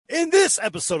In this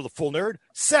episode of The Full Nerd,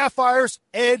 Sapphire's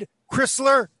Ed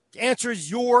Chrysler answers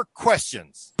your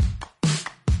questions.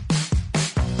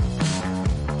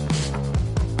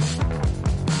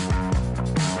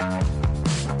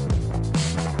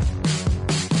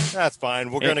 That's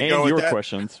fine. We're going to go with your that.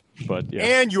 questions, but yeah.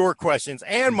 And your questions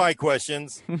and my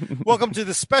questions. Welcome to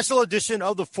the special edition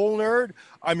of The Full Nerd.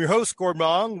 I'm your host, Gordon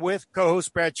Mong, with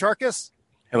co-host Brad Charkis.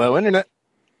 Hello, Internet.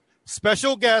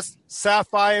 Special guest,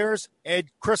 Sapphire's Ed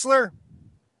Chrysler.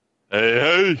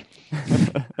 Hey.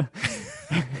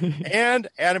 And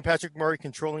Adam Patrick Murray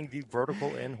controlling the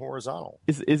vertical and horizontal.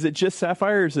 Is it just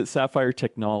Sapphire or is it Sapphire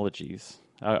Technologies?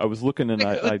 I was looking and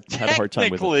I had a hard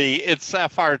time with it. Technically, it's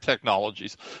Sapphire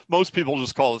Technologies. Most people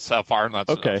just call it Sapphire, and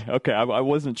that's okay. enough. Okay, I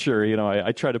wasn't sure. You know,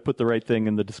 I try to put the right thing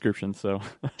in the description. So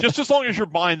just as long as you're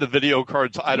buying the video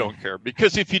cards, I don't care.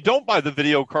 Because if you don't buy the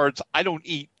video cards, I don't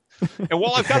eat. And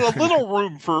while I've got a little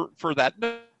room for that,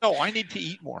 no, I need to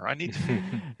eat more. I need to.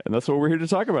 And that's what we're here to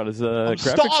talk about is graphics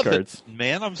starving, cards.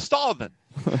 Man, I'm starving.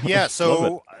 Yeah,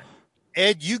 so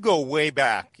Ed, you go way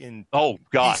back in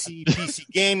PC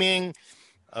gaming.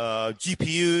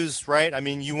 GPUs, right? I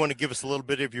mean, you want to give us a little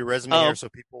bit of your resume here so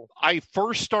people... I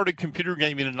first started computer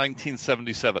gaming in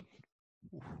 1977.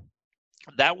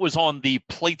 That was on the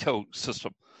Plato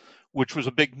system, which was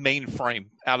a big mainframe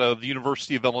out of the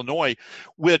University of Illinois,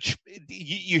 which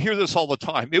you hear this all the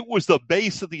time. It was the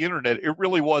base of the internet. It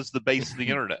really was the base of the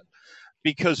internet.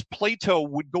 Because Plato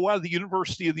would go out of the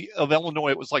University of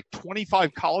Illinois. It was like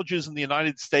 25 colleges in the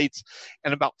United States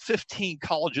and about 15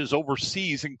 colleges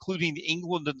overseas, including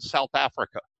England and South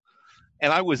Africa.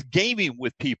 And I was gaming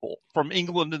with people from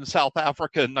England and South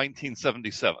Africa in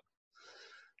 1977.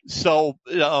 So,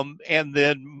 and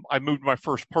then I moved my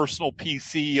first personal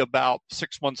PC about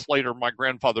 6 months later. My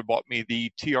grandfather bought me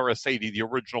the TRS-80, the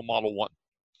original Model 1.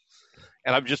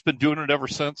 And I've just been doing it ever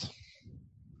since.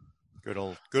 Good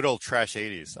old trash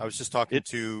 80s. I was just talking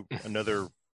to another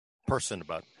person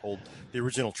about the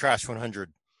original Trash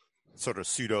 100 sort of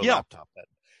pseudo laptop. That,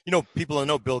 you know, people don't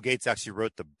know Bill Gates actually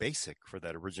wrote the BASIC for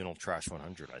that original Trash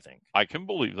 100, I think. I can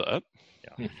believe that.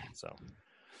 Yeah. So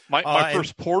my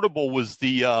first portable was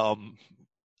the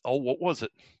what was it?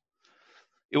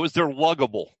 It was their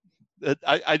luggable.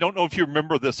 I don't know if you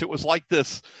remember this. It was like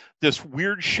this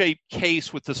weird shaped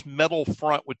case with this metal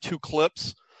front with two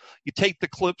clips. You take the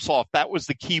clips off. That was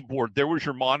the keyboard. There was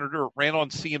your monitor. It ran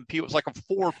on CMP. It was like a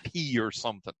 4P or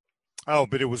something. Oh,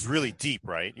 but it was really deep,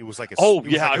 right? It was like it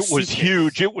was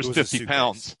huge. It was 50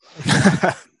 pounds.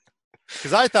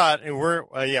 Because I thought, and we're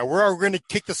going to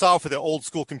kick this off with the old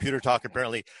school computer talk.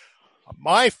 Apparently,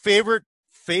 my favorite,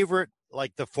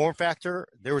 like the form factor.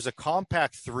 There was a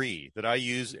Compact 3 that I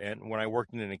used, and when I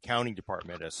worked in an accounting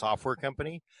department at a software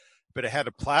company, but it had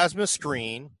a plasma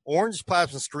screen, orange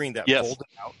plasma screen that folded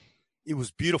out. It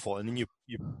was beautiful, and then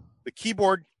the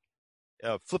keyboard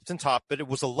flipped on top, but it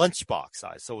was a lunchbox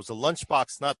size. So it was a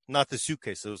lunchbox, not the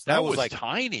suitcase. That was like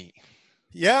tiny.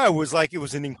 Yeah, it was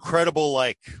an incredible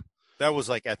that was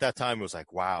like at that time it was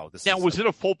like wow. Was it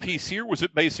a full PC or was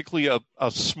it basically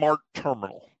a smart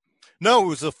terminal? No, it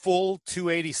was a full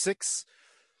 286.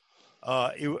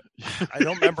 I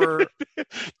don't remember.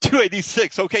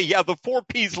 286. Okay, yeah, the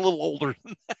 4P's a little older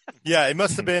than that. Yeah, it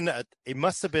must have been a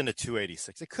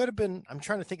 286. It could have been. I'm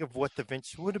trying to think of what the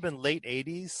vintage would have been. Late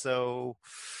 80s, so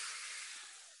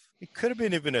it could have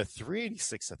been even a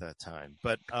 386 at that time.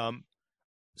 But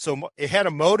so it had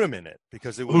a modem in it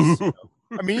because it was.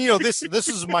 I mean, this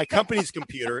is my company's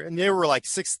computer, and they were like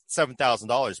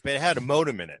 $7,000, but it had a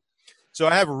modem in it. So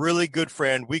I have a really good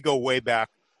friend. We go way back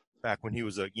when he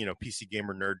was a PC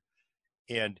gamer nerd,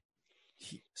 and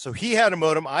he had a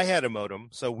modem, I had a modem,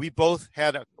 so we both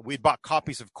we bought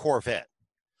copies of Corvette,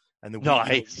 and then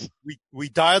we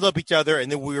dialed up each other,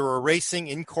 and then we were racing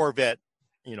in Corvette.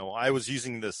 I was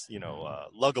using this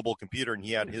luggable computer, and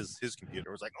he had his computer.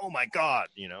 It was like, oh my god,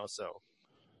 so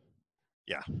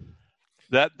yeah,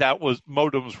 that was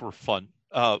modems were fun.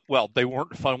 Well, they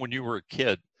weren't fun when you were a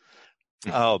kid.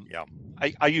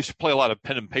 I used to play a lot of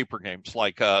pen and paper games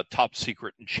like Top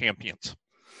Secret and Champions,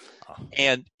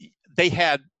 and they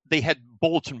had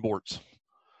bulletin boards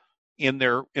in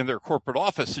their corporate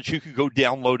office that you could go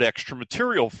download extra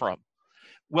material from.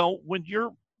 Well, when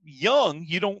you're young,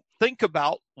 you don't think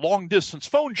about long distance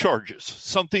phone charges,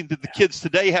 something that the kids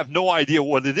today have no idea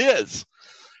what it is,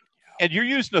 and you're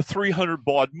using a 300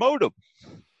 baud modem.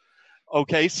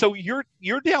 Okay, so you're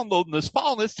downloading this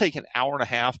file, and it's taking an hour and a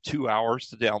half, 2 hours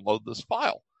to download this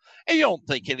file. And you don't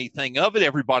think anything of it.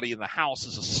 Everybody in the house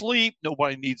is asleep.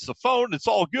 Nobody needs the phone. It's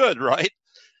all good, right?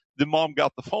 Then mom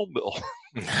got the phone bill.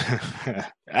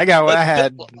 I got what I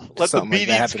had. Let the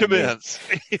beatings commence.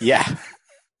 Yeah.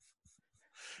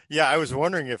 Yeah, I was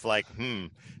wondering if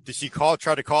did she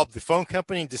try to call up the phone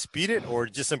company and dispute it, or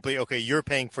just simply, okay, you're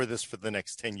paying for this for the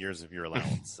next 10 years of your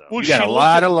allowance. So. Well, you got a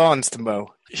lot of lawns to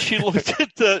mow. She looked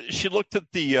at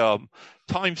the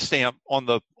timestamp on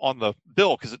the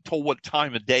bill because it told what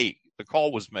time of day the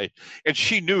call was made, and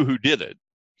she knew who did it.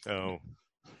 Oh,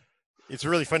 it's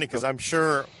really funny because I'm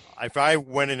sure if I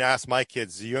went and asked my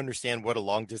kids, do you understand what a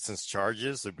long distance charge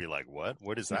is? They'd be like, what?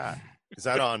 What is that? Is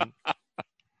that on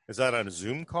a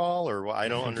Zoom call or what? I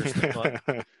don't understand.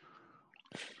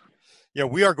 Yeah,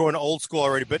 we are going old school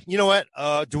already, but you know what?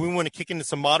 Do we want to kick into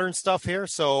some modern stuff here?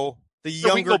 So the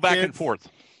younger we can go back and forth.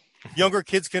 Younger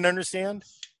kids can understand.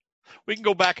 We can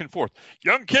go back and forth.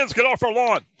 Young kids, get off our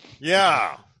lawn.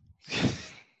 Yeah.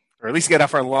 Or at least get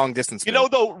off our long distance. You know,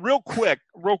 though, real quick,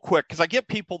 because I get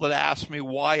people that ask me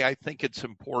why I think it's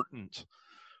important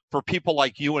for people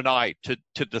like you and I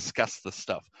to discuss this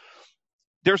stuff.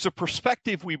 There's a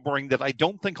perspective we bring that I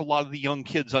don't think a lot of the young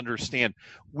kids understand.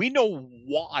 We know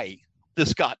why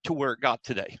this got to where it got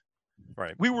today.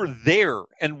 Right. We were there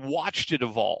and watched it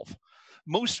evolve.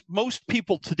 Most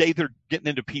people today, they're getting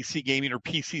into PC gaming or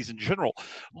PCs in general,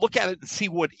 look at it and see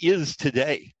what is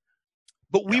today.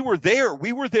 But we were there.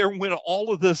 We were there when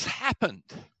all of this happened.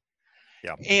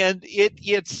 Yeah. And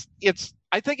it's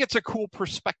I think it's a cool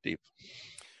perspective.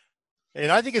 And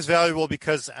I think it's valuable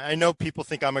because I know people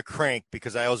think I'm a crank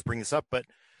because I always bring this up, but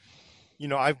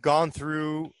I've gone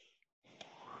through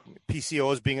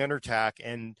PCOs being under attack,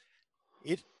 and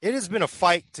it has been a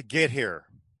fight to get here,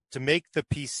 to make the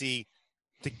PC,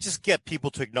 to just get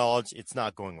people to acknowledge it's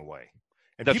not going away.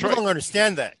 And That's people right. don't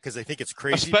understand that because they think it's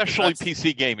crazy. Especially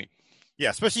PC gaming. Yeah,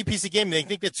 especially PC gaming. They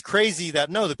think it's crazy that,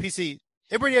 no, the PC,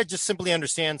 everybody just simply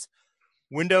understands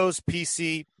Windows,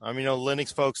 PC,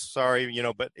 Linux folks, sorry,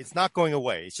 but it's not going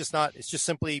away. It's just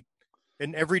simply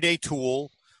an everyday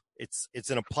tool. It's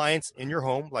an appliance in your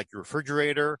home, like your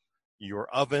refrigerator, your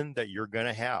oven that you're going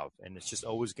to have. And it's just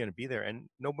always going to be there. And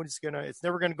it's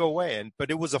never going to go away.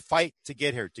 But it was a fight to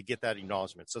get here, to get that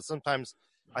acknowledgement. So sometimes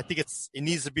I think it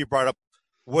needs to be brought up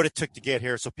what it took to get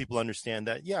here so people understand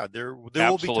that, yeah, there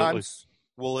will be times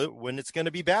when it's going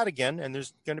to be bad again. And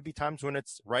there's going to be times when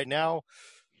it's right now.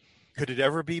 Could it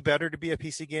ever be better to be a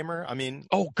PC gamer? I mean,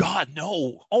 oh God,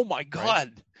 no! Oh my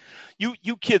God, right?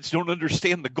 You kids don't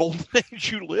understand the golden age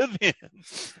you live in.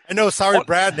 I know. Sorry,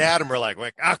 Brad and Adam are like,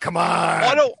 oh, come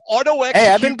on. Auto execute.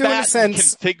 Hey, I've been doing it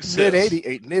since mid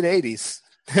 '80s.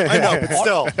 I know, but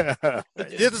still,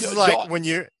 this is like when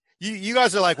you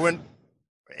guys are like when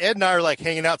Ed and I are like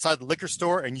hanging outside the liquor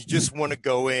store, and you just want to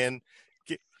go in.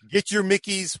 Get your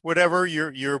Mickey's, whatever,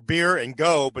 your beer and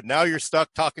go. But now you're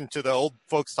stuck talking to the old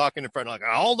folks talking in front, like,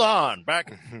 hold on.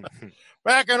 Back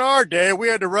in our day, we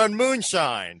had to run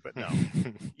moonshine, but no.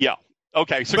 Yeah.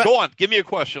 Okay. So go on. Give me a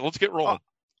question. Let's get rolling.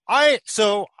 One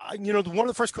of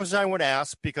the first questions I want to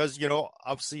ask, because,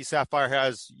 obviously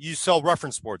Sapphire you sell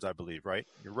reference boards, I believe, right?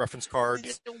 Your reference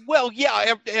cards. Well,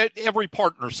 yeah. Every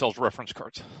partner sells reference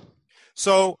cards.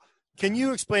 So can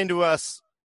you explain to us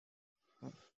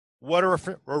what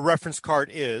a reference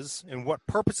card is and what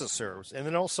purpose it serves? And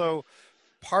then also,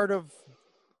 part of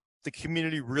the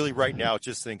community really right now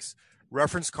just thinks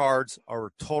reference cards are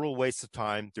a total waste of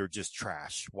time. They're just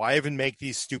trash. Why even make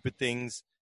these stupid things?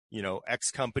 X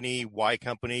company, Y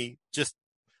company.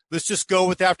 Let's just go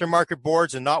with aftermarket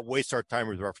boards and not waste our time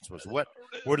with reference boards. What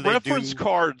do they do?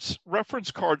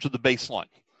 Reference cards are the baseline.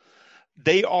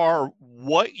 They are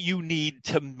what you need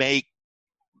to make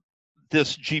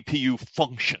this GPU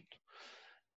function.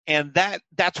 And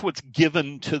that's what's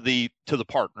given to the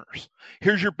partners.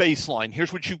 Here's your baseline.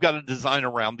 Here's what you've got to design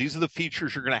around. These are the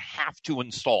features you're going to have to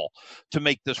install to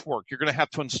make this work. You're going to have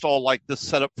to install like this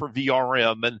setup for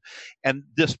VRM and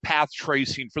this path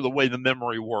tracing for the way the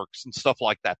memory works and stuff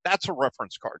like that. That's a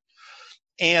reference card.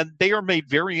 And they are made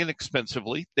very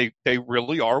inexpensively. They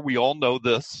really are. We all know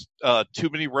this. Too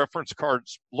many reference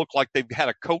cards look like they've had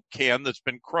a Coke can that's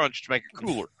been crunched to make it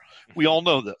cooler. We all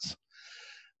know this.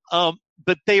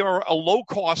 But they are a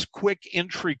low-cost, quick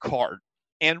entry card.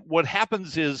 And what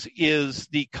happens is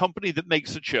the company that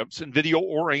makes the chips, NVIDIA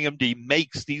or AMD,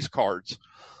 makes these cards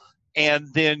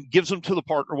and then gives them to the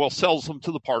partner, sells them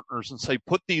to the partners and say,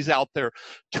 put these out there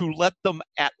to let them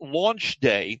at launch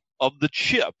day of the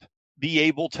chip be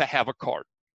able to have a card.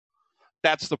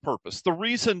 That's the purpose. The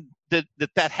reason that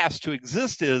has to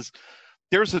exist is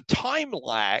there's a time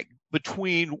lag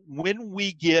between when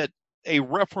we get a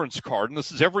reference card, and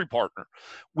this is every partner,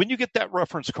 when you get that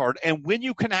reference card and when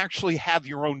you can actually have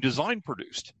your own design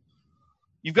produced.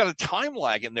 You've got a time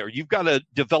lag in there. You've got to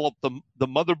develop the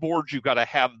motherboards. You've got to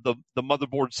have the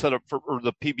motherboard set up or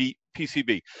the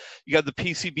PCB. You got the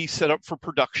PCB set up for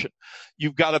production.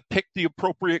 You've got to pick the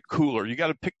appropriate cooler. You got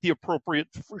to pick the appropriate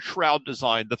shroud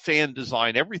design, the fan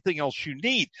design, everything else you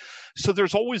need. So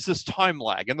there's always this time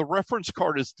lag. And the reference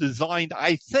card is designed,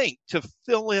 I think, to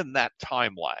fill in that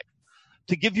time lag,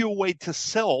 to give you a way to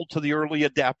sell to the early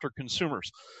adapter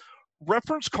consumers.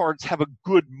 Reference cards have a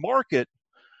good market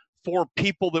for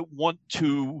people that want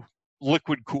to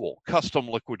liquid cool, custom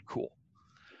liquid cool,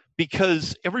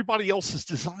 because everybody else's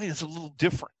design is a little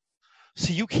different.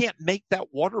 So you can't make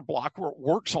that water block where it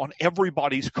works on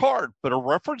everybody's card, but a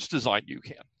reference design you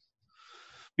can,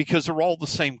 because they're all the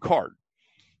same card.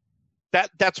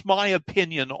 That's my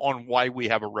opinion on why we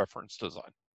have a reference design.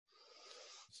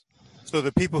 So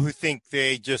the people who think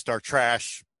they just are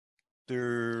trash,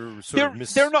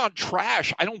 they're not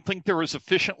trash. I don't think they're as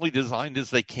efficiently designed as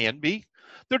they can be.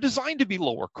 They're designed to be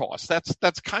lower cost.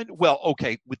 That's kind of, well,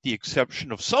 okay, with the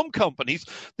exception of some companies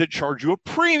that charge you a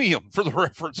premium for the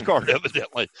reference card,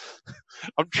 evidently.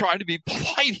 I'm trying to be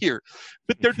polite here,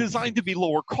 but they're designed to be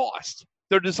lower cost.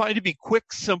 They're designed to be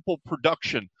quick, simple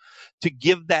production to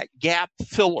give that gap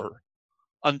filler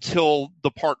until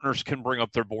the partners can bring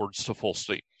up their boards to full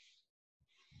steam.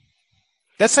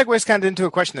 That segues kind of into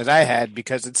a question that I had,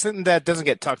 because it's something that doesn't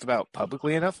get talked about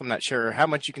publicly enough. I'm not sure how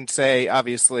much you can say.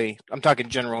 Obviously, I'm talking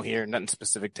general here, nothing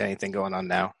specific to anything going on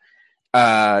now.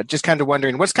 Just kind of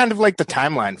wondering, what's kind of like the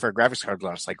timeline for a graphics card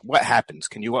launch? Like, what happens?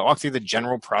 Can you walk through the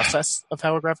general process of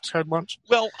how a graphics card launch?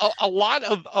 Well, a lot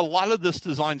of this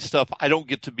design stuff I don't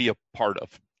get to be a part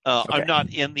of. Okay. I'm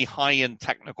not in the high-end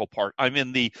technical part. I'm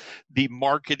in the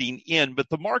marketing end, but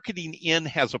the marketing end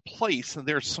has a place, and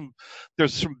there's some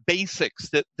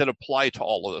basics that apply to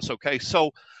all of this. Okay,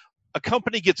 so a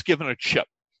company gets given a chip.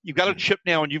 You've got a chip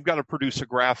now, and you've got to produce a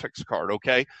graphics card.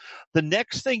 Okay, the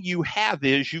next thing you have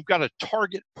is you've got a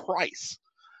target price.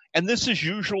 And this is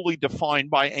usually defined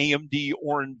by AMD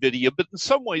or NVIDIA, but in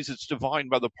some ways it's defined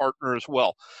by the partner as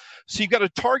well. So you've got a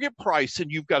target price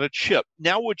and you've got a chip.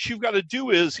 Now what you've got to do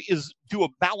is do a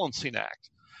balancing act.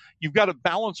 You've got to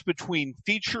balance between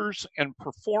features and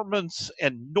performance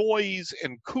and noise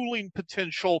and cooling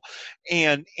potential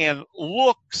and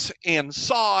looks and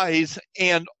size,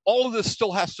 and all of this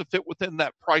still has to fit within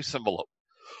that price envelope.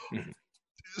 Mm-hmm.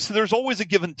 So there's always a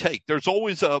give and take. There's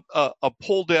always a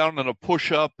pull down and a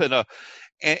push up and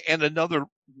another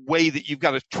way that you've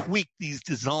got to tweak these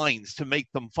designs to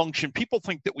make them function. People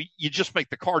think that you just make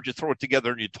the card, you throw it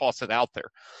together, and you toss it out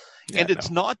there. Yeah, and it's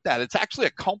not that. It's actually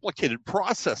a complicated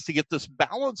process to get this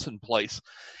balance in place.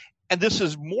 And this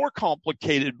is more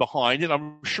complicated behind, and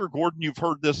I'm sure, Gordon, you've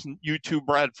heard this, and you too,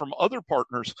 Brad, from other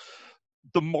partners.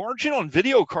 The margin on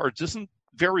video cards isn't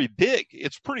very big.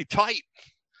 It's pretty tight.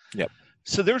 Yep.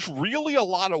 So there's really a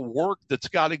lot of work that's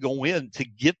got to go in to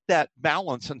get that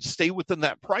balance and stay within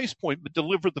that price point, but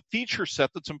deliver the feature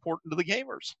set that's important to the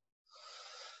gamers.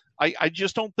 I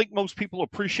just don't think most people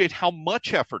appreciate how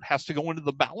much effort has to go into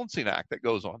the balancing act that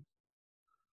goes on.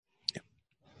 Yeah.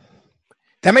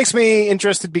 That makes me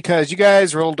interested, because you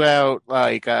guys rolled out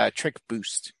like Trick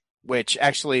Boost, which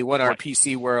actually won our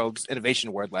PC World's Innovation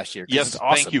Award last year. Yes,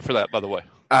 awesome. Thank you for that, by the way.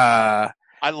 I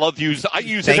use it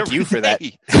every day. Thank you for that.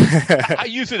 I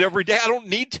use it every day. I don't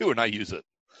need to, and I use it.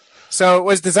 So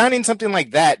was designing something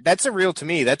like that, that's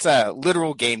a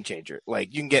literal game changer.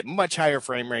 Like, you can get much higher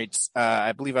frame rates.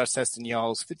 I believe I was testing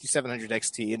y'all's 5700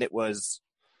 XT, and it was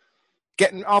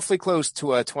getting awfully close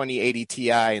to a 2080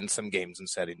 Ti in some games and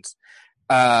settings.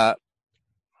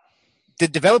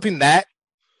 Did developing that,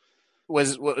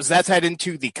 was that tied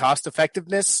into the cost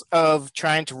effectiveness of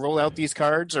trying to roll out these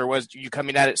cards, or was you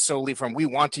coming at it solely from, we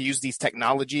want to use these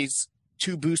technologies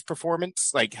to boost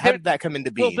performance? Like, how did that come into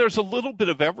being? Well, there's a little bit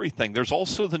of everything. There's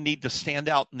also the need to stand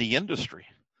out in the industry.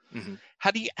 Mm-hmm.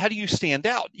 How do you stand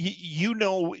out? You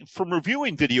know, from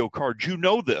reviewing video cards, you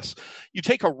know this. You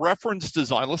take a reference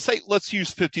design. Let's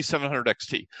use 5700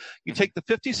 XT. You take the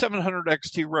 5700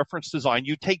 XT reference design.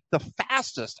 You take the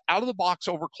fastest out of the box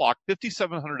overclock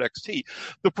 5700 XT.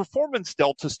 The performance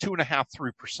delta is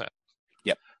 2.5-3%.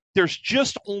 Yep. There's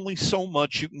just only so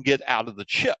much you can get out of the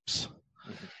chips.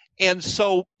 Mm-hmm. And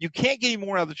so you can't get any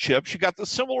more out of the chips. You got the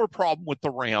similar problem with the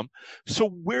RAM. So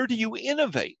where do you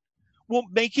innovate? Well,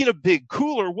 making a big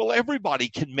cooler, everybody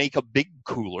can make a big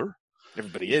cooler.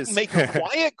 Everybody is. Make a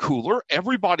quiet cooler.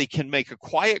 Everybody can make a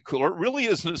quiet cooler. It really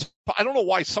isn't. I don't know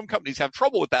why some companies have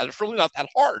trouble with that. It's really not that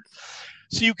hard.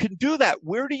 So you can do that.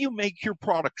 Where do you make your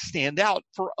product stand out?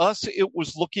 For us, it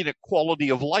was looking at quality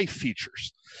of life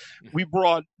features. We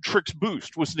brought Tricks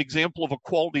Boost was an example of a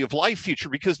quality of life feature,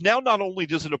 because now not only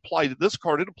does it apply to this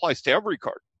card, it applies to every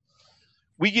card.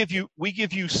 We give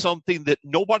you something that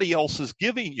nobody else is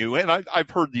giving you. And I've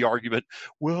heard the argument,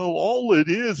 well, all it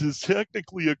is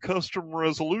technically a custom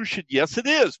resolution. Yes, it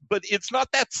is, but it's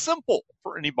not that simple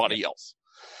for anybody else.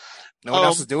 No one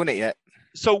else is doing it yet.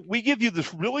 So we give you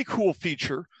this really cool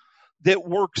feature that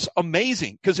works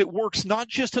amazing, because it works not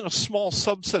just in a small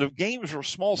subset of games or a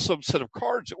small subset of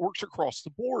cards. It works across the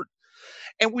board.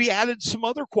 And we added some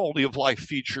other quality of life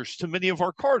features to many of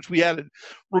our cards. We added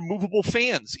removable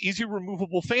fans, easy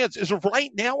removable fans. As of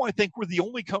right now, I think we're the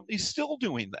only company still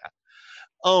doing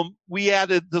that. We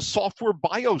added the software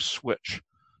BIOS switch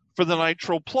for the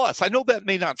Nitro Plus. I know that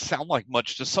may not sound like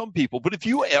much to some people, but if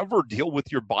you ever deal with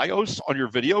your BIOS on your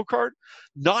video card,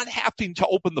 not having to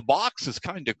open the box is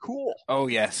kind of cool. Oh,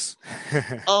 yes.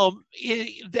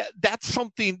 That's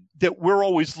something that we're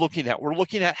always looking at. We're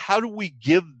looking at, how do we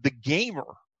give the gamer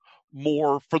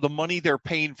more for the money they're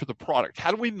paying for the product?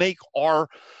 How do we make our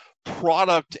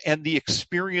product and the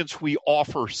experience we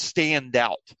offer stand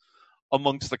out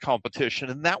amongst the competition?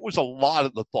 And that was a lot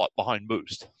of the thought behind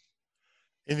Boost.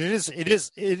 And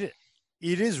it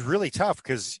is really tough,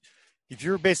 because if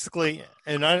you're basically,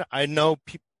 and I know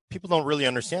people don't really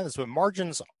understand this, but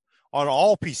margins on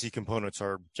all PC components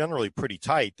are generally pretty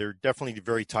tight. They're definitely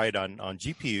very tight on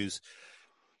GPUs.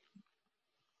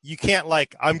 You can't,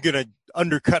 like, I'm going to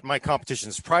undercut my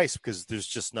competition's price because there's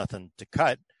just nothing to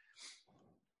cut.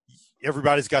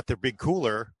 Everybody's got their big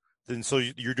cooler, and so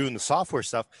you're doing the software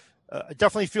stuff. It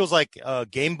definitely feels like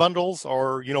game bundles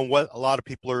are, what a lot of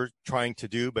people are trying to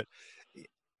do. But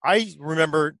I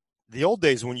remember the old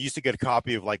days when you used to get a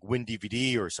copy of like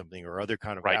WinDVD or something, or other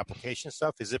kind of application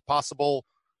stuff. Is it possible,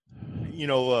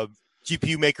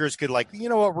 GPU makers could, like,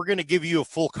 we're going to give you a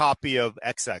full copy of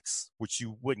XX, which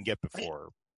you wouldn't get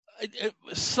before?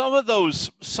 Some of those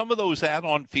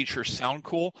add-on features sound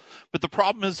cool, but the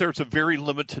problem is there's a very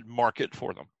limited market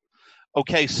for them.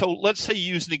 Okay, so let's say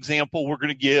you use an example. We're going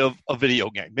to give a video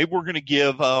game. Maybe we're going to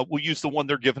give, we'll use the one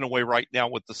they're giving away right now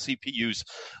with the CPUs,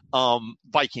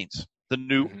 Vikings, the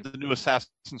new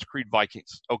Assassin's Creed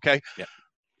Vikings. Okay, yeah.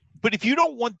 But if you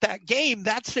don't want that game,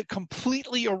 that's a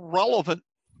completely irrelevant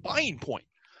buying point.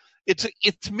 It's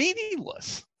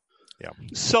meaningless. Yeah.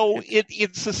 So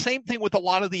it's the same thing with a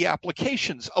lot of the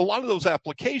applications. A lot of those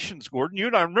applications, Gordon, you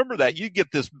and I remember that. You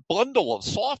get this bundle of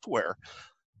software.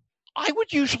 I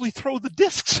would usually throw the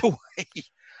discs away.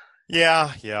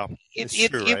 Yeah. It's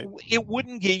true, right? It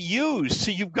wouldn't get used.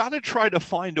 So you've got to try to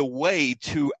find a way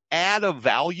to add a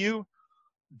value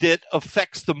that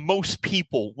affects the most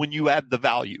people when you add the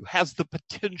value, has the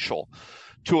potential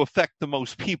to affect the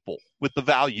most people with the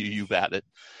value you've added.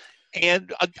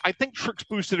 And I think Tricks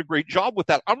Boost did a great job with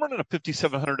that. I'm running a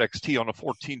 5700 XT on a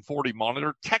 1440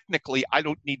 monitor. Technically, I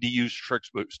don't need to use Tricks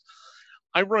Boost.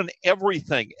 I run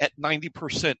everything at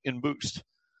 90% in Boost.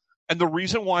 And the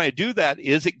reason why I do that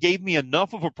is it gave me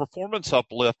enough of a performance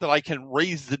uplift that I can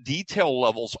raise the detail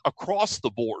levels across the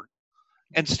board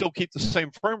and still keep the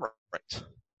same frame rates.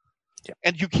 Yeah.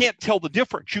 And you can't tell the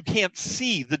difference. You can't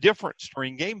see the difference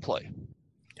during gameplay.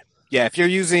 Yeah, if you're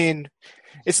using,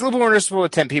 it's a little more noticeable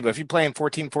with 10 people. If you're playing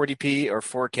 1440p or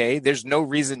 4K, there's no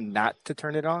reason not to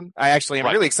turn it on. I actually am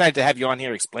really excited to have you on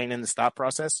here explaining the stop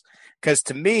process, because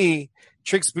to me,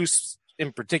 Tricks Boost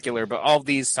in particular, but all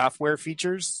these software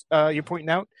features you're pointing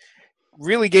out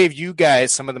really gave you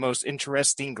guys some of the most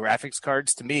interesting graphics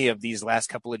cards to me of these last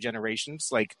couple of generations.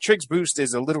 Like, Tricks Boost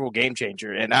is a literal game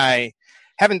changer, and I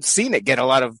haven't seen it get a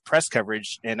lot of press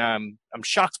coverage, and I'm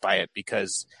shocked by it,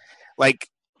 because like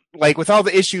with all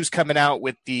the issues coming out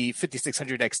with the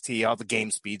 5600 XT, all the game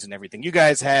speeds and everything, you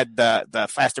guys had the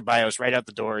faster BIOS right out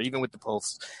the door, even with the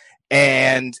Pulse.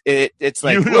 And it's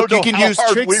like, you can use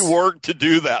hard tricks. We worked to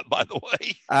do that, by the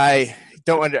way. I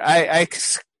don't I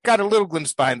got a little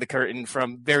glimpse behind the curtain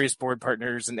from various board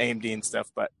partners and AMD and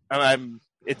stuff, but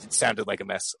it sounded like a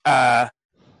mess. But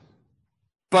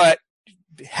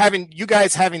having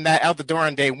that out the door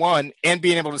on day one and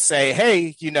being able to say,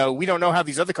 hey, we don't know how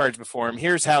these other cards perform.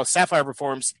 Here's how Sapphire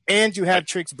performs. And you had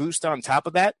Tricks Boost on top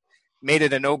of that, made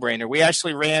it a no-brainer. We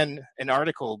actually ran an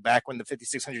article back when the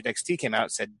 5600 XT came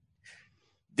out, said,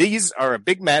 these are a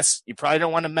big mess. You probably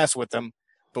don't want to mess with them,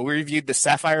 but we reviewed the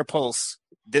Sapphire Pulse.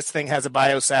 This thing has a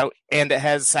BIOS out, and it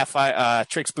has Sapphire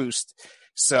Tricks Boost,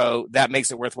 so that makes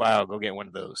it worthwhile. Go get one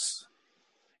of those.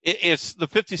 It's the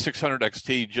 5600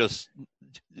 XT. Just,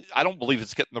 I don't believe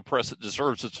it's getting the press it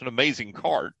deserves. It's an amazing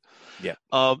card. Yeah.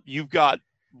 You've got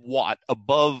what?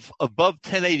 Above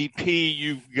 1080p,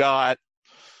 you've got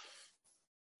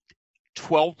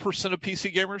 12% of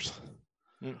PC gamers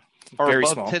are Very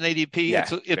above small. 1080p. Yeah,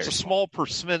 it's a small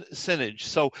percentage.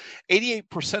 So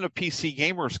 88% of PC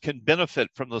gamers can benefit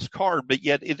from this card, but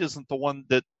yet it isn't the one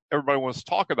that everybody wants to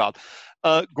talk about.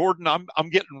 Gordon, I'm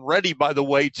getting ready, by the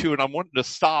way, too, and I'm wanting to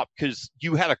stop because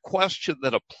you had a question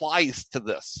that applies to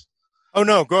this. Oh,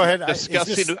 no, go ahead.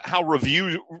 Discussing how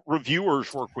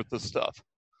reviewers work with this stuff.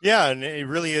 Yeah, and it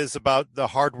really is about the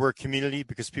hardware community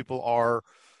because people are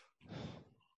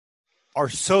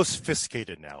so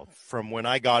sophisticated now. From when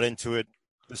I got into it,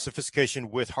 the sophistication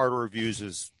with hardware reviews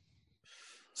is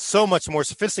so much more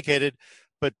sophisticated,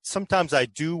 but sometimes I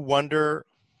do wonder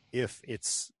if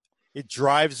it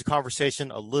drives the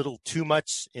conversation a little too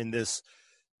much in this,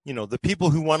 the people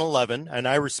who want 11, and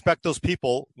I respect those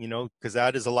people, because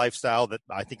that is a lifestyle that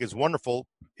I think is wonderful.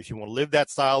 If you want to live that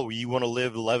style where you want to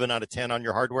live 11 out of 10 on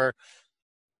your hardware,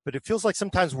 but it feels like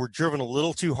sometimes we're driven a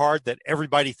little too hard that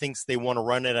everybody thinks they want to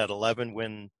run it at 11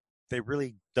 when they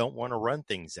really don't want to run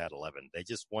things at 11. They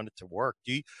just want it to work.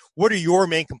 What are your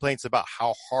main complaints about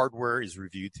how hardware is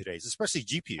reviewed today, especially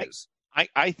GPUs?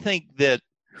 I think that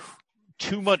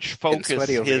too much focus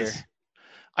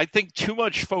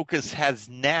has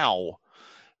now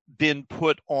been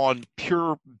put on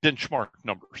pure benchmark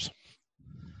numbers.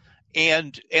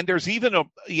 And there's even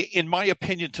in my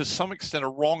opinion, to some extent, a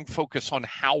wrong focus on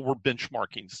how we're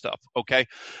benchmarking stuff. Okay.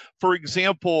 For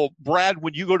example, Brad,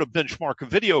 when you go to benchmark a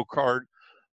video card,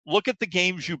 look at the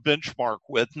games you benchmark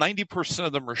with. 90%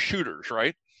 of them are shooters,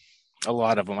 right? A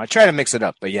lot of them. I try to mix it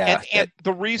up, but yeah. And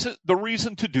the reason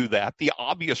to do that, the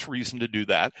obvious reason to do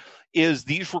that, is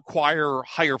these require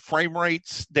higher frame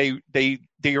rates. They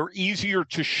are easier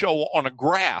to show on a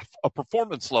graph a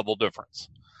performance level difference.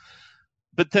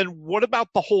 But then what about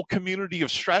the whole community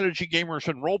of strategy gamers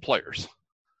and role players?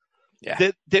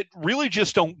 Yeah. That really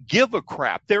just don't give a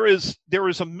crap. There is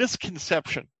a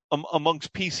misconception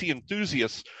amongst PC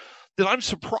enthusiasts that I'm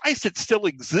surprised it still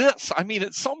exists. I mean,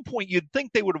 at some point you'd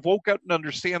think they would have woke up and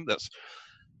understand this.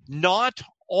 Not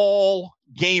all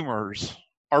gamers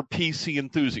are PC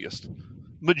enthusiasts.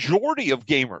 Majority of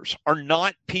gamers are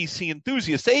not PC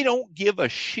enthusiasts. They don't give a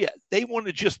shit. They want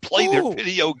to just play their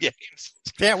video games.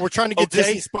 Yeah, we're trying to get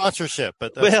Disney sponsorship,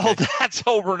 but that's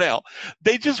over now.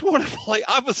 They just want to play.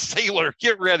 I'm a sailor.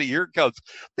 Get ready. Here it comes.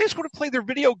 They just want to play their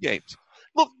video games.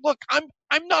 Look,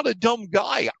 I'm not a dumb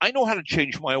guy. I know how to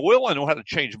change my oil. I know how to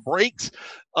change brakes.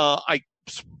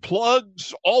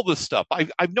 Plugs, all this stuff. I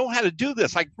know how to do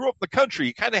this. I grew up in the country.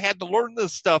 You kind of had to learn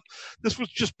this stuff. This was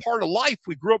just part of life.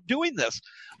 We grew up doing this.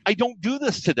 I don't do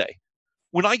this today.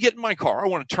 When I get in my car, I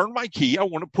want to turn my key. I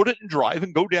want to put it in drive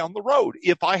and go down the road.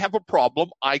 If I have a problem,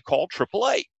 I call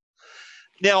AAA.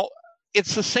 Now,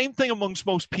 it's the same thing amongst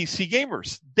most PC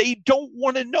gamers. They don't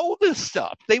want to know this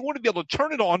stuff. They want to be able to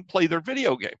turn it on, play their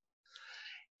video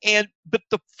game. But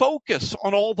the focus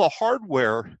on all the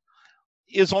hardware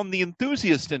is on the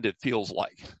enthusiast end, it feels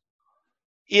like.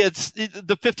 It's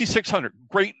the 5600,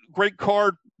 great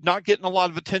card, not getting a lot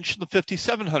of attention. The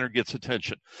 5700 gets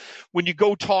attention. When you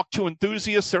go talk to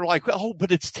enthusiasts, they're like, oh,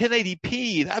 but it's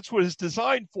 1080p. That's what it's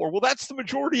designed for. Well, that's the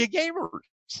majority of gamers.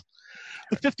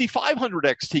 The 5500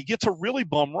 XT gets a really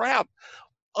bum rap.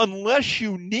 Unless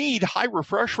you need high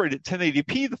refresh rate at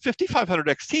 1080p, the 5500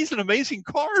 XT is an amazing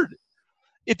card.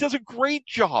 It does a great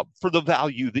job for the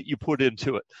value that you put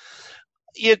into it.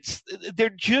 There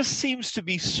just seems to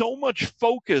be so much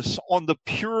focus on the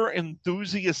pure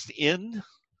enthusiast end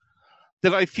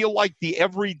that I feel like the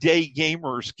everyday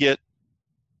gamers get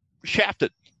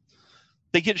shafted.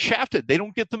 They get shafted. They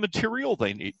don't get the material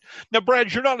they need. Now,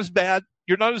 Brad, you're not as bad.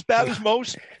 You're not as bad as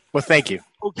most. Well, thank you.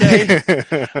 Okay.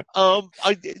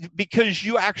 Because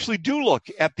you actually do look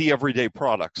at the everyday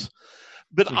products.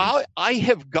 But I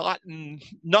have gotten,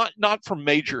 not from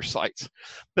major sites,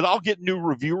 but I'll get new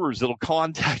reviewers that'll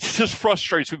contact. This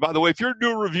frustrates me, by the way. If you're a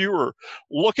new reviewer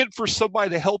looking for somebody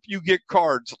to help you get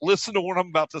cards, listen to what I'm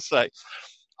about to say.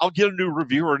 I'll get a new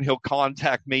reviewer and he'll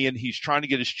contact me and he's trying to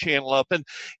get his channel up.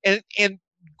 And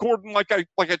Gordon, like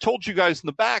I told you guys in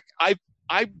the back,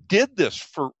 I did this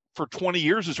for 20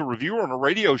 years as a reviewer on a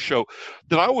radio show,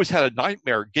 that I always had a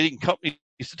nightmare getting companies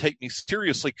to take me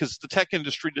seriously because the tech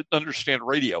industry didn't understand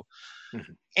radio.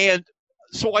 Mm-hmm. And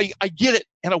so I get it,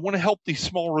 and I want to help these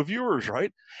small reviewers,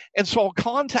 right? And so I'll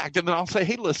contact them and I'll say,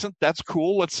 hey, listen, that's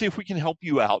cool. Let's see if we can help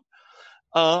you out.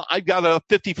 I've got a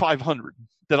 5500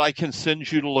 that I can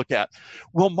send you to look at.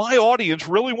 Well, my audience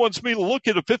really wants me to look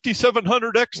at a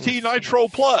 5700 XT Nitro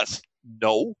Plus.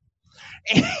 No.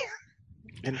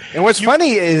 And what's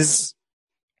funny is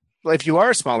if you are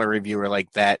a smaller reviewer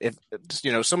like that, if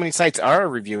so many sites are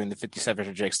reviewing the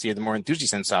 5700 XT or the more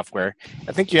enthusiast software,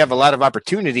 I think you have a lot of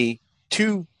opportunity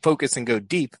to focus and go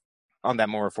deep on that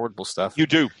more affordable stuff. You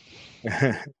do.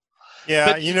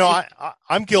 Yeah,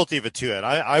 I'm guilty of it too, Ed.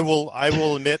 I will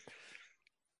admit,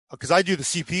 because I do the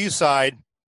CPU side.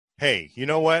 Hey, you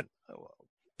know what?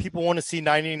 People want to see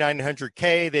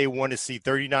 9900K. They want to see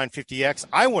 3950X.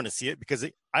 I want to see it because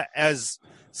as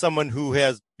someone who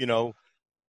has, I'm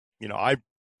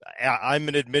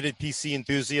an admitted PC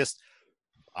enthusiast.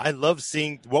 I love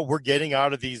seeing what we're getting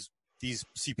out of these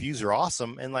CPUs are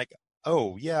awesome. And like,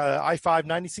 oh yeah, i5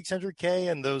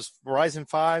 9600K and those Ryzen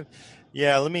 5.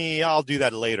 Yeah, I'll do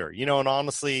that later. And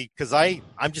honestly, because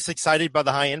I'm just excited by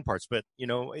the high end parts, but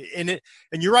and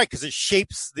you're right, because it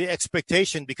shapes the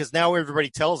expectation, because now everybody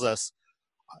tells us,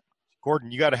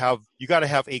 Gordon, you got to have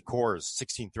 8 cores,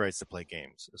 16 threads to play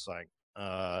games. It's like,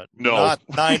 no, not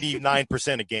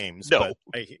 99% of games, no.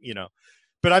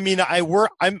 But I mean,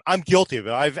 I'm guilty of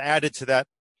it. I've added to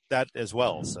that as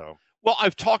well. So, well,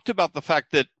 I've talked about the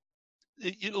fact that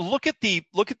look at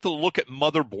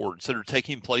motherboards that are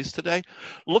taking place today.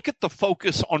 Look at the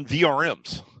focus on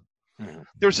VRMs. Mm-hmm.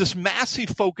 There's this massive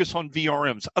focus on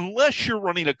VRMs. Unless you're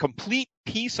running a complete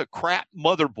piece of crap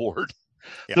motherboard,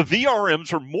 the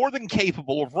VRMs are more than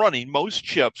capable of running most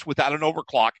chips without an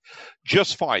overclock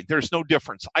just fine. There's no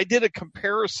difference. I did a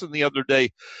comparison the other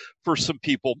day for some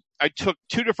people. I took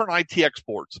 2 different ITX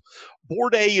boards.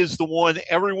 Board A is the one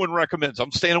everyone recommends.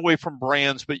 I'm staying away from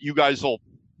brands, but you guys will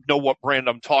know what brand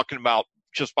I'm talking about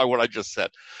just by what I just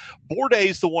said. Board A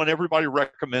is the one everybody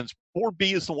recommends. Board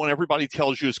B is the one everybody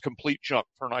tells you is complete junk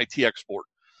for an ITX board.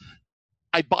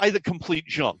 I buy the complete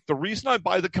junk. The reason I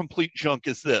buy the complete junk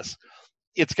is this.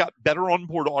 It's got better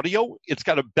onboard audio. It's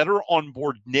got a better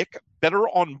onboard NIC, better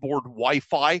onboard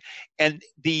Wi-Fi, and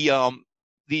the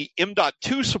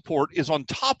M.2 support is on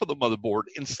top of the motherboard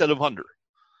instead of under.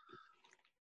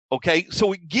 Okay,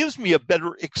 so it gives me a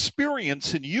better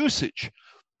experience in usage.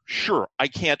 Sure, I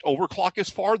can't overclock as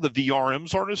far. The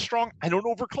VRMs aren't as strong. I don't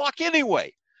overclock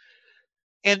anyway.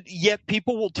 And yet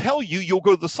people will tell you, you'll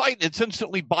go to the site and it's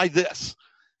instantly buy this.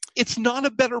 It's not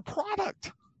a better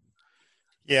product.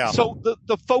 Yeah. So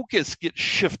the focus gets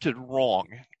shifted wrong.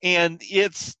 And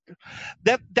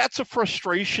that's a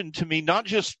frustration to me, not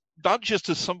just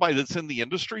as somebody that's in the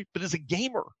industry, but as a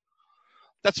gamer.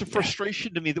 That's a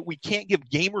frustration to me that we can't give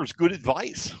gamers good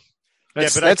advice.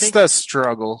 That's the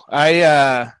struggle.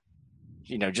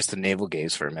 Just to navel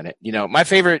gaze for a minute. My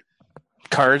favorite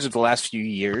cards of the last few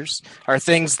years are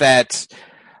things that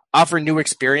offer new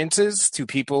experiences to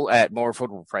people at more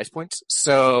affordable price points.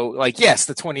 So, like, yes,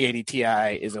 the 2080 Ti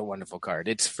is a wonderful card.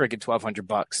 It's freaking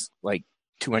 $1,200. Like,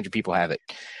 200 people have it.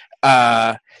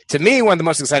 To me, one of the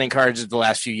most exciting cards of the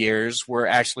last few years were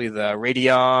actually the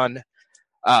Radeon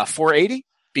 480.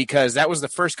 Because that was the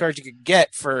first card you could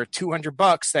get for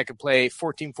 $200 that could play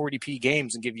 1440p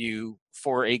games and give you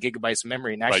 8 gigabytes of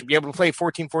memory, and actually be able to play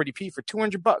 1440p for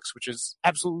 $200, which is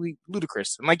absolutely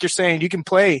ludicrous. And like you're saying, you can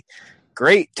play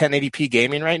great 1080p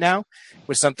gaming right now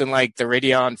with something like the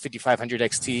Radeon 5500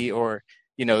 XT or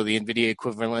the NVIDIA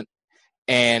equivalent,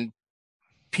 and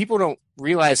people don't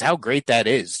realize how great that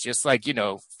is. Just like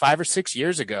 5 or 6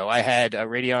 years ago, I had a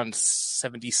Radeon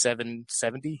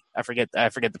 7770. I forget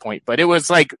the point, but it was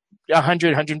like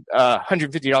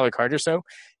 $150 card or so,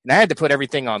 and I had to put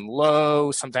everything on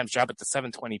low. Sometimes drop it to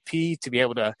 720p to be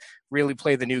able to really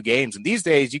play the new games. And these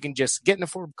days, you can just get an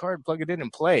affordable card, plug it in,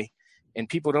 and play. And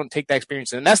people don't take that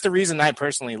experience. And that's the reason I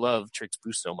personally love Trix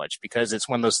Boost so much, because it's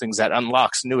one of those things that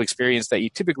unlocks new experience that you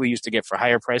typically used to get for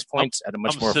higher price points at a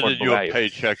much more affordable value. I'm sending you a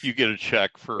paycheck. You get a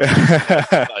check for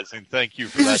advertising. Thank you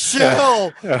for that.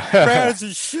 Shill. Brad's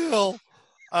a shill.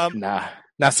 Nah,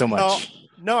 not so much.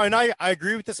 No, and I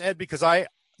agree with this, Ed, because I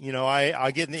get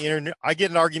in the internet, I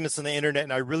get in arguments on the internet,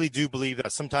 and I really do believe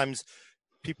that sometimes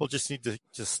people just need to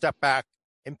just step back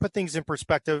and put things in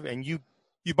perspective, and you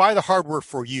buy the hardware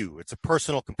for you. It's a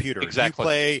personal computer.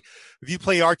 Exactly. If you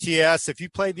play RTS, if you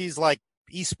play these like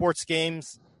esports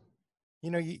games,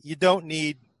 you don't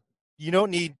need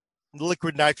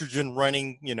liquid nitrogen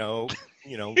running,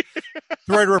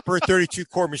 Threadripper 32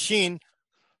 core machine.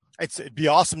 It'd be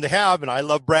awesome to have. And I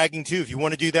love bragging too. If you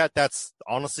want to do that, that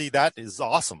is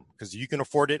awesome because you can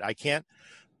afford it. I can't.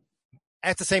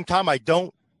 At the same time, I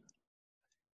don't.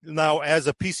 Now, as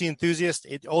a PC enthusiast,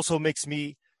 it also makes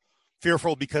me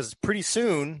fearful because pretty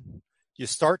soon you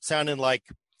start sounding like,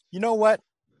 you know what?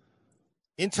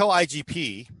 Intel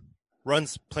IGP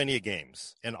runs plenty of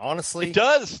games. And honestly, it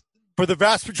does. For the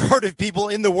vast majority of people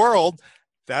in the world,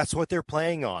 that's what they're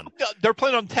playing on. They're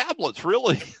playing on tablets,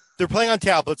 really. they're playing on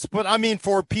tablets. But I mean,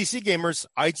 for PC gamers,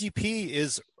 IGP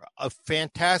is a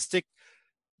fantastic,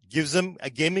 gives them a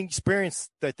gaming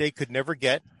experience that they could never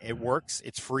get. It works.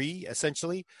 It's free,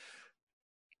 essentially.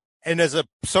 And as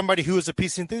somebody who is a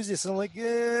PC enthusiast, I'm like,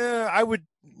 yeah, I would,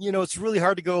 it's really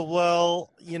hard to go,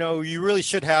 well, you really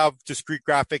should have discrete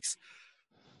graphics.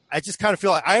 I just kind of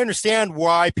feel like I understand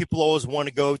why people always want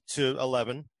to go to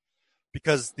 11,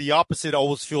 because the opposite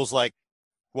always feels like,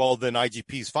 well, then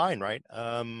IGP is fine, right?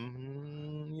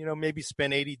 Maybe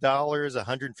spend $80,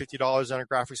 $150 on a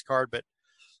graphics card,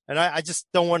 and I just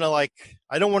don't want to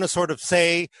I don't want to sort of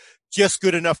say just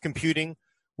good enough computing,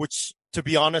 which, to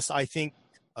be honest, I think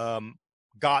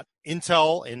got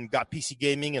Intel and got PC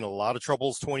gaming in a lot of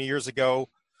troubles 20 years ago.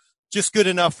 Just good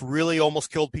enough really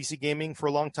almost killed PC gaming for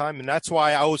a long time. And that's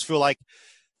why I always feel like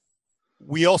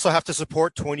we also have to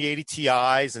support 2080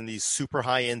 Ti's and these super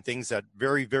high-end things that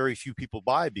very, very few people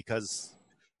buy, because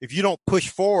if you don't push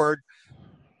forward,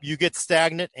 you get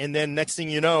stagnant, and then next thing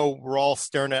you know, we're all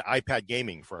staring at iPad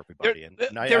gaming for everybody.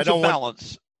 There's a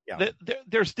balance. Yeah.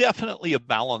 There's definitely a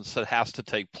balance that has to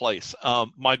take place.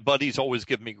 My buddies always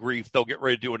give me grief. They'll get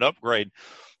ready to do an upgrade,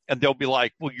 and they'll be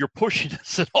like, well, you're pushing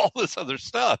us and all this other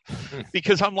stuff.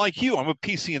 Because I'm like you. I'm a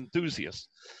PC enthusiast.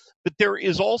 But there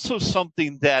is also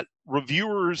something that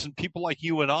reviewers and people like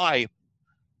you and I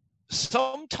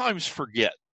sometimes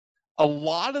forget. A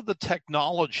lot of the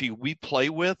technology we play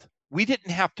with, we didn't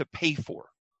have to pay for.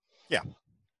 Yeah.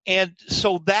 And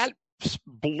so that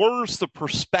blurs the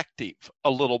perspective a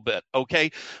little bit.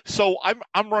 Okay. So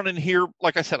I'm running here.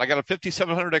 Like I said, I got a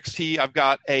 5700 XT. I've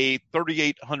got a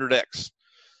 3800X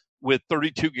with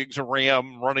 32 gigs of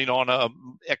RAM running on a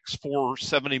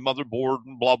X470 motherboard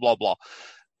and blah, blah, blah.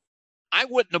 I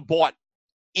wouldn't have bought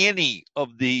any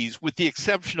of these, with the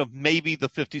exception of maybe the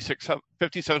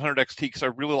 5700 XT, because I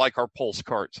really like our Pulse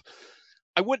cards.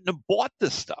 I wouldn't have bought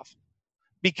this stuff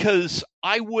because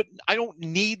I don't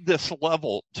need this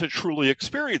level to truly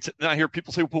experience it. And I hear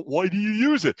people say, well, why do you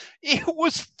use it? It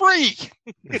was free.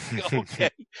 Okay.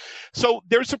 So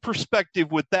there's a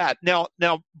perspective with that. Now,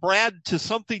 Brad, to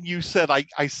something you said,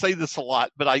 I say this a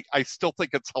lot, but I still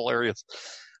think it's hilarious.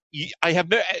 I have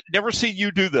never seen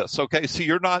you do this. Okay. So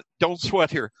don't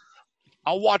sweat here.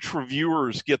 I'll watch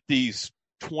reviewers get these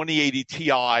 2080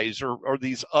 Ti's or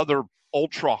these other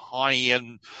ultra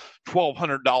high-end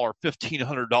 $1,200,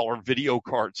 $1,500 video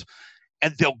cards,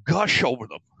 and they'll gush over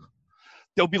them.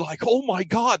 They'll be like, oh my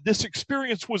God, this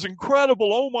experience was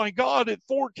incredible. Oh my God, at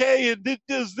 4K, and it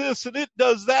does this and it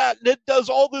does that and it does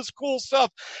all this cool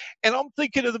stuff. And I'm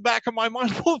thinking in the back of my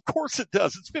mind, well, of course it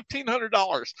does. It's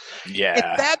 $1,500. Yeah.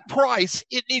 At that price,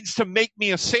 it needs to make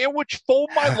me a sandwich, fold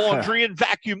my laundry, and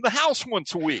vacuum the house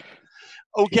once a week.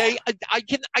 Okay, yeah. I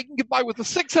can get by with a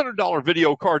 $600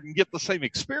 video card and get the same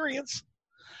experience.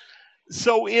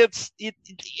 So it's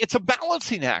a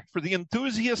balancing act for the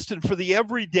enthusiast and for the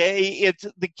everyday.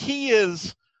 The key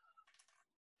is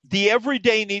the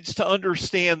everyday needs to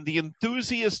understand the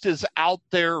enthusiast is out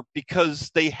there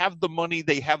because they have the money,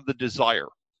 they have the desire.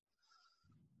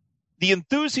 The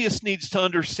enthusiast needs to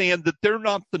understand that they're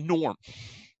not the norm,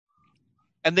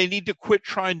 and they need to quit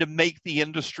trying to make the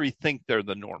industry think they're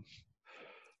the norm.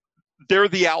 They're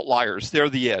the outliers. They're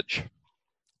the edge.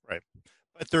 Right.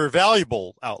 But they're a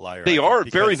valuable outlier. They are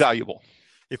very valuable.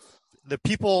 If the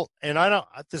people, and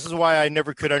this is why I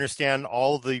never could understand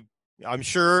I'm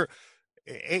sure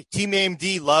Team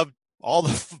AMD loved all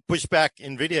the pushback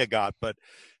NVIDIA got, but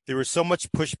there was so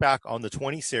much pushback on the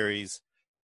 20 series.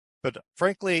 But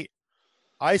frankly,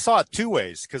 I saw it two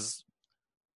ways, because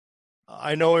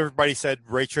I know everybody said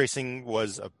ray tracing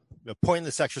was a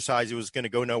pointless exercise. It was going to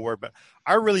go nowhere. But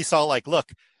I really saw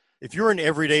look, if you're an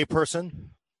everyday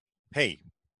person, hey,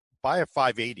 buy a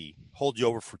 580, hold you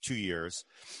over for 2 years.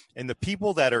 And the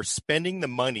people that are spending the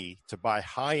money to buy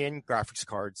high-end graphics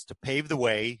cards to pave the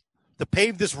way, to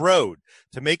pave this road,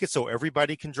 to make it so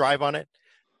everybody can drive on it,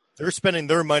 they're spending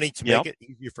their money to make it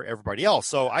easier for everybody else.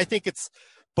 So I think it's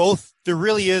both. There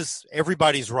really is,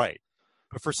 everybody's right.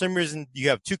 But for some reason, you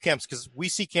have two camps, because we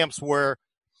see camps where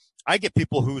I get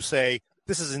people who say,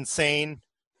 this is insane.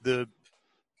 The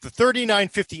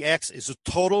 3950X is a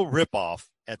total ripoff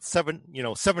at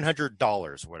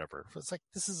 $700, whatever. It's like,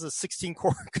 this is a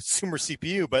 16-core consumer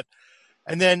CPU.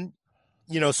 And then,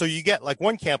 so you get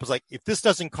one camp is like, if this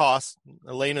doesn't cost,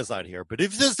 Elena's not here, but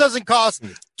if this doesn't cost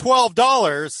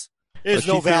 $12, there's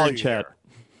no value here.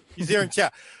 He's there in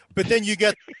chat. But then you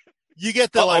get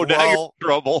the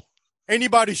trouble.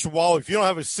 Anybody should, if you don't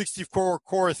have a 64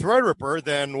 core Threadripper,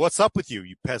 then what's up with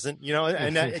you peasant?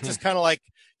 And it's just kind of like,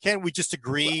 can't we just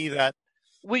agree that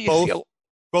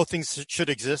both things should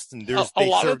exist, and there's a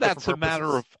lot of that's a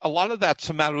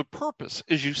matter of purpose,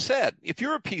 as you said. If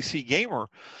you're a PC gamer,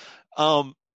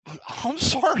 I'm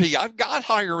sorry, I've got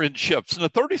higher end chips, and the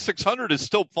 3600 is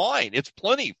still fine. It's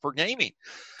plenty for gaming.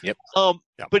 Yep.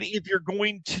 But if you're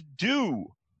going to do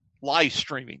live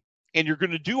streaming and you're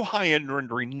going to do high end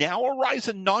rendering, now a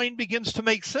Ryzen 9 begins to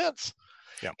make sense.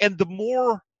 Yep. And the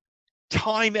more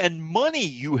time and money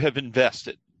you have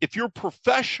invested, if you're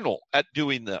professional at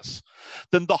doing this,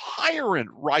 then the higher end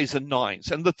Ryzen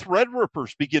 9s and the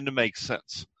Threadrippers begin to make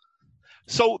sense.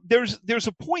 So there's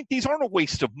a point. These aren't a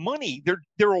waste of money.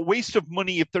 They're a waste of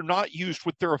money if they're not used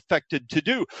what they're affected to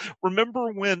do.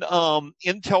 Remember when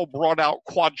Intel brought out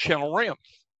quad channel RAM?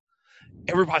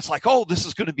 Everybody's like, "Oh, this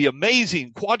is going to be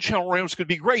amazing. Quad channel RAM is going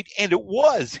to be great," and it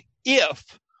was if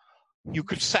you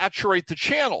could saturate the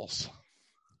channels.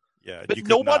 Yeah, but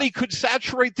nobody could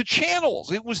saturate the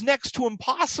channels. It was next to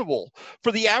impossible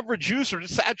for the average user to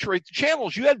saturate the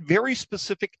channels. You had very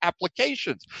specific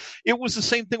applications. It was the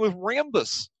same thing with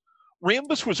Rambus.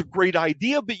 Rambus was a great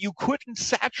idea, but you couldn't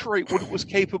saturate what it was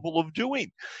capable of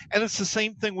doing. And it's the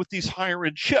same thing with these higher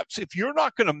end chips. If you're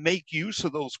not going to make use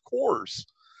of those cores,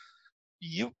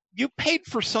 you paid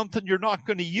for something you're not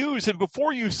going to use. And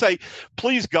before you say,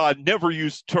 please God, never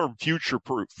use the term future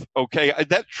proof. Okay.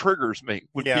 That triggers me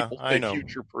when people say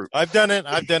future proof. I've done it.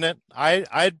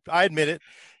 I admit it.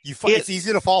 It's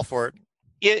easy to fall for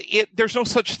it. There's no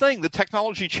such thing. The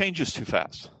technology changes too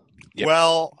fast. Yep.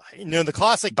 Well, the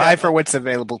classic buy for what's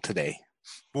available today.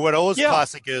 What always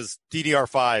classic is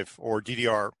DDR5 or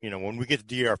DDR, when we get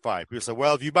to DDR5, people say,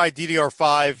 well, if you buy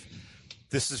DDR5,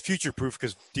 this is future proof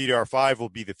because DDR5 will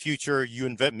be the future.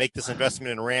 You make this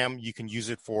investment in RAM, you can use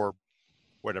it for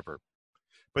whatever.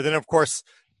 But then, of course,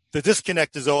 the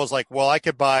disconnect is always like, well, I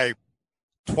could buy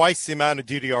twice the amount of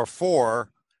DDR4,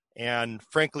 and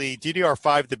frankly,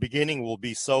 DDR5 at the beginning will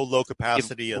be so low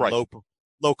capacity and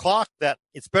low clock that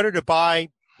it's better to buy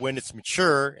when it's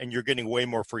mature and you're getting way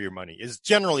more for your money. Is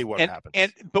generally what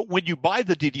happens. But when you buy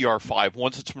the DDR5,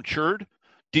 once it's matured,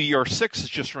 DDR6 is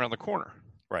just around the corner.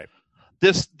 Right.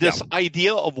 This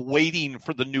idea of waiting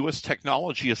for the newest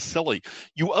technology is silly.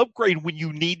 You upgrade when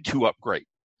you need to upgrade.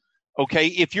 Okay,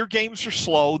 if your games are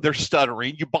slow, they're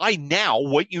stuttering, you buy now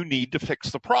what you need to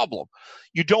fix the problem.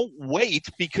 You don't wait,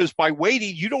 because by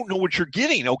waiting, you don't know what you're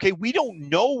getting. Okay, we don't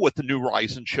know what the new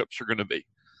Ryzen chips are going to be.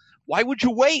 Why would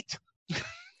you wait?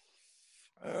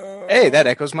 Hey, that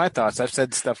echoes my thoughts. I've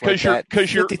said stuff like that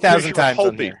 50,000 times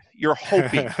on here. You're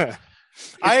hoping.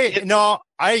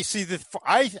 I see that.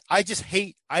 I just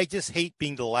hate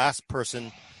being the last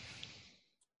person.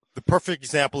 The perfect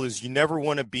example is you never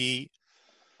want to be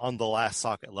on the last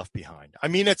socket left behind. I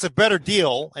mean, it's a better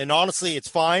deal, and honestly, it's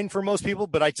fine for most people.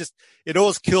 But it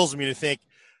always kills me to think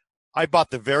I bought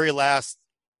the very last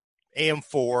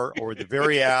AM4 or the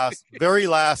very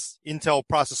last Intel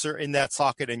processor in that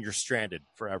socket, and you're stranded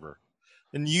forever.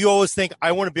 And you always think,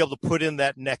 I want to be able to put in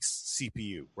that next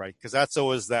CPU, right? Because that's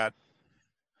always that.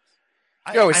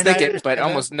 You always think it, but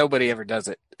almost nobody ever does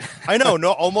it. I know,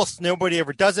 almost nobody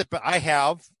ever does it, but I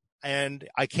have, and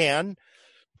I can.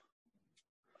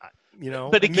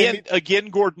 But again,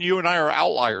 Gordon, you and I are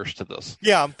outliers to this.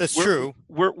 Yeah, that's true.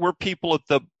 We're people at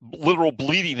the literal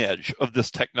bleeding edge of this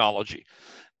technology,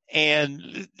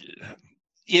 and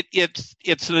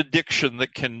it's an addiction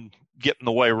that can get in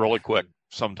the way really quick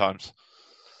sometimes.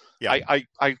 Yeah.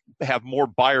 I have more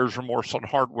buyer's remorse on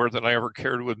hardware than I ever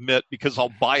care to admit, because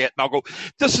I'll buy it and I'll go,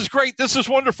 this is great, this is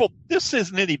wonderful, this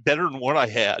isn't any better than what I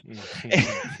had.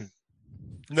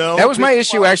 No, that was my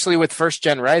issue actually with first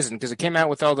gen Ryzen, because it came out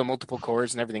with all the multiple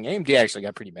cores and everything. AMD actually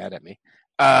got pretty mad at me.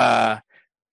 But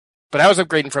I was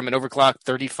upgrading from an overclocked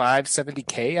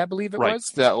 3570K, I believe it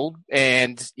was, the old,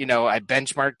 and I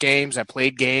benchmarked games, I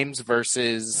played games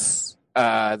versus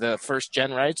the first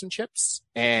gen Ryzen chips,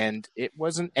 and it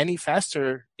wasn't any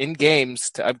faster in games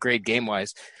to upgrade game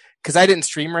wise, because I didn't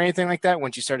stream or anything like that.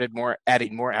 Once you started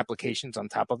adding more applications on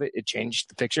top of it, it changed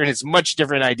the picture, and it's a much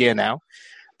different idea now.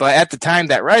 But at the time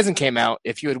that Ryzen came out,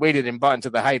 if you had waited and bought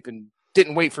into the hype and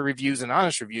didn't wait for reviews and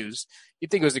honest reviews, you'd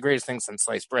think it was the greatest thing since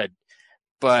sliced bread.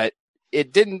 But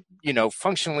it didn't,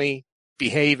 functionally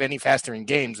behave any faster in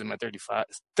games than my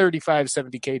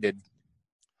 3570K did.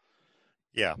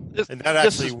 Yeah, and that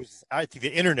actually was. I think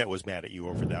the internet was mad at you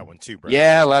over that one too, Brett.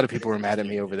 Yeah, a lot of people were mad at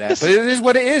me over that. But it is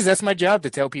what it is. That's my job,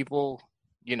 to tell people,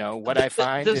 what I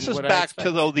find. This and is what back I expect.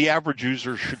 to, though, the average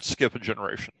user should skip a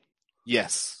generation.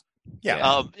 Yes.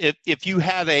 Yeah. If you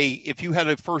had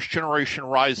a first generation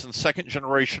Ryzen, second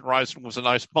generation Ryzen was a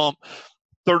nice bump.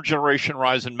 Third generation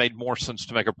Ryzen made more sense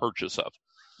to make a purchase of.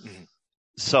 Mm-hmm.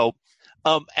 So,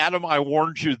 Adam, I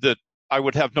warned you that I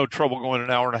would have no trouble going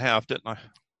an hour and a half, didn't I?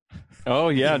 Oh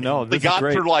yeah, no, We this got is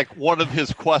great. through like one of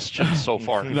his questions so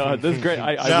far. No, this is great.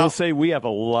 I will say we have a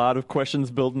lot of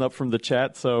questions building up from the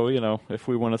chat, so if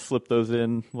we want to slip those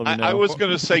in, let me know. I was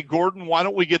going to say, Gordon, why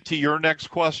don't we get to your next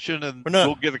question, and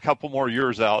we'll get a couple more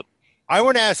yours out. I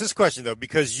want to ask this question, though,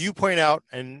 because you point out,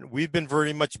 and we've been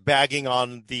very much bagging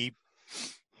on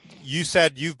you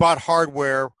said you've bought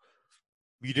hardware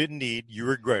you didn't need, you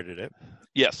regretted it.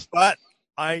 Yes. But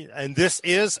this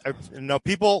is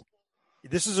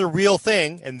a real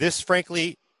thing, and this,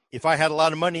 frankly, if I had a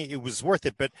lot of money, it was worth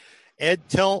it. But Ed,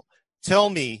 tell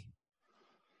me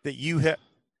that you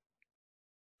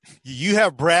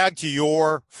have bragged to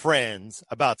your friends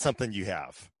about something you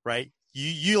have, right?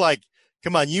 You like,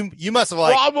 come on, you must have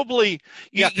like probably.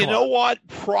 You know what?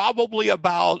 Probably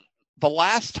about the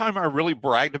last time I really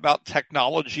bragged about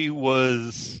technology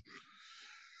was.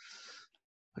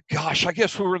 Gosh, I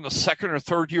guess we were in the second or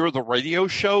third year of the radio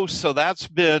show, so that's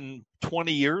been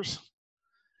 20 years.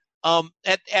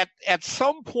 At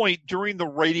some point during the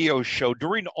radio show,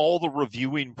 during all the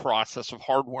reviewing process of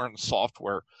hardware and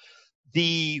software,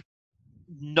 the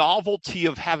novelty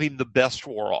of having the best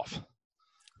wore off.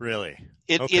 Really?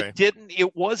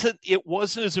 It wasn't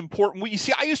as important. Well, you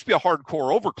see, I used to be a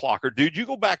hardcore overclocker, dude. You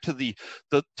go back to the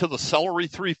Celery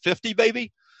 350,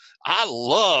 baby. I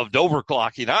loved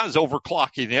overclocking. I was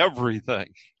overclocking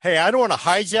everything. Hey, I don't want to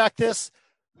hijack this,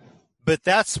 but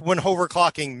that's when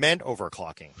overclocking meant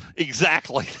overclocking.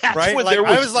 Exactly. That's right? when like, there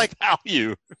was I was like,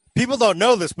 value. People don't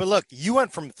know this, but look, you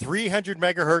went from 300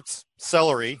 megahertz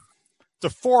Celery to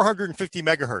 450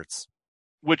 megahertz.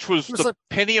 Which was the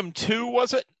Pentium 2,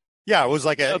 was it? Yeah, this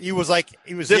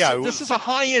is a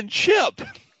high-end chip.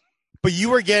 But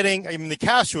you were getting, the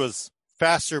cache was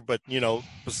faster, but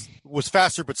was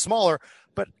faster but smaller.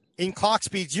 But in clock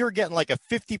speeds, you're getting like a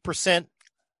 50%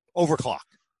 overclock.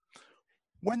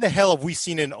 When the hell have we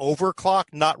seen an overclock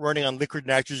not running on liquid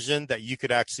nitrogen that you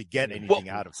could actually get anything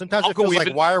out of? Sometimes it feels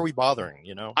like, why are we bothering?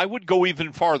 I would go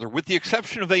even farther. With the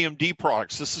exception of AMD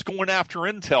products, this is going after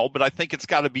Intel, but I think it's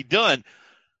got to be done.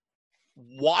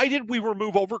 Why did we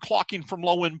remove overclocking from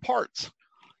low-end parts?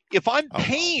 If I'm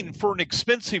paying for an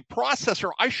expensive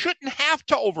processor, I shouldn't have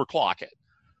to overclock it.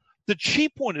 The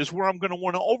cheap one is where I'm going to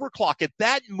want to overclock it.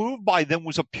 That move by them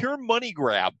was a pure money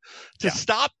grab to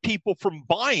stop people from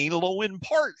buying low-end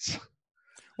parts.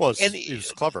 Well, it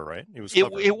was clever, right? It was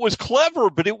clever. It was clever,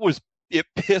 but it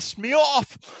pissed me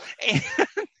off. And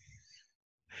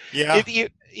yeah.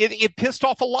 It pissed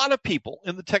off a lot of people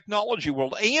in the technology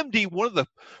world. AMD, one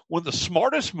of the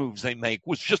smartest moves they make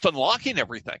was just unlocking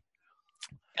everything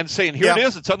and saying, here it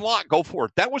is, it's unlocked, go for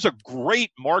it. That was a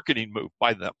great marketing move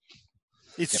by them.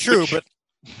 It's true, but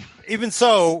even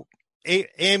so,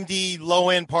 AMD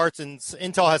low-end parts and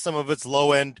Intel has some of its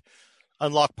low-end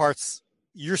unlock parts.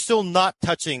 You're still not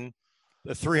touching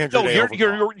the 300. No,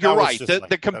 you're right.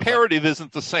 The comparative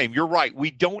isn't the same. You're right.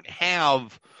 We don't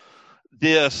have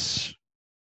this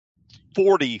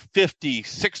 40, 50,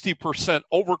 60%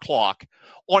 overclock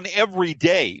on every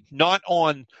day, not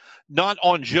on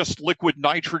just liquid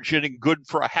nitrogen and good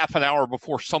for a half an hour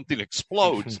before something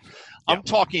explodes. I'm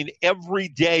talking every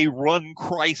day run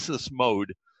crisis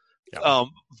mode,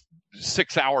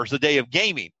 6 hours a day of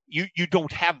gaming. You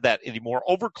don't have that anymore.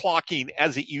 Overclocking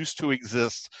as it used to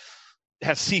exist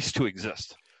has ceased to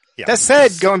exist. Yeah. That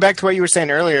said, going back to what you were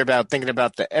saying earlier about thinking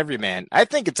about the everyman, I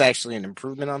think it's actually an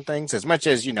improvement on things. As much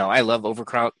as, I love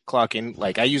overclocking.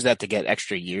 Like, I use that to get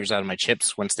extra years out of my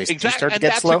chips once they start to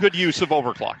get slow. And that's a good use of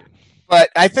overclocking. But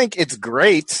I think it's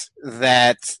great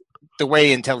that the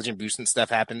way intelligent boost and stuff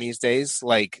happen these days,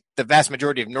 like the vast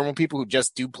majority of normal people who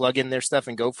just do plug in their stuff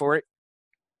and go for it,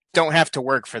 don't have to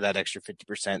work for that extra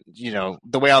 50%.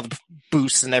 The way all the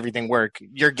boosts and everything work,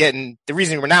 you're getting the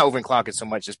reason we're not overclocking so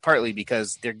much is partly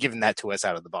because they're giving that to us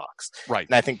out of the box. Right.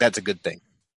 And I think that's a good thing.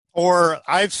 Or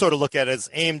I've sort of looked at it as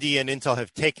AMD and Intel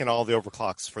have taken all the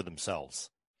overclocks for themselves.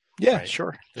 Yeah, right?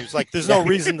 Sure. There's no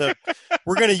reason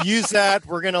we're going to use that.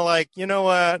 We're going to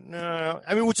no.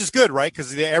 I mean, which is good, right?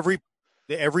 Because every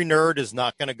nerd is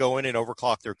not going to go in and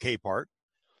overclock their K part.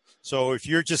 So if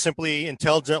you're just simply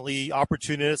intelligently,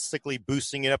 opportunistically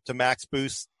boosting it up to max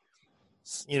boost,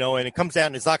 and it comes down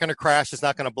and it's not going to crash, it's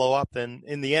not going to blow up, then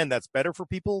in the end, that's better for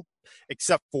people,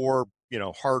 except for,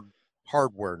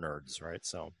 hardware nerds, right?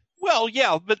 So. Well,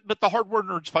 yeah, but the hardware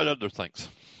nerds find other things.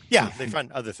 Yeah, they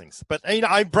find other things. But,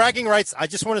 I'm bragging rights. I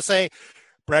just want to say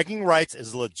bragging rights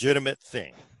is a legitimate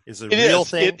thing. Is a real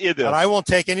thing. It is. And I won't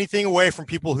take anything away from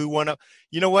people who want to,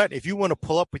 if you want to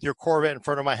pull up with your Corvette in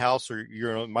front of my house, or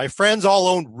my friends all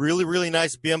own really, really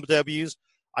nice BMWs.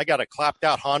 I got a clapped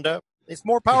out Honda. it's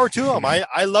more power to them.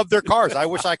 I love their cars. I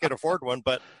wish I could afford one,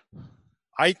 but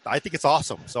I think it's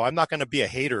awesome. So I'm not going to be a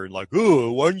hater and like,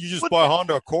 ooh, why don't you just buy a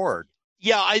Honda Accord?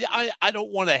 Yeah, I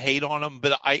don't want to hate on them,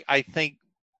 but I think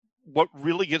what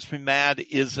really gets me mad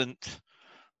isn't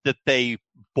that they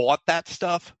bought that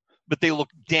stuff, but they look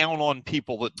down on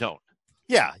people that don't.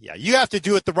 Yeah. You have to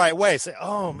do it the right way. Say,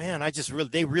 oh man,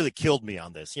 they really killed me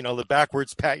on this. The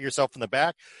backwards pat yourself in the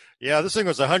back. Yeah, this thing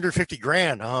was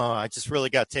 $150,000. Oh, I just really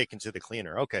got taken to the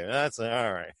cleaner. Okay, that's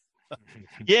all right.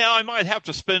 Yeah, I might have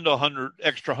to spend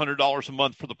extra $100 a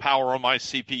month for the power on my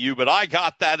CPU, but I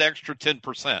got that extra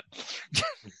 10%.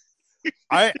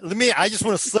 I just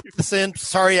want to slip this in.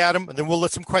 Sorry, Adam, and then we'll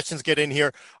let some questions get in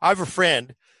here. I have a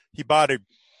friend. He bought a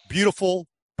beautiful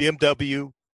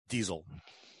BMW diesel.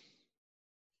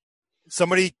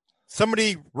 Somebody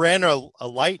ran a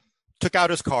light, took out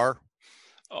his car,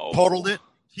 totaled it.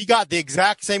 He got the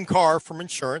exact same car from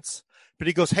insurance. But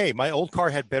he goes, hey, my old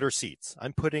car had better seats.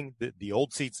 I'm putting the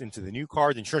old seats into the new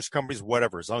car, the insurance companies,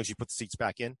 whatever, as long as you put the seats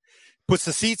back in. Puts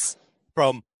the seats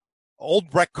from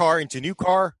old wreck car into new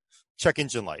car, check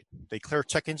engine light. They clear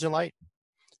check engine light,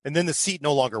 and then the seat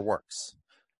no longer works.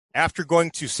 After going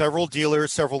to several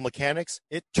dealers, several mechanics,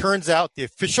 it turns out the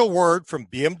official word from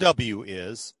BMW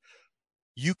is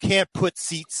you can't put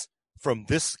seats from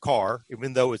this car,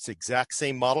 even though it's the exact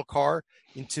same model car,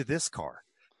 into this car.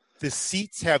 The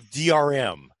seats have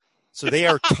DRM, so they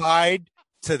are tied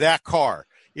to that car.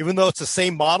 Even though it's the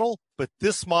same model, but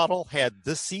this model had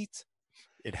this seat,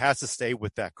 it has to stay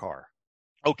with that car.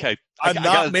 Okay. I'm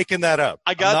not making that up.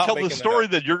 I got to tell the story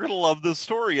that you're going to love this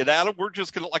story. And Adam, we're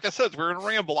just going to, like I said, we're going to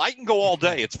ramble. I can go all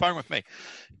day. It's fine with me.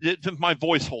 My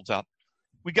voice holds out.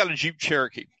 We got a Jeep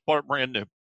Cherokee, bought it brand new.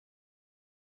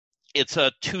 It's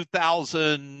a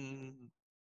 2000,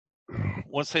 I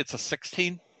want to say it's a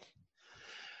 16.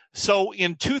 So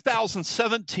in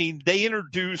 2017, they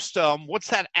introduced, what's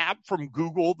that app from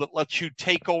Google that lets you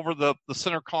take over the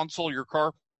center console of your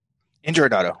car?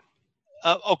 Android Auto.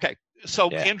 Okay. So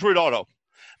yeah. Android Auto.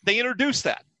 They introduced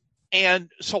that.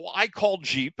 And so I called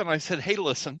Jeep and I said, hey,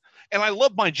 listen, and I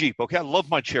love my Jeep. Okay. I love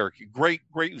my Cherokee. Great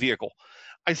vehicle.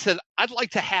 I said, I'd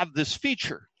like to have this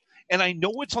feature. And I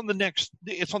know it's on the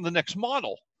next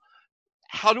model.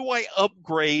 How do I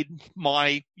upgrade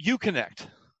my Uconnect?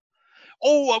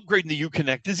 Oh, upgrading the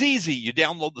Uconnect is easy. You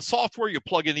download the software, you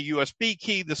plug in a USB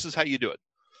key. This is how you do it.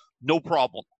 No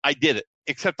problem. I did it,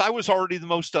 except I was already the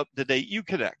most up-to-date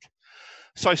Uconnect.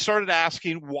 So I started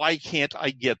asking, why can't I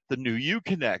get the new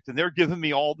Uconnect? And they're giving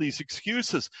me all these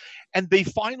excuses. And they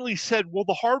finally said, well,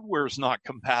 the hardware is not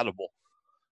compatible.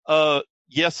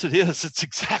 Yes, it is. It's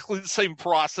exactly the same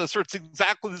processor. It's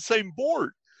exactly the same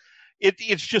board.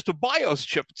 It's just a BIOS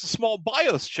chip. It's a small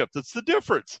BIOS chip. That's the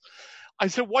difference. I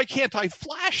said, why can't I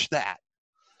flash that?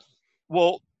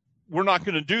 Well, we're not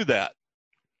going to do that.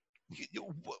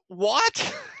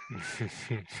 What?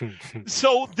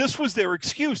 So this was their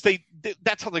excuse.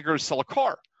 That's how they're going to sell a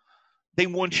car. They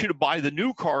want you to buy the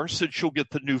new car so that you'll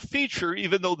get the new feature,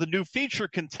 even though the new feature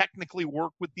can technically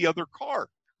work with the other car.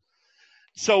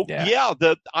 So yeah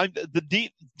the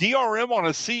DRM on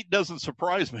a seat doesn't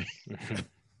surprise me.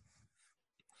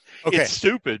 Okay. It's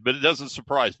stupid, but it doesn't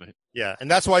surprise me. Yeah, and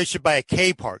that's why you should buy a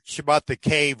K part. You should buy the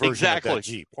K version of that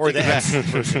Jeep, or the S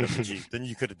version of the Jeep. Then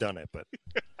you could have done it. But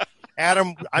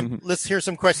Adam, let's hear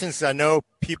some questions. I know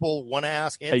people want to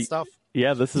ask Ed stuff.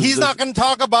 Yeah, He's not going to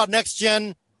talk about next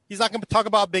gen. He's not going to talk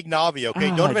about Big Navi.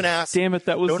 Okay, don't even ask. Damn it,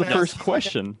 that was the first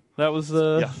question. That was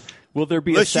Will there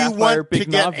be a Sapphire Big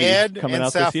Navi coming out this year? Ed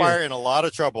and Sapphire in a lot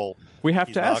of trouble. We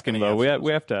have to ask him though.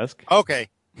 We have to ask. Okay.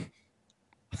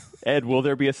 Ed, will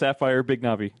there be a Sapphire Big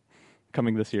Navi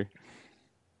coming this year?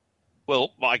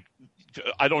 Well,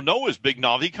 I don't know. Is Big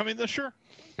Navi coming this year?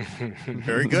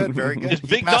 Very good, very good. Is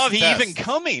Big Navi even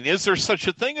coming? Is there such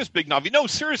a thing as Big Navi? No,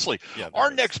 seriously. Yeah,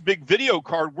 our next big video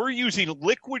card, we're using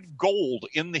liquid gold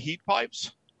in the heat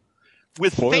pipes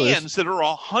with fans that are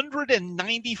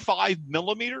 195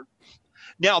 millimeter.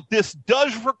 Now, this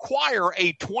does require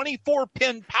a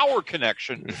 24-pin power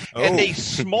connection and a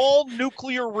small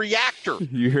nuclear reactor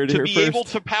to be able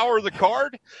to power the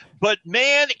card. But,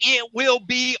 man, it will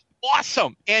be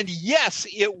awesome. And, yes,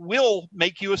 it will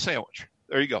make you a sandwich.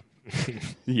 There you go.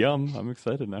 Yum. I'm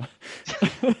excited now.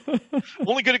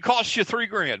 Only going to cost you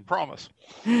 $3,000, promise.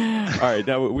 All right.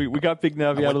 Now, we got Big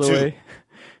Navi out of the way.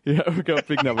 Yeah, we got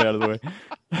Big Navi out of the way.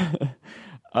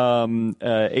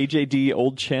 AJD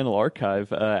Old Channel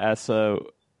Archive asks,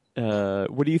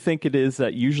 what do you think it is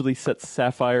that usually sets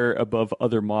Sapphire above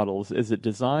other models? Is it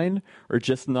design or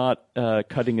just not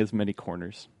cutting as many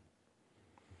corners?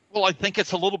 Well, I think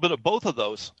it's a little bit of both of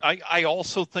those. I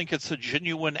also think it's a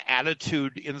genuine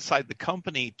attitude inside the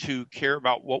company to care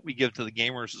about what we give to the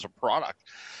gamers as a product.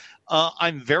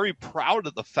 I'm very proud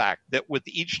of the fact that with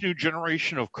each new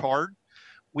generation of card,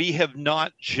 we have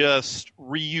not just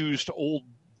reused old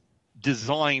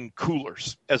design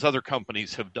coolers as other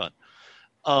companies have done.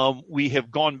 We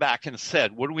have gone back and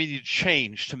said, what do we need to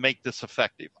change to make this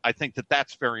effective? I think that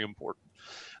that's very important.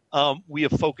 We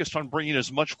have focused on bringing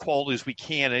as much quality as we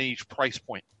can at each price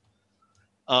point.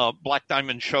 Black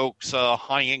diamond chokes,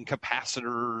 high-end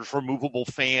capacitors, removable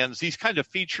fans, these kind of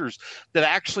features that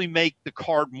actually make the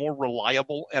card more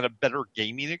reliable and a better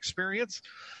gaming experience.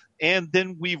 And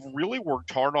then we've really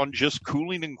worked hard on just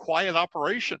cooling and quiet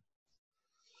operation.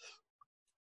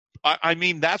 I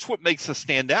mean, that's what makes us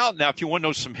stand out. Now, if you want to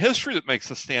know some history that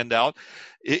makes us stand out,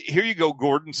 here you go,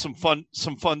 Gordon, some fun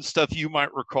stuff you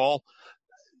might recall.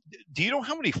 Do you know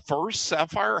how many firsts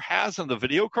Sapphire has in the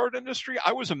video card industry?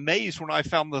 I was amazed when I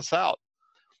found this out.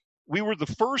 We were the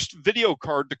first video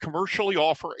card to commercially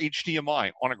offer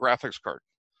HDMI on a graphics card.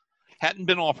 Hadn't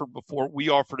been offered before. We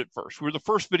offered it first. We were the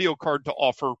first video card to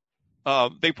offer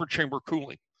vapor chamber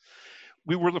cooling.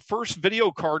 We were the first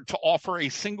video card to offer a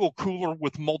single cooler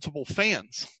with multiple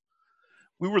fans.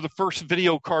 We were the first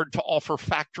video card to offer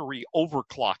factory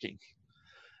overclocking.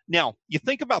 Now, you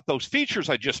think about those features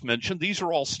I just mentioned. These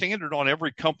are all standard on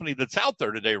every company that's out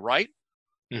there today, right?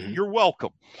 Mm-hmm. You're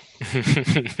welcome.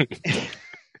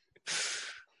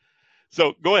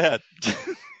 So go ahead.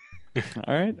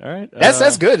 All right.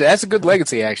 That's good. That's a good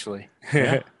legacy, actually.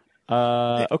 Yeah.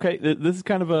 Okay, this is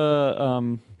kind of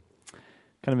a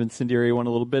incendiary one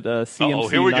a little bit.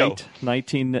 CMC here we Knight, go.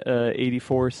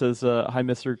 1984 says, "Hi,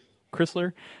 Mr.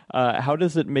 Chrysler. How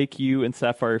does it make you and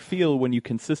Sapphire feel when you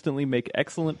consistently make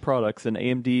excellent products and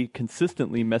AMD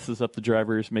consistently messes up the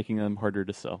drivers, making them harder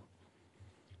to sell?"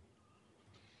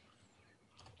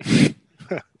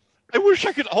 I wish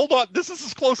I could hold on. This is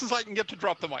as close as I can get to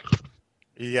drop the mic.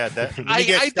 Yeah, when you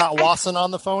get Scott Wasson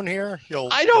on the phone here,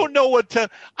 I don't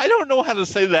know how to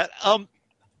say that.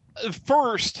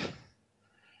 First,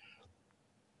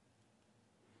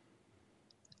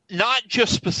 not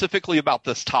just specifically about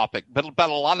this topic, but about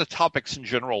a lot of topics in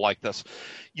general like this.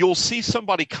 You'll see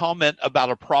somebody comment about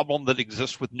a problem that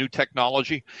exists with new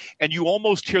technology, and you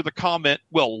almost hear the comment,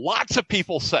 well, lots of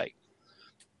people say.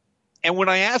 And when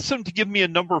I ask them to give me a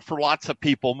number for lots of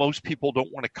people, most people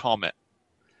don't want to comment.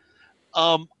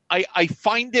 I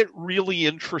find it really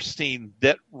interesting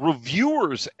that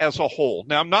reviewers as a whole,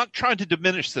 now I'm not trying to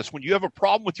diminish this. When you have a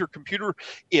problem with your computer,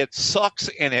 it sucks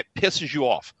and it pisses you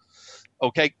off.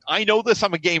 Okay, I know this.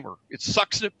 I'm a gamer. It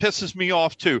sucks and it pisses me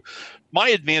off too. My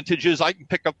advantage is I can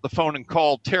pick up the phone and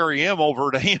call Terry M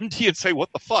over at AMD and say,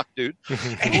 "What the fuck, dude?"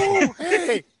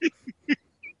 Hey.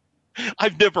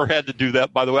 I've never had to do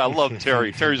that, by the way. I love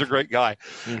Terry. Terry's a great guy.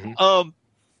 Mm-hmm.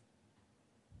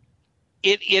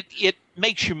 It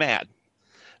makes you mad.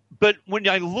 But when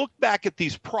I look back at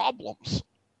these problems,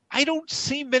 I don't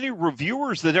see many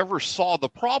reviewers that ever saw the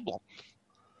problem.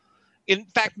 In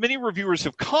fact, many reviewers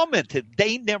have commented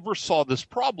they never saw this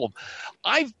problem.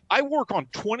 I work on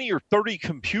 20 or 30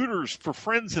 computers for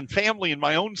friends and family and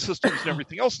my own systems and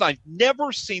everything else, and I've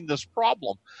never seen this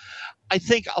problem. I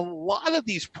think a lot of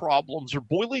these problems are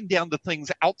boiling down to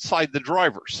things outside the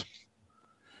drivers.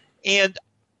 And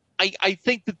I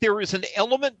think that there is an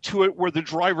element to it where the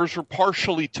drivers are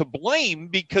partially to blame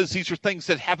because these are things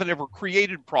that haven't ever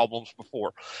created problems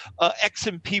before.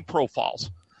 XMP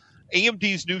profiles.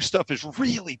 AMD's new stuff is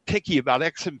really picky about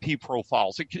XMP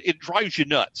profiles. It drives you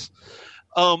nuts.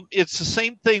 It's the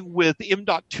same thing with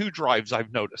M.2 drives,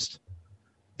 I've noticed.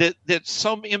 That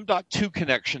some M.2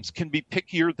 connections can be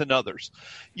pickier than others.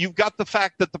 You've got the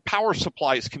fact that the power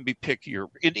supplies can be pickier.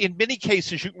 In many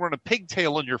cases, you can run a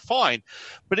pigtail and you're fine.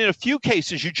 But in a few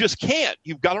cases, you just can't.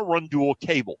 You've got to run dual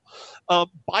cable.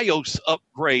 BIOS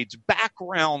upgrades,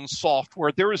 background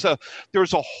software. There's a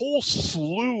whole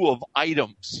slew of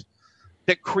items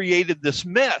that created this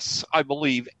mess, I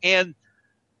believe. And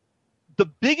the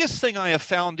biggest thing I have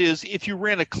found is if you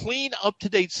ran a clean,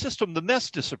 up-to-date system, the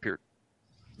mess disappeared.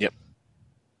 Yep.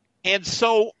 And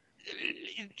so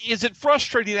is it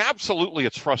frustrating? Absolutely,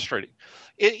 it's frustrating.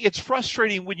 It's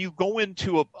frustrating when you go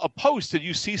into a post and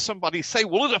you see somebody say,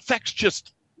 well, it affects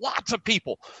just lots of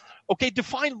people. Okay,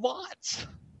 define lots.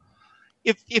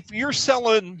 If you're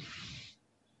selling,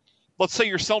 let's say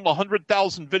you're selling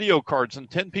 100,000 video cards and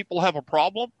 10 people have a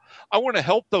problem, I want to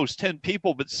help those 10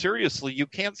 people, but seriously, you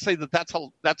can't say that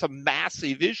that's a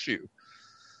massive issue.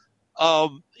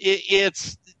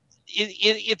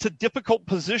 it's a difficult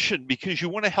position because you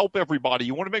want to help everybody.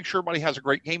 You want to make sure everybody has a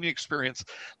great gaming experience.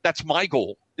 That's my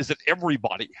goal, is that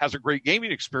everybody has a great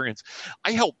gaming experience.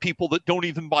 I help people that don't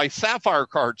even buy Sapphire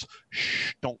cards.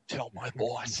 Shh, don't tell my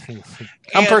boss.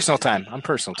 I'm personal time.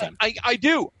 I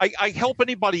do. I help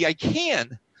anybody I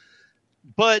can,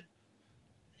 but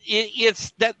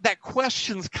it's that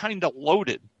question's kind of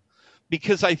loaded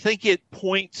because I think it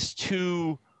points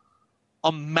to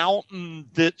a mountain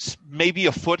that's maybe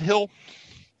a foothill.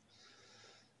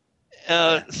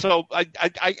 So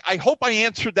I hope I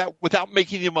answered that without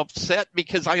making him upset,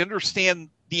 because I understand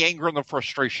the anger and the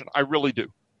frustration. I really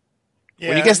do. Yeah.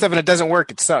 When you get stuff and it doesn't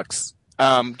work, it sucks.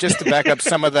 Just to back up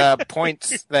some of the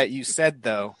points that you said,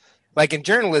 though, like in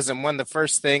journalism, one of the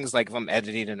first things, like if I'm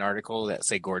editing an article that,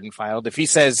 say, Gordon filed, if he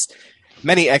says,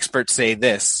 many experts say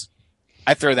this,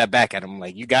 I throw that back at him.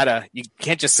 Like, you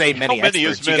can't just say many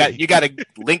experts. You gotta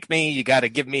link me. You gotta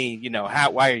give me,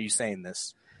 why are you saying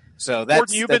this? So that's,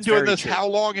 Gordon, you've been doing this how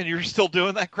long, and you're still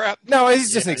doing that crap? No,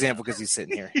 it's just an example because he's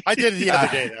sitting here. I did it the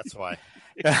other day. That's why.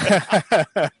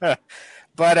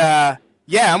 But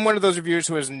yeah, I'm one of those reviewers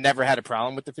who has never had a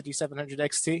problem with the 5700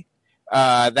 XT.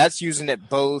 That's using it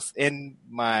both in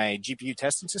my GPU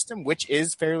testing system, which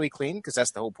is fairly clean because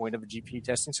that's the whole point of a GPU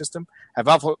testing system. I've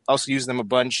also used them a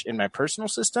bunch in my personal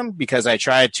system because I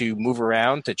try to move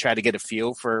around to try to get a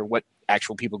feel for what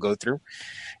actual people go through.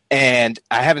 And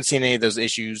I haven't seen any of those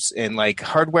issues. And like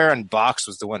Hardware Unboxed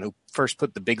was the one who first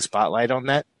put the big spotlight on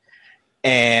that.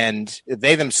 And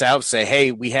they themselves say,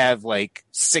 hey, we have like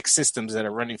 6 systems that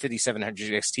are running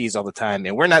 5700 XTs all the time,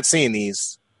 and we're not seeing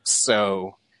these.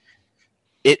 So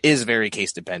it is very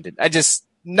case dependent. I just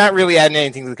not really adding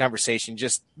anything to the conversation.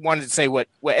 Just wanted to say what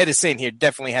Ed is saying here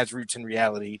definitely has roots in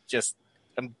reality. Just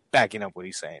I'm backing up what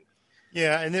he's saying.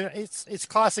 Yeah, and then it's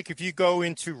classic. If you go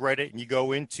into Reddit and you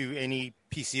go into any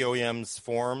PCOEM's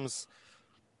forums,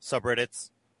 subreddits,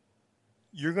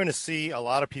 you're going to see a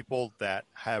lot of people that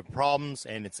have problems,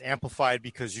 and it's amplified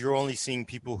because you're only seeing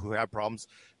people who have problems.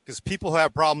 Because people who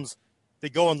have problems, they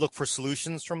go and look for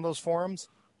solutions from those forums.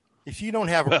 If you don't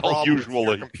have a problem with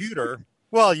your computer,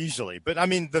 usually, but I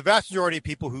mean, the vast majority of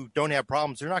people who don't have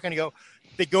problems, they're not going to go.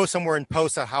 They go somewhere and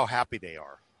post out how happy they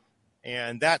are,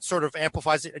 and that sort of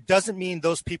amplifies it. It doesn't mean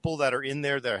those people that are in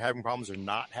there that are having problems are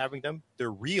not having them. They're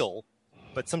real,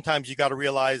 but sometimes you got to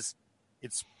realize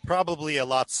it's probably a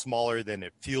lot smaller than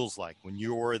it feels like when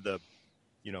you're the,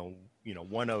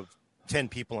 one of 10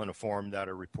 people in a forum that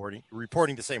are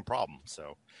reporting the same problem.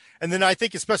 So, and then I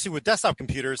think especially with desktop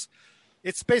computers,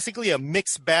 it's basically a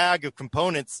mixed bag of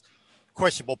components,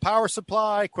 questionable power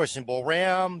supply, questionable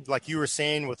RAM, like you were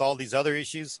saying with all these other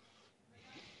issues.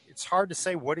 It's hard to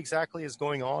say what exactly is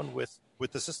going on with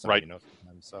the system, right?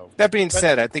 So that being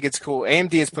said, I think it's cool.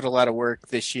 AMD has put a lot of work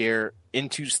this year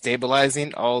into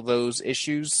stabilizing all those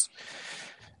issues.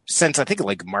 Since I think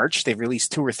like March, they've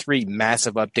released 2 or 3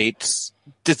 massive updates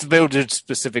devoted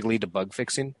specifically to bug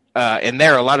fixing. And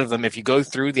there are a lot of them. If you go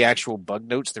through the actual bug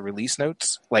notes, the release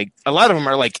notes, like a lot of them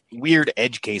are like weird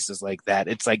edge cases like that.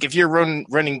 It's like if you're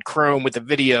running Chrome with a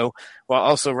video while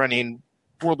also running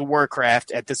World of Warcraft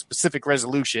at this specific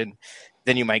resolution,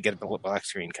 then you might get a black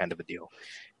screen kind of a deal.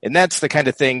 And that's the kind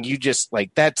of thing you just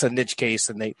like, that's a niche case,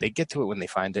 and they get to it when they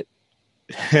find it.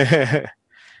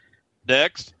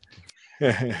 Next.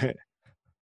 I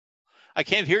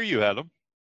can't hear you, Adam.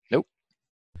 Nope.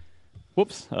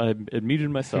 Whoops, I muted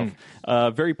myself.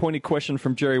 Very pointed question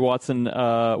from Jerry Watson.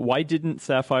 Why didn't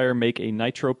Sapphire make a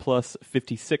Nitro Plus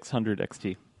 5600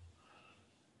 XT?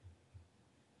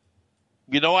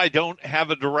 I don't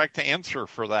have a direct answer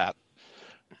for that.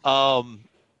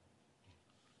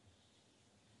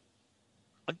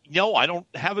 No, I don't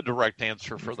have a direct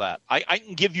answer for that. I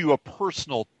can give you a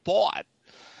personal thought.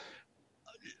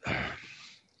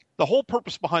 The whole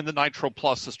purpose behind the Nitro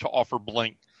Plus is to offer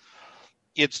bling.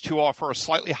 It's to offer a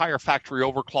slightly higher factory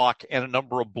overclock and a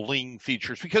number of bling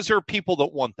features because there are people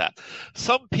that want that.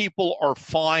 Some people are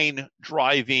fine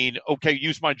driving,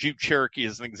 use my Jeep Cherokee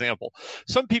as an example.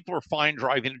 Some people are fine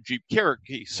driving a Jeep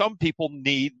Cherokee. Some people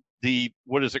need the,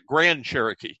 Grand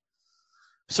Cherokee.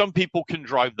 Some people can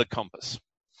drive the Compass.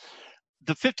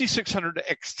 The 5600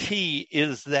 XT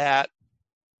is that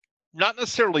not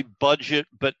necessarily budget,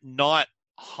 but not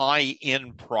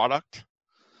high-end product.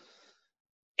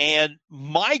 And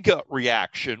my gut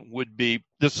reaction would be,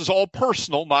 this is all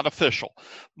personal, not official.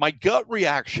 My gut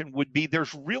reaction would be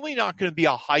there's really not going to be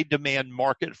a high demand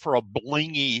market for a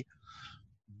blingy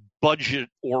budget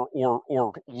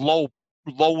or low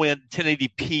end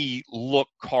 1080p look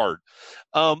card.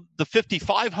 The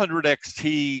 5500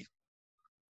 XT,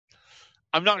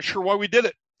 I'm not sure why we did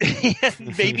it.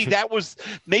 maybe that was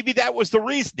the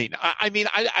reasoning. I mean,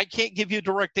 I can't give you a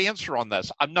direct answer on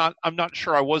this. I'm not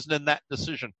sure. I wasn't in that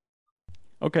decision.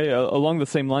 Okay, along the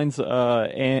same lines,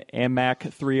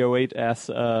 AMAC 308 asks,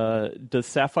 does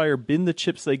Sapphire bin the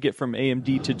chips they get from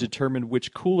AMD to determine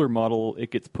which cooler model it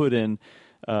gets put in,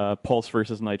 Pulse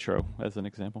versus Nitro, as an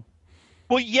example?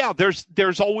 Well, yeah,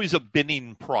 there's always a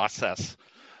binning process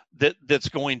that's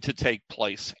going to take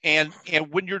place. And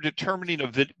when you're determining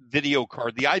a video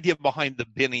card, the idea behind the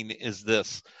binning is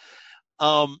this.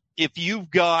 If you've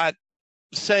got,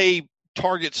 say,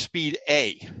 target speed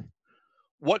A,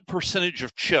 what percentage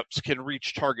of chips can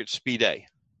reach target speed A?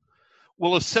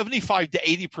 Well, if 75 to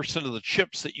 80% of the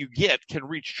chips that you get can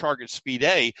reach target speed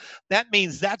A, that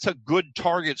means that's a good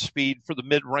target speed for the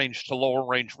mid-range to lower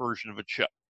range version of a chip.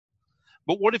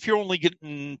 But what if you're only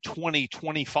getting 20,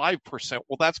 25%?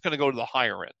 Well, that's going to go to the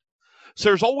higher end. So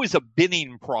there's always a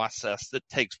binning process that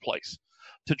takes place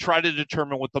to try to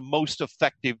determine what the most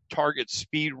effective target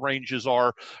speed ranges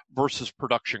are versus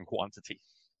production quantity.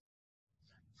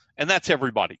 And that's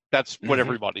everybody. That's what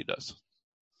everybody does.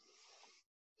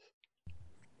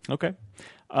 Okay.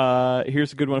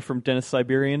 Here's a good one from Dennis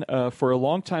Siberian. For a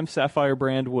long time, Sapphire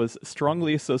brand was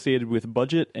strongly associated with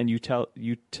budget and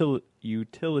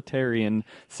utilitarian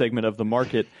segment of the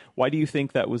market. Why do you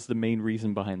think that was the main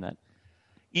reason behind that?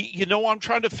 You know, I'm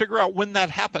trying to figure out when that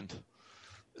happened.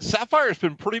 Sapphire has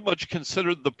been pretty much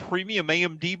considered the premium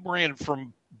AMD brand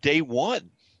from day one.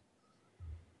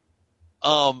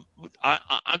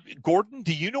 Gordon,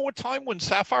 do you know a time when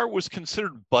Sapphire was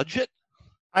considered budget?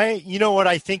 You know what?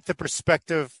 I think the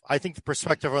perspective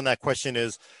on that question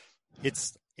is,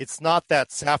 it's not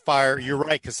that Sapphire. You're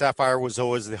right, because Sapphire was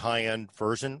always the high end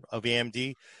version of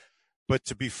AMD. But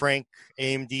to be frank,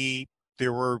 AMD,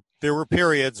 there were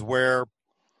periods where,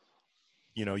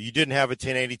 you know, you didn't have a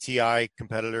 1080 Ti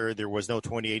competitor. There was no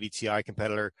 2080 Ti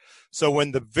competitor. So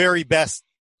when the very best,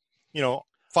 you know,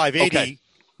 580. Okay.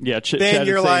 Yeah, then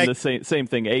you're like the same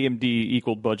thing. AMD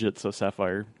equaled budget, so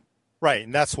Sapphire. Right,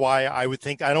 and that's why I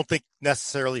don't think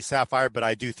necessarily Sapphire, but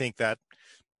I do think that,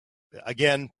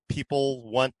 again, people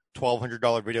want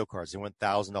 $1,200 video cards. They want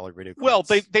 $1,000 video cards. Well,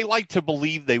 they like to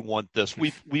believe they want this.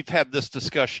 We've had this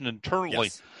discussion internally.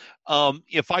 Yes.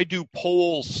 If I do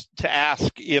polls to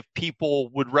ask if people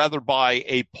would rather buy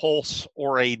a Pulse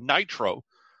or a Nitro,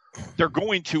 they're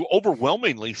going to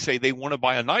overwhelmingly say they want to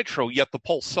buy a Nitro, yet the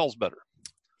Pulse sells better.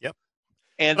 Yep.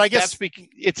 And but I guess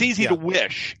it's easy to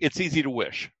wish. It's easy to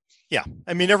wish. Yeah,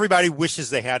 I mean, everybody wishes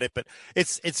they had it, but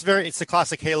it's a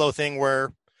classic Halo thing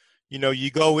where, you know,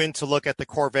 you go in to look at the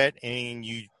Corvette and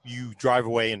you drive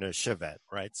away in a Chevette,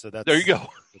 right? So that's, there you go.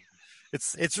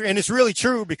 It's really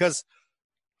true, because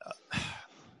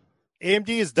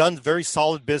AMD has done very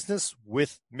solid business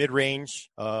with mid-range,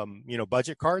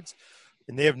 budget cards,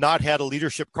 and they have not had a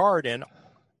leadership card. And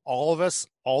all of us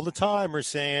all the time are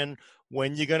saying,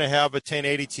 when you're going to have a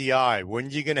 1080 Ti, when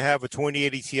you're going to have a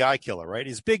 2080 Ti killer, right?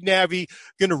 Is Big Navi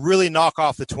going to really knock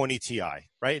off the 20 Ti,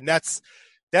 right? And that's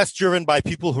driven by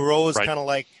people who are always kind of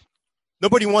like,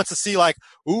 nobody wants to see like,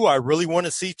 ooh, I really want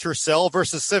to see Tercel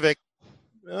versus Civic.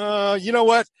 You know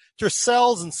what?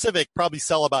 Tercels and Civic probably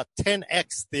sell about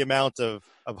 10x the amount of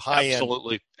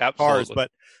high-end cars, but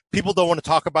people don't want to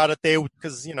talk about it.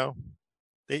 Because, you know,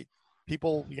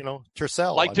 people, you know,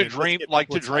 Tercel. Like to dream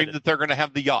that they're going to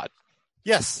have the yacht.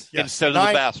 Yes. Instead of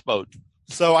the bass boat.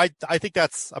 So I think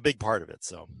that's a big part of it.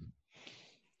 So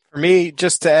for me,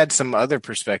 just to add some other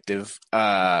perspective,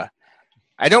 I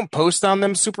don't post on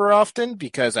them super often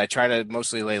because I try to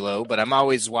mostly lay low, but I'm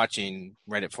always watching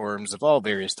Reddit forums of all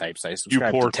various types. I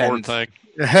subscribe to 10. Thing.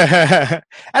 I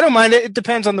don't mind it. It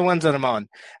depends on the ones that I'm on.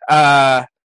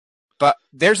 But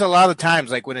there's a lot of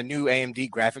times, like when a new AMD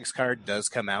graphics card does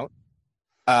come out,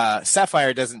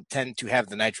 Sapphire doesn't tend to have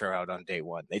the Nitro out on day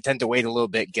one. They tend to wait a little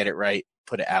bit, get it right,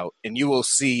 put it out. And you will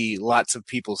see lots of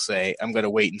people say, I'm going to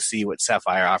wait and see what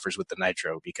Sapphire offers with the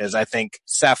Nitro, because I think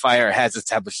Sapphire has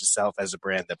established itself as a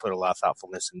brand that put a lot of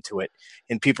thoughtfulness into it,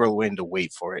 and people are willing to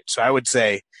wait for it. So I would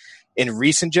say in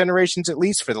recent generations, at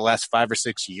least for the last 5 or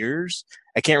 6 years,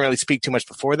 I can't really speak too much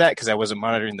before that because I wasn't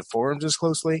monitoring the forums as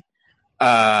closely.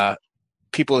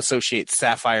 People associate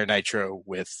Sapphire Nitro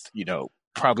with, you know,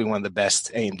 probably one of the best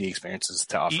AMD experiences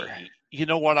to offer. You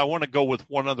know what? I want to go with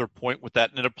one other point with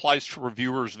that, and it applies to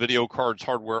reviewers, video cards,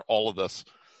 hardware, all of this.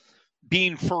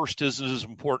 Being first isn't as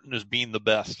important as being the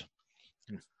best.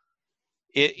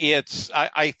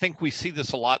 I think we see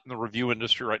this a lot in the review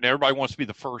industry right now. Everybody wants to be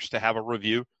the first to have a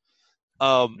review.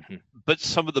 But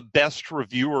some of the best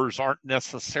reviewers aren't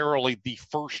necessarily the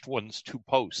first ones to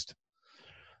post.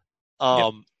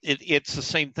 It's the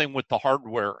same thing with the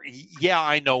hardware. Yeah,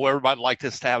 I know everybody would like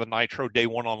us to have a Nitro day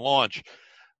one on launch.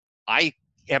 I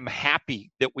am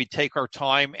happy that we take our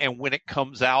time, and when it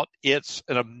comes out, it's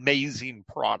an amazing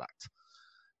product.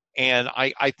 And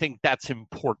I think that's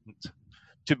important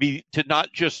to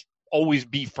not just always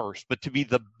be first, but to be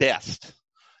the best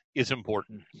is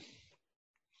important.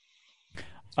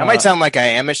 I might sound like I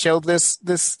am a shill this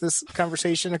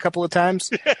conversation a couple of times,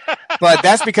 but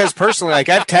that's because personally, like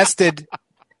I've tested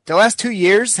the last 2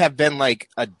 years have been like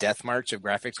a death march of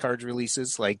graphics cards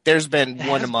releases. Like there's been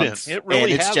one a month. It really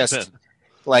and it's has just been.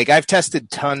 like I've tested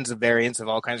tons of variants of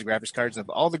all kinds of graphics cards. And of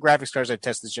all the graphics cards I've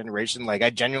tested this generation, like I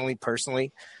genuinely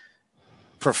personally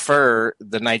prefer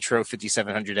the Nitro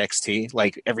 5700 XT.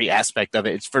 Like every aspect of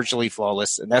it, it's virtually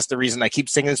flawless, and that's the reason I keep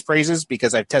singing its praises,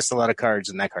 because I've tested a lot of cards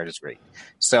and that card is great.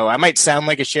 So I might sound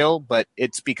like a shill, but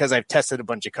it's because I've tested a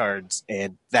bunch of cards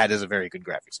and that is a very good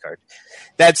graphics card.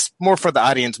 That's more for the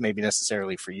audience, maybe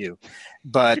necessarily for you,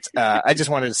 but I just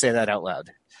wanted to say that out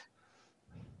loud.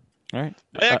 All right.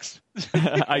 Next.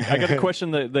 I got a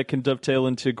question that can dovetail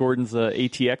into Gordon's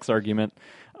ATX argument.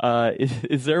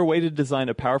 Is there a way to design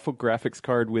a powerful graphics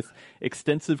card with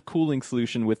extensive cooling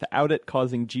solution without it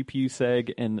causing GPU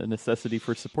sag and a necessity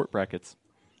for support brackets?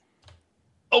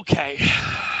 Okay.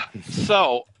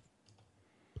 So,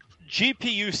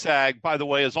 GPU sag, by the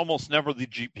way, is almost never the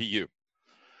GPU.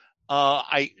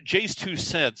 Jay's 2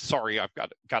 cents. Sorry, I've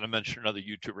got to mention another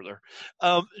YouTuber there.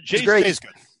 Jay's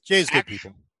good. Jay's good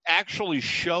people. Actually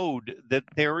showed that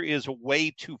there is a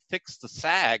way to fix the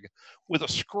sag with a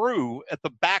screw at the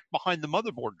back behind the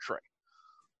motherboard tray.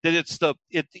 That it's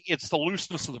the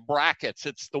looseness of the brackets,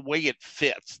 it's the way it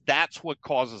fits. That's what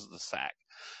causes the sag.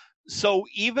 So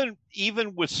even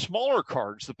with smaller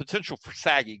cards, the potential for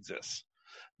sag exists.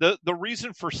 The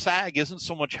reason for sag isn't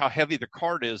so much how heavy the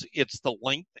card is, it's the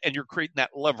length, and you're creating that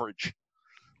leverage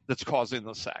that's causing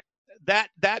the sag.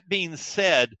 That being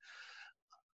said,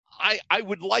 I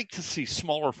would like to see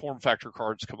smaller form factor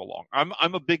cards come along.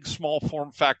 I'm a big small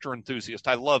form factor enthusiast.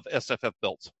 I love SFF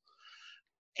builds.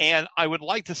 And I would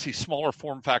like to see smaller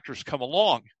form factors come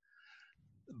along.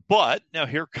 But, now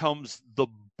here comes the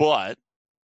but.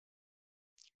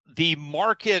 The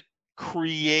market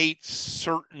creates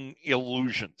certain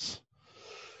illusions.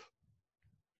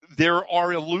 There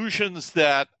are illusions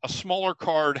that a smaller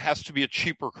card has to be a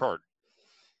cheaper card.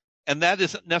 And that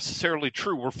isn't necessarily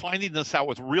true. We're finding this out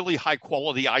with really high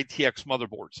quality ITX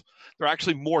motherboards. They're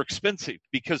actually more expensive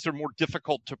because they're more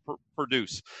difficult to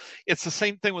produce. It's the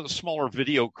same thing with a smaller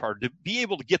video card. To be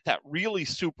able to get that really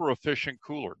super efficient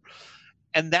cooler.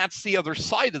 And that's the other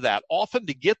side of that. Often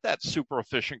to get that super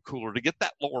efficient cooler, to get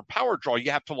that lower power draw,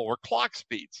 you have to lower clock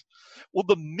speeds. Well,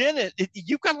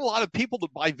 you've got a lot of people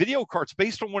that buy video cards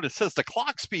based on what it says the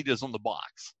clock speed is on the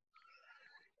box.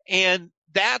 And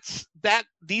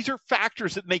these are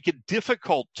factors that make it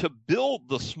difficult to build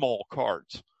the small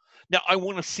cards. Now, I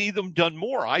want to see them done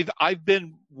more. I've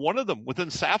been one of them within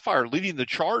Sapphire leading the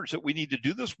charge that we need to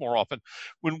do this more often.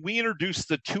 When we introduced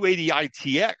the 280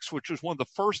 ITX, which was one of the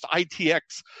first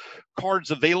ITX cards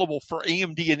available for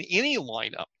AMD in any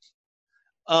lineup,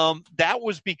 that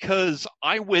was because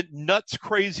I went nuts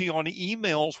crazy on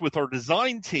emails with our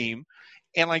design team,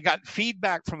 and I got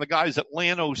feedback from the guys at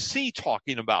LAN OC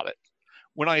talking about it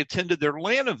when I attended their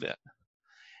LAN event.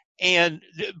 And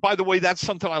by the way, that's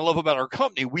something I love about our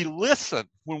company. We listen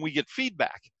when we get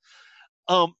feedback.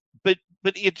 But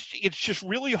it's just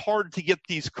really hard to get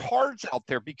these cards out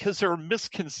there because there are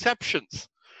misconceptions.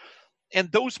 And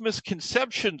those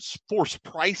misconceptions force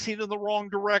pricing in the wrong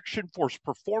direction, force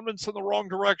performance in the wrong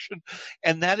direction,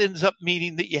 and that ends up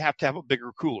meaning that you have to have a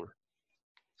bigger cooler.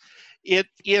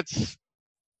 It's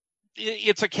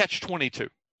a catch-22.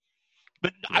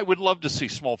 But I would love to see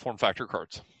small form factor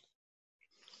cards.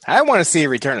 I want to see a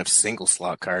return of single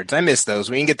slot cards. I miss those.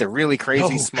 We can get the really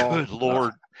crazy small. Good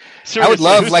Lord. I would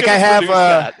love, like I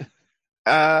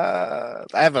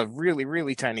have a really,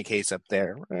 really tiny case up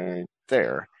there, right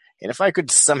there. And if I could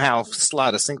somehow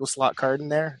slot a single slot card in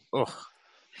there,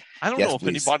 I don't know if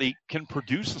anybody can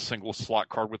produce a single slot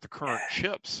card with the current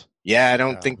chips. Yeah, I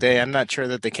don't think I'm not sure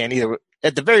that they can either.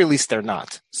 At the very least, they're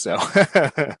not. So,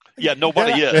 yeah,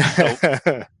 nobody is.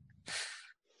 So.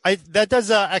 I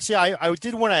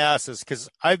did want to ask this because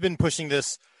I've been pushing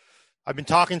this. I've been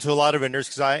talking to a lot of vendors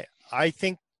because I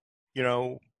think,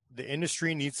 the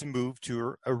industry needs to move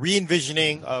to a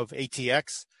re-envisioning of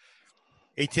ATX.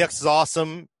 ATX is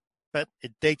awesome, but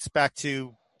it dates back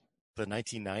to the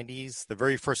 1990s. The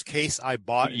very first case I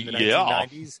bought in the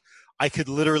 1990s, I could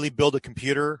literally build a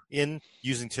computer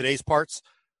using today's parts.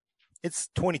 It's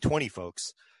 2020,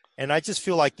 folks. And I just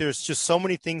feel like there's just so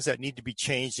many things that need to be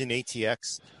changed in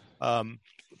ATX.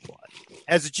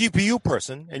 As a GPU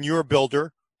person, and you're a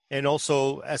builder and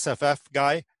also SFF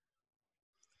guy,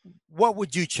 what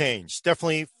would you change?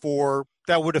 Definitely for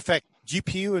that would affect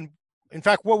GPU. And in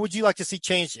fact, what would you like to see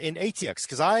changed in ATX?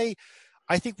 Because I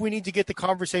think we need to get the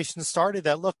conversation started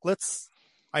that, look,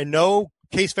 I know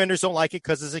case vendors don't like it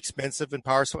because it's expensive and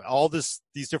power, so all these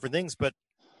different things, but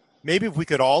maybe if we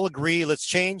could all agree, let's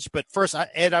change. But first,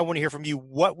 Ed, I want to hear from you.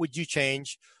 What would you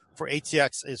change for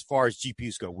ATX as far as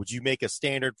GPUs go? Would you make a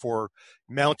standard for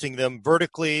mounting them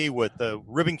vertically with the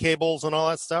ribbon cables and all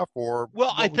that stuff? Or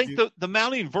well, I think the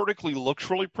mounting vertically looks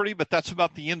really pretty, but that's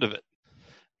about the end of it.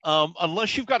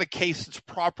 Unless you've got a case that's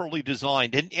properly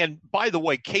designed. And by the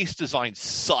way, case design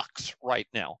sucks right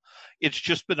now. It's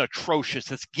just been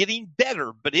atrocious. It's getting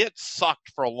better, but it sucked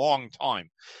for a long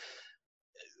time.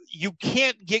 You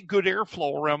can't get good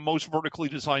airflow around most vertically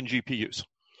designed GPUs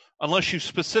unless you've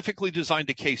specifically designed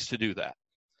a case to do that.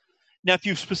 Now, if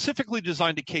you've specifically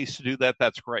designed a case to do that,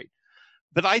 that's great.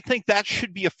 But I think that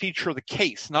should be a feature of the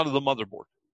case, not of the motherboard.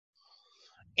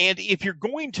 And if you're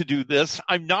going to do this,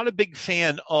 I'm not a big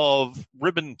fan of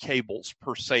ribbon cables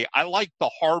per se. I like the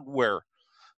hardware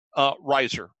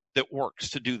riser that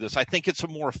works to do this. I think it's a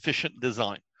more efficient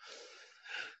design.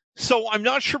 So I'm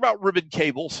not sure about ribbon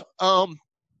cables. I'm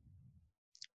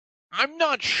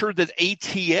not sure that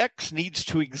ATX needs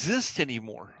to exist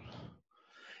anymore.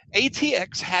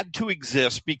 ATX had to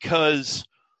exist because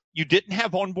you didn't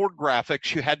have onboard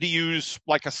graphics. You had to use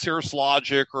like a Cirrus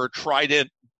Logic or a Trident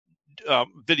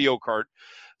video card.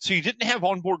 So you didn't have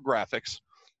onboard graphics.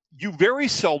 You very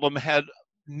seldom had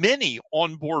many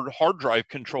onboard hard drive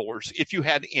controllers, if you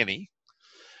had any.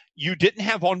 You didn't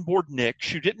have onboard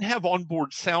NICs. You didn't have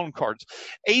onboard sound cards.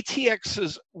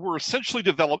 ATXs were essentially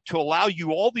developed to allow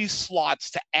you all these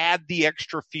slots to add the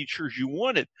extra features you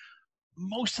wanted.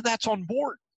 Most of that's on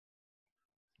board.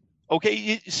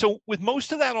 Okay, so with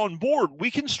most of that on board,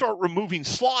 we can start removing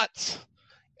slots,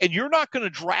 and you're not going to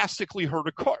drastically hurt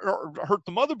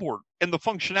the motherboard and the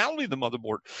functionality of the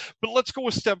motherboard. But let's go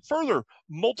a step further.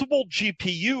 Multiple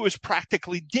GPU is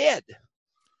practically dead.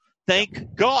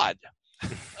 Thank God.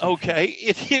 Okay,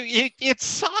 it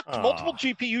sucked. Multiple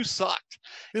GPU sucked.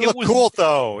 It looked cool,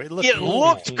 though. It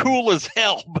looked cool as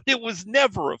hell, but it was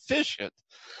never efficient.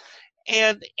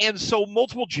 And so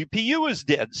multiple GPU is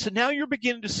dead. So now you're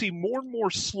beginning to see more and more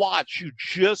slots you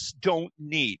just don't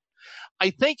need.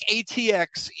 I think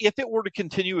ATX, if it were to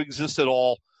continue to exist at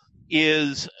all,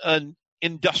 is an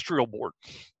industrial board.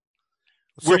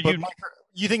 So,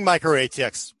 you think micro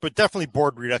ATX, but definitely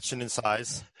board reduction in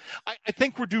size. I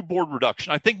think we're due board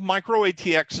reduction. I think micro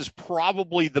ATX is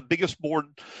probably the biggest board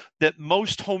that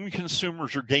most home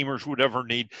consumers or gamers would ever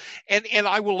need. And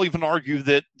I will even argue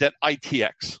that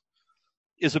ITX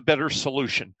is a better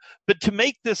solution. But to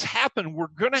make this happen, we're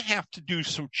going to have to do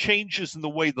some changes in the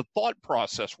way the thought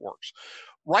process works.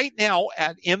 Right now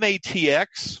at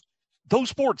MATX,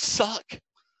 those boards suck.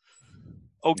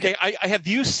 Okay, have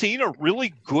you seen a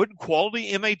really good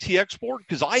quality MATX board?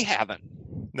 Because I haven't.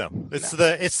 No, it's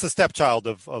the stepchild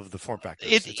of the form factor.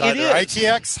 It's either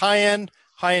ITX, high end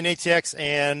ATX,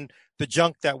 and the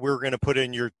junk that we're going to put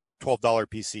in your $12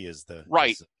 PC is the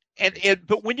right.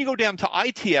 But when you go down to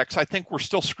ITX, I think we're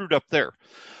still screwed up there.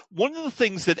 One of the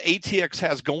things that ATX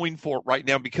has going for it right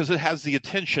now, because it has the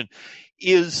attention,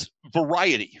 is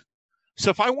variety. So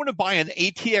if I want to buy an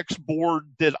ATX board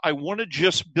that I want to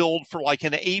just build for like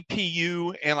an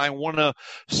APU and I want to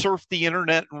surf the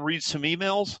internet and read some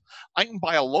emails, I can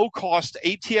buy a low-cost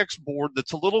ATX board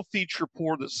that's a little feature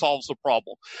poor that solves the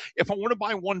problem. If I want to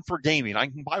buy one for gaming, I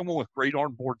can buy one with great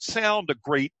onboard sound, a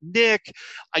great NIC.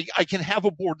 I can have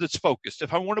a board that's focused.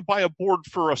 If I want to buy a board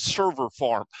for a server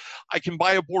farm, I can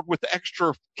buy a board with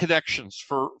extra connections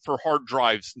for hard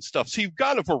drives and stuff. So you've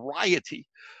got a variety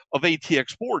of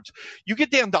ATX boards. You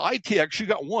get down to ITX, you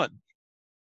got one.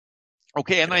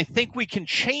 Okay, and I think we can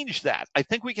change that. I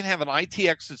think we can have an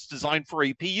ITX that's designed for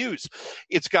APUs.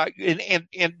 It's got and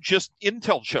just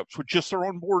Intel chips with just their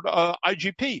onboard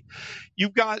IGP.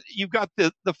 You've got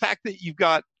the fact that you've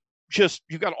got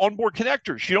onboard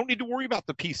connectors. You don't need to worry about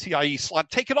the PCIe slot.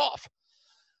 Take it off.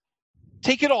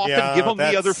 And give them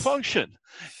the other function.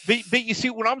 But you see,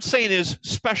 what I'm saying is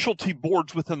specialty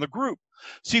boards within the group.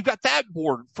 So you've got that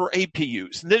board for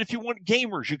APUs. And then if you want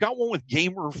gamers, you got one with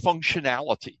gamer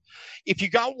functionality. If you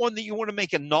got one that you want to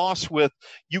make a NOS with,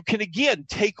 you can, again,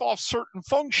 take off certain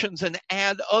functions and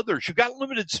add others. You got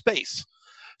limited space.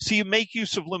 So you make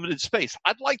use of limited space.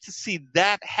 I'd like to see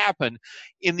that happen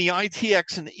in the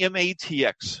ITX and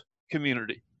MATX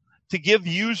community to give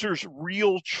users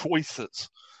real choices.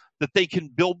 that they can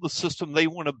build the system they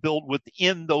want to build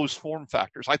within those form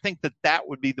factors. I think that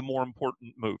would be the more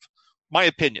important move. My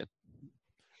opinion.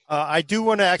 I do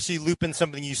want to actually loop in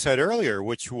something you said earlier,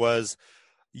 which was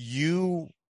you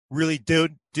really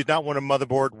did not want a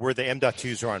motherboard where the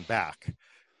M.2s are on back.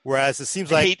 Whereas it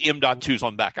seems like I hate M.2s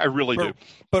on back. I really do.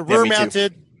 But rear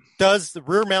mounted the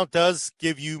rear mount does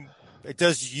give you, it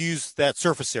does use that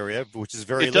surface area, which is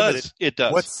very limited. It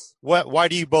does. Why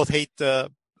do you both hate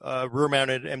the rear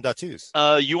mounted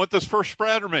M.2s? You want this first,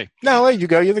 Brad, or me? No, you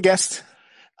go. You're the guest.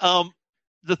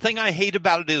 The thing I hate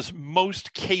about it is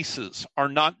most cases are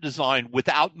not designed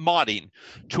without modding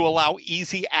to allow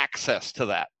easy access to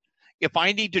that. If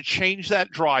I need to change that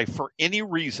drive for any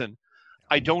reason,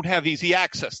 I don't have easy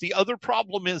access. The other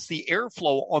problem is the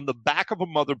airflow on the back of a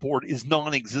motherboard is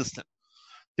non-existent.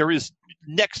 There is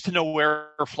next to no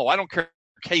airflow. I don't care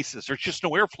cases. There's just no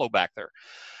airflow back there.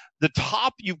 The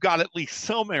top, you've got at least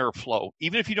some airflow.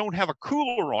 Even if you don't have a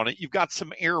cooler on it, you've got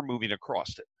some air moving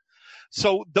across it.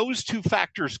 So those two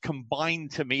factors combine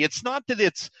to me. It's not that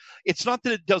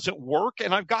it doesn't work,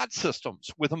 and I've got systems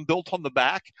with them built on the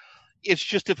back. It's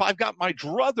just if I've got my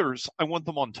druthers, I want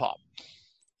them on top.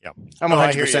 Yeah, I'm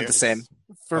 100% the same.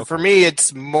 For me,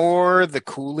 it's more the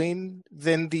cooling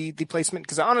than the placement.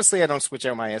 Because honestly, I don't switch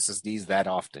out my SSDs that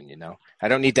often. I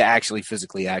don't need to actually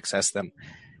physically access them.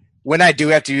 When I do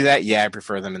have to do that, I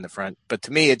prefer them in the front. But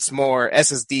to me, it's more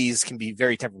SSDs can be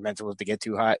very temperamental if they get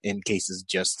too hot, and cases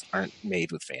just aren't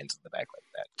made with fans in the back like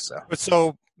that.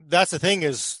 So that's the thing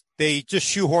is they just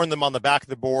shoehorn them on the back of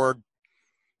the board.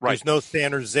 Right. There's no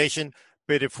standardization.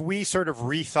 But if we sort of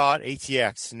rethought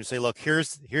ATX and you say, look,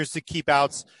 here's the keep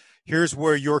outs, here's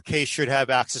where your case should have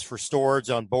access for storage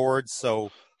on boards.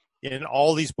 So in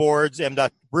all these boards,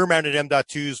 rear mounted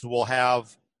M.2s will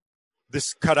have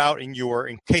this cut out in your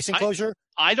case enclosure.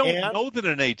 I don't know that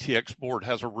an ATX board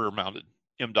has a rear mounted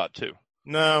M.2.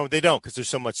 No, they don't because there's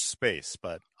so much space.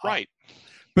 But right.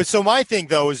 But so my thing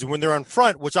though is when they're on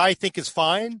front, which I think is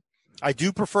fine. I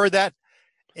do prefer that,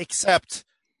 except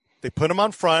they put them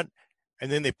on front.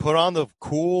 And then they put on the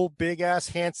cool, big-ass,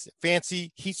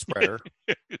 fancy heat spreader.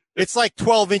 It's like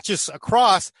 12 inches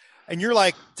across. And you're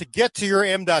like, to get to your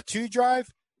M.2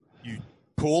 drive, you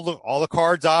pull all the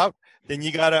cards out. Then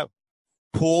you got to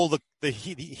pull the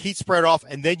heat spreader off.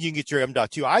 And then you can get your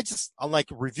M.2. Unlike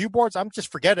review boards, I'm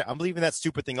just forget it. I'm leaving that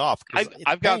stupid thing off.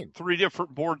 I've got 3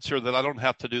 different boards here that I don't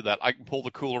have to do that. I can pull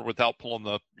the cooler without pulling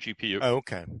the GPU. Oh,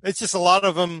 okay. It's just a lot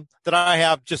of them that I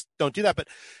have just don't do that. But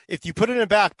if you put it in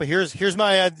back, but here's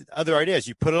my other ideas.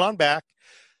 You put it on back.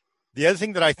 The other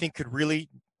thing that I think could really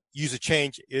use a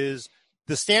change is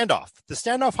the standoff. The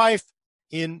standoff height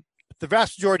in the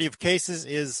vast majority of cases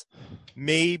is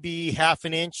maybe half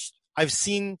an inch. I've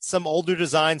seen some older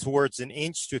designs where it's 1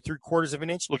 inch to 3/4 of an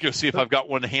inch. Look, you'll see if I've got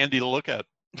one handy to look at.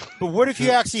 But what if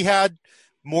you actually had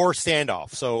more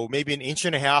standoff? So maybe 1.5 inches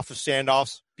of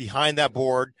standoffs behind that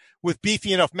board with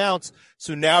beefy enough mounts.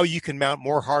 So now you can mount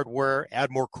more hardware, add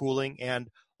more cooling, and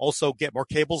also get more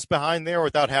cables behind there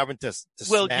without having to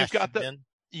smash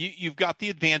you've got the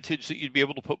advantage that you'd be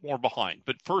able to put more behind.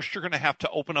 But first, you're going to have to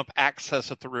open up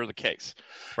access at the rear of the case.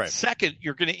 Right. Second,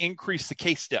 you're going to increase the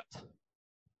case depth.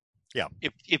 Yeah.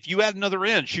 If you add another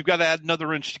inch, you've got to add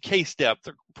another inch to case depth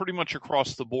pretty much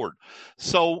across the board.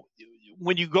 So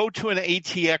when you go to an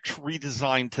ATX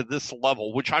redesign to this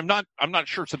level, which I'm not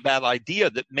sure it's a bad idea,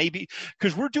 that maybe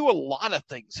because we're doing a lot of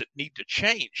things that need to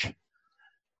change.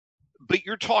 But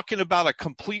you're talking about a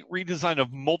complete redesign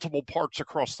of multiple parts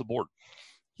across the board.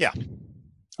 Yeah.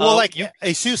 Well,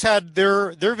 Asus had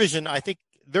their vision. I think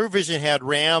their vision had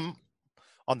RAM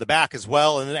on the back as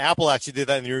well, and then Apple actually did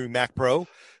that in the new Mac Pro.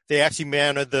 They actually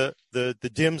mounted the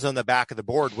DIMMs on the back of the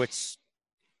board, which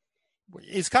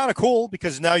is kind of cool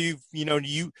because now you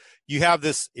have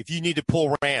this. If you need to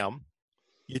pull RAM,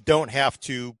 you don't have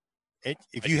to.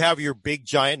 If you have your big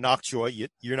giant Noctua,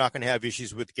 you're not going to have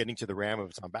issues with getting to the RAM if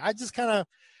it's on. But I just kind of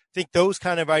think those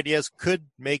kind of ideas could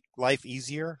make life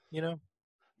easier.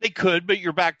 They could, but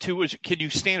you're back to can you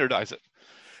standardize it?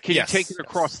 Can you take it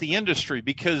across the industry?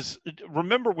 Because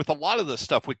remember, with a lot of this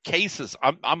stuff with cases,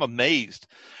 I'm amazed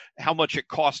how much it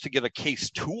costs to get a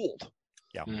case tooled.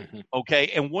 Yeah. Mm-hmm.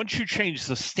 Okay. And once you change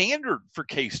the standard for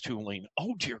case tooling,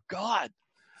 oh dear God,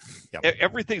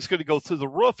 everything's going to go through the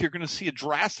roof. You're going to see a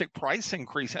drastic price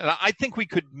increase. And I think we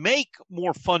could make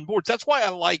more fun boards. That's why I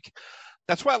like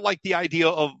the idea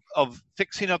of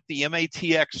fixing up the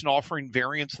MATX and offering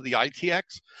variants of the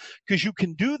ITX, because you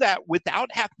can do that without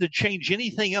having to change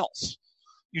anything else.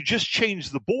 You just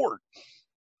change the board,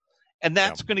 and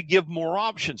that's going to give more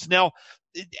options. Now,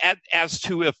 as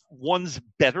to if one's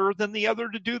better than the other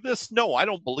to do this, no, I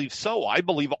don't believe so. I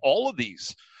believe all of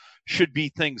these should be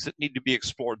things that need to be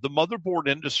explored. The motherboard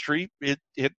industry,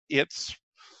 it's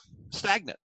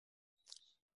stagnant.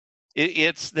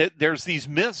 It's that there's these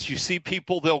myths. You see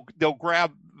people, they'll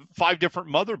grab 5 different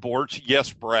motherboards.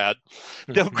 Yes, Brad.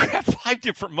 They'll grab 5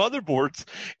 different motherboards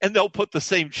and they'll put the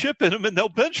same chip in them and they'll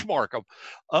benchmark them.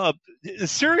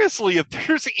 Seriously, if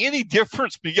there's any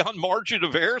difference beyond margin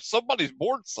of error, somebody's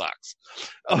board sucks.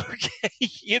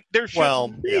 Okay, there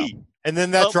shouldn't be. Yeah. And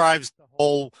then that drives the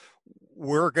whole,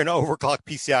 we're going to overclock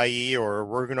PCIe or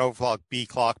we're going to overclock B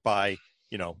clock by,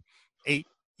 0.8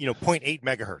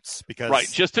 megahertz, because right,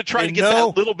 just to try to get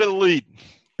that little bit of lead.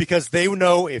 Because they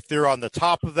know if they're on the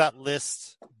top of that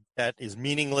list, that is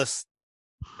meaningless.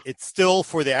 It's still,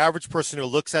 for the average person who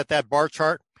looks at that bar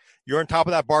chart, you're on top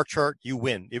of that bar chart, you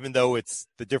win, even though it's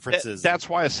the differences. That's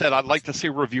why I said I'd like to see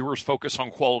reviewers focus on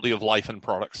quality of life in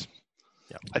products.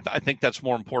 Yeah. I think that's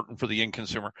more important for the end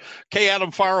consumer. Okay,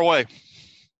 Adam, fire away.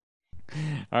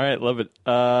 All right, love it.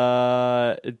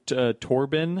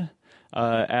 Torben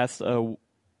asks,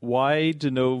 why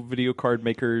do no video card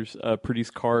makers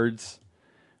produce cards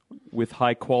with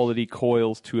high-quality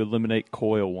coils to eliminate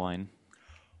coil whine?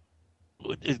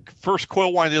 First,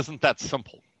 coil whine isn't that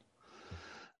simple.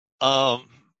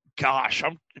 Gosh,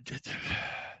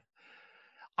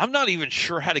 I'm not even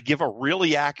sure how to give a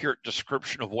really accurate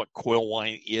description of what coil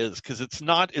whine is, because it's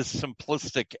not as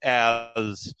simplistic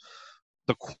as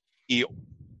the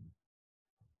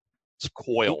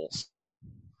coils.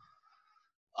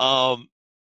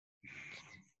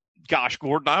 Gosh,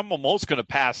 Gordon, I'm almost going to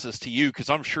pass this to you because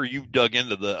I'm sure you've dug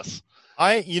into this.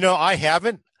 I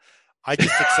haven't. I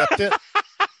just accept it.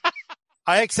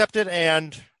 I accept it,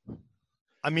 and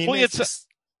I mean, well, it's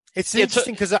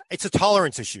interesting because it's a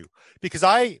tolerance issue. Because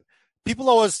people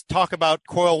always talk about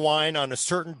coil whine on a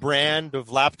certain brand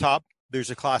of laptop. There's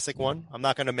a classic one. I'm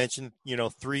not going to mention,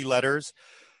 3 letters.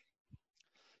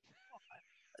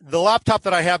 The laptop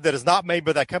that I have that is not made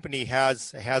by that company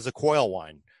has a coil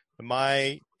whine.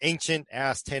 My ancient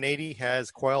AS 1080 has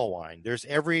coil whine.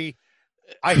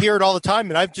 I hear it all the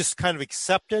time, and I've just kind of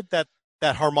accepted that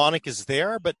harmonic is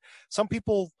there. But some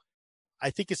people, I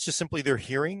think it's just simply their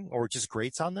hearing or it just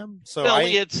grates on them. So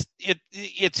it's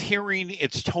hearing,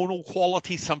 it's tonal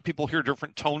quality. Some people hear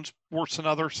different tones worse than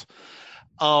others.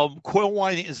 Coil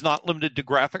whine is not limited to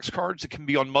graphics cards. It can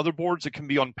be on motherboards. It can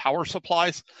be on power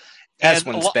supplies. That's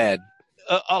when it's bad.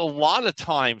 A lot of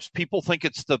times people think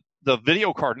it's the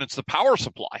video card and it's the power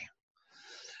supply.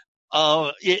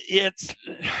 It's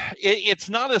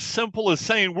not as simple as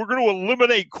saying we're going to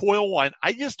eliminate coil whine.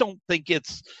 I just don't think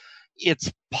it's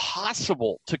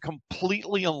possible to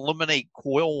completely eliminate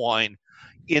coil whine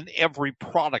in every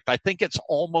product. I think it's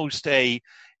almost a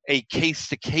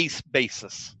case-to-case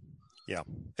basis. Yeah.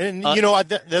 And,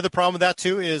 the other problem with that,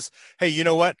 too, is, hey, you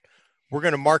know what? We're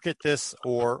going to market this,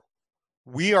 or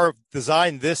we are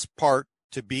designed this part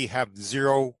to have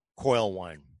 0 coil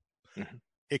whine. Mm-hmm.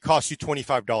 It costs you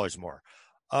 $25 more.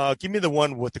 Give me the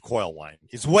one with the coil whine.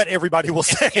 Is what everybody will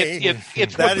say.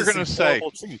 It's what you're going to say,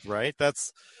 truth, right?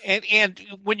 That's and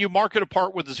when you market a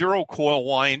part with 0 coil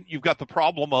whine, you've got the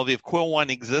problem of, if coil whine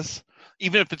exists,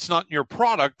 even if it's not in your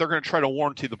product, they're going to try to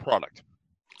warranty the product.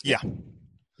 Yeah.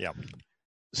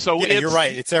 So you're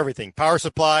right. It's everything: power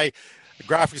supply,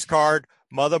 graphics card,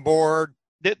 motherboard.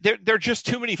 There are just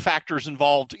too many factors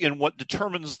involved in what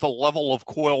determines the level of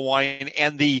coil whine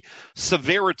and the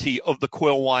severity of the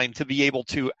coil whine to be able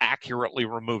to accurately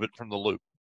remove it from the loop.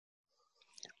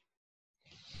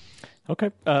 Okay.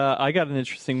 I got an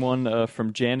interesting one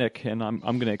from Janik, and I'm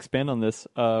going to expand on this.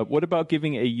 What about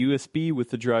giving a USB with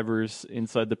the drivers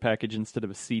inside the package instead of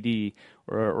a CD,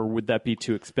 or would that be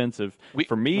too expensive?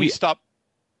 For me,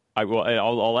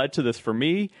 I'll add to this. For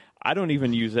me, I don't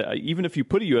even use it. Even if you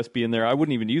put a USB in there, I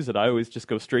wouldn't even use it. I always just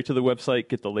go straight to the website,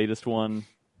 get the latest one.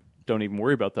 Don't even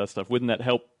worry about that stuff. Wouldn't that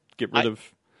help get rid of?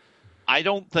 I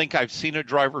don't think I've seen a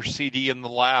driver CD in the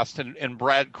last, and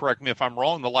Brad, correct me if I'm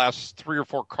wrong, the last 3 or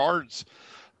 4 cards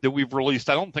that we've released,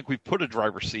 I don't think we've put a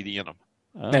driver CD in them.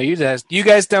 No, you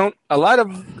guys don't. A lot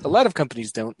of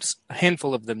companies don't. A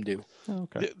handful of them do.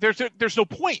 Okay. There's no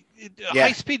point.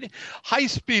 Yeah. High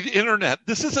speed internet.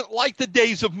 This isn't like the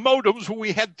days of modems when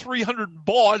we had 300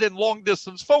 baud and long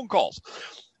distance phone calls.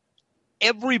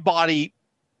 Everybody,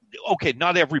 okay,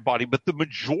 not everybody, but the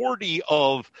majority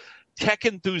of tech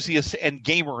enthusiasts and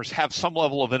gamers have some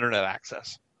level of internet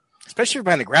access. Especially if you're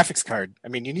buying a graphics card. I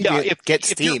mean, you need to get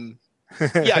Steam.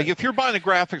 If you're buying a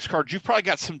graphics card, you've probably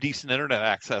got some decent internet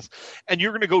access, and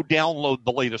you're going to go download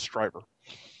the latest driver.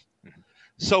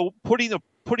 So putting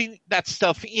that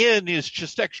stuff in is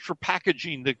just extra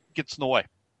packaging that gets in the way.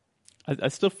 I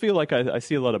still feel like I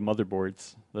see a lot of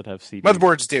motherboards that have CDs.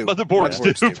 Motherboards do. Motherboards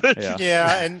do.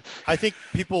 Yeah. And I think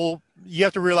you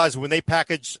have to realize when they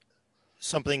package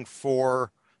something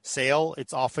for sale,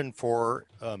 it's often for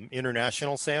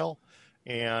international sale,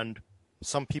 and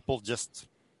some people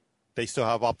they still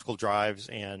have optical drives,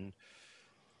 and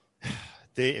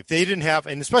if they didn't have,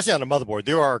 and especially on a motherboard,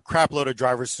 there are a crap load of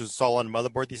drivers to install on a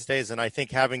motherboard these days, and I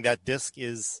think having that disk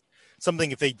is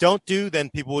something, if they don't do, then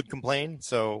people would complain.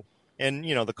 So, and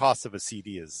the cost of a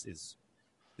CD is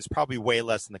probably way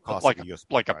less than the cost of a USB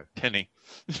like drive. a penny.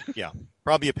 Yeah,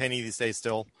 probably a penny these days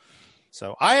still.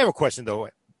 So I have a question though,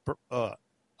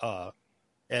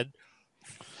 Ed.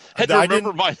 Had to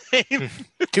remember my name.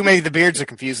 Too many of the beards are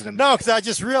confusing him. No, because I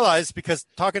just realized, because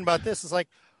talking about this is like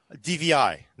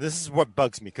DVI. This is what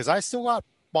bugs me, because I still got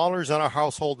monitors in our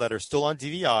household that are still on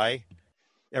DVI.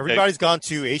 Everybody's gone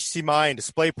to HDMI and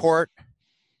DisplayPort.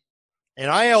 And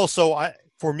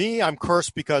for me, I'm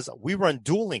cursed because we run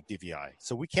dual link DVI.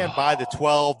 So we can't buy the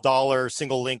 $12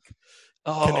 single link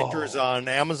connectors on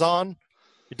Amazon.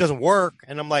 It doesn't work.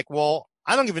 And I'm like, well,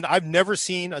 I've never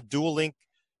seen a dual link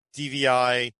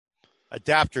DVI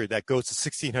adapter that goes to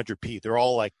 1600p. They're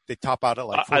all like, they top out at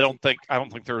like 14. I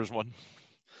don't think there is one.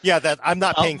 Yeah, that I'm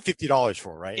not paying $50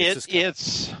 for, right?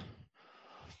 It's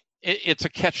a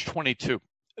catch-22,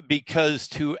 because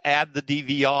to add the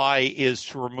DVI is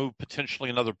to remove potentially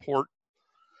another port.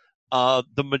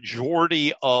 The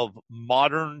majority of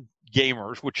modern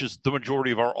gamers, which is the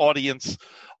majority of our audience,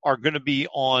 are going to be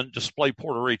on DisplayPort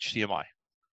or HDMI.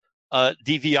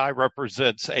 DVI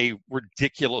represents a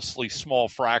ridiculously small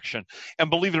fraction. And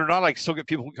believe it or not, I still get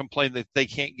people who complain that they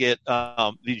can't get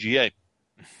VGA.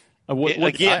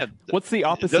 What's the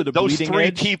opposite of those bleeding three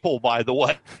edge? People, by the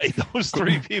way, those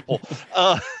three people.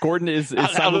 Gordon is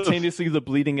simultaneously the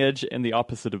bleeding edge and the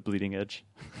opposite of bleeding edge.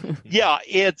 Yeah,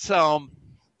 it's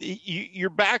you're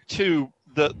back to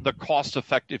the cost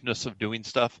effectiveness of doing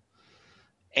stuff,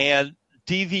 and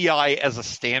DVI as a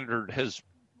standard has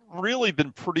really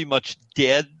been pretty much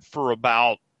dead for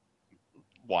about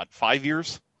 5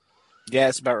 years. Yeah,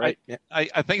 that's about right.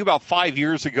 I think about 5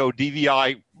 years ago,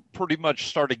 DVI pretty much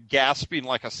started gasping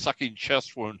like a sucking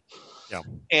chest wound. Yeah.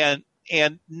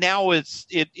 And now it's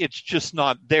just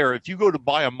not there. If you go to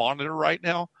buy a monitor right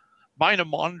now, buying a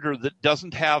monitor that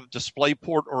doesn't have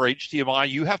DisplayPort or HDMI,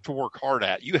 you have to work hard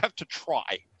at. You have to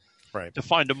try to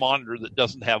find a monitor that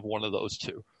doesn't have one of those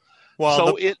two.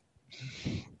 Well, it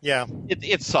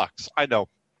sucks. I know.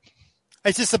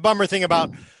 It's just a bummer thing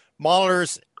about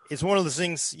monitors. It's one of those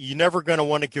things, you're never going to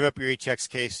want to give up your HX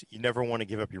case. You never want to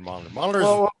give up your monitor.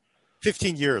 Monitors,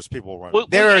 15 years people run.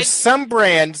 There are some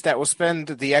brands that will spend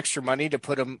the extra money to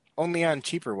put them only on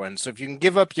cheaper ones. So if you can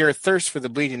give up your thirst for the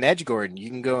bleeding edge, Gordon, you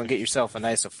can go and get yourself a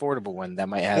nice affordable one that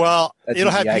might have it'll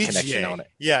have DVI connection on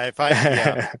it. Yeah, if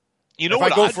I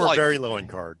go for a very low end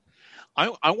card.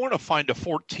 I want to find a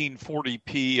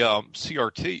 1440p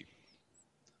CRT.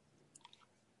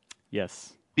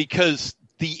 Yes. Because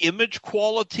the image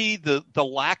quality, the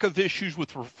lack of issues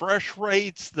with refresh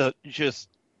rates, just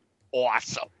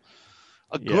awesome.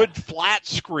 A good flat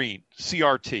screen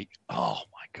CRT. Oh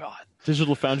my God.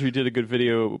 Digital Foundry did a good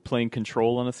video playing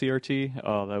Control on a CRT.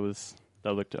 Oh, that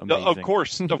looked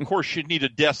amazing. Of course, you'd need a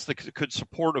desk that could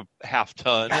support a half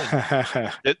ton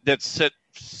that's set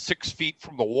 6 feet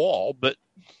from the wall. But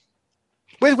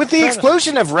with the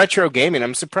explosion of retro gaming,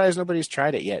 I'm surprised nobody's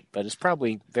tried it yet. But it's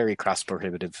probably very cost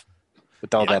prohibitive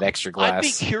with all that extra glass. I'd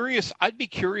be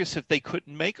curious if they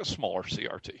couldn't make a smaller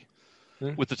CRT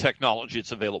with the technology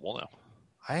that's available now.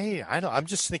 I'm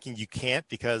just thinking you can't,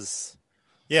 because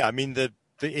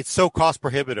it's so cost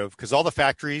prohibitive, because all the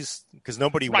factories, because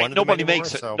nobody wanted nobody them anymore,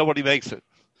 makes it. So nobody makes it.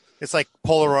 It's like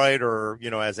Polaroid, or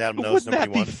as Adam knows, wouldn't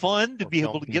that be wanted, fun to be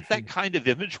able to get that kind of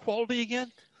image quality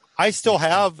again? I still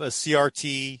have a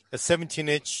CRT, a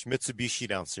 17-inch Mitsubishi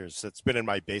downstairs that's been in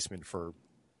my basement for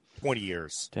 20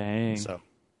 years. Dang. So,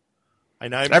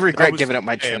 I regret giving up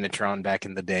my Trinitron back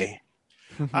in the day.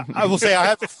 I will say I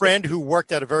have a friend who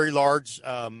worked at a very large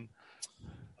 3D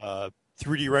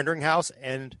rendering house,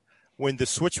 and when the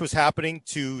switch was happening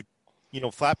to,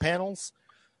 flat panels,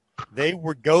 they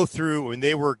would go through, when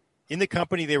they were in the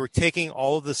company, they were taking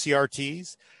all of the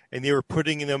CRTs and they were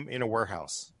putting them in a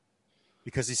warehouse,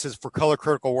 because he says for color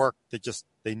critical work,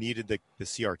 they needed the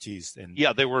CRTs. And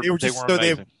they were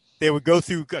amazing. They would go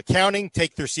through accounting,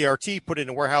 take their CRT, put it in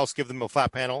a warehouse, give them a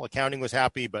flat panel. Accounting was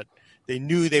happy, but they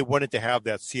knew they wanted to have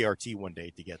that CRT one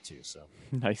day to get to. So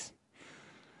nice.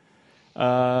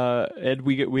 Ed,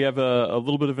 we have a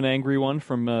little bit of an angry one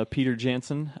from Peter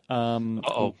Jansen.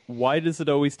 Why does it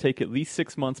always take at least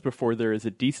 6 months before there is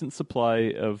a decent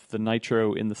supply of the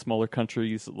nitro in the smaller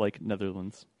countries like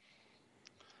Netherlands?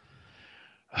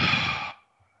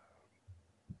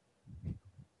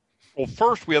 Well,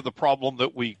 first we have the problem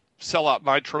that we sell out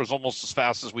nitros almost as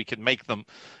fast as we can make them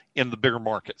in the bigger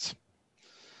markets.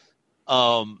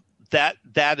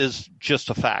 That is just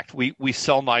a fact. We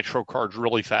sell nitro cards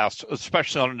really fast,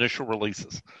 especially on initial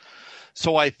releases.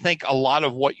 So I think a lot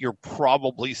of what you're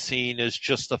probably seeing is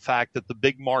just the fact that the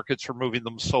big markets are moving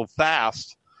them so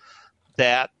fast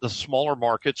that the smaller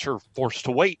markets are forced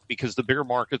to wait because the bigger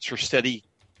markets are steady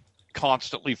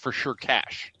constantly for sure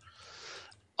cash.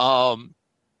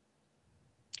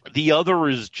 The other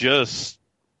is just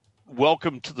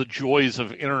welcome to the joys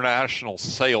of international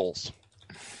sales.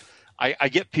 I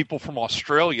get people from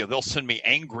Australia. They'll send me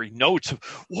angry notes of,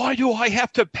 why do I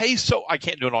have to pay so? I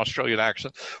can't do an Australian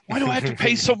accent. Why do I have to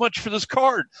pay so much for this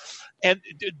card? And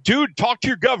dude, talk to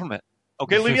your government.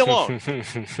 Okay, leave me alone.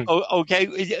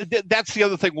 Okay, that's the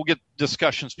other thing. We'll get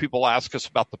discussions. People ask us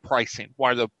about the pricing.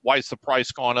 Why is the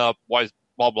price gone up? Why is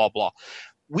blah blah blah?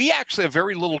 We actually have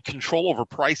very little control over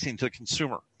pricing to the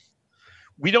consumer.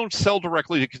 We don't sell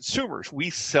directly to consumers.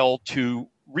 We sell to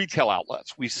retail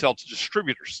outlets. We sell to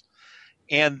distributors.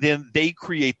 And then they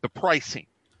create the pricing.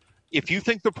 If you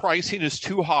think the pricing is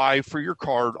too high for your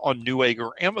card on Newegg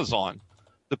or Amazon,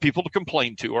 the people to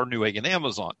complain to are Newegg and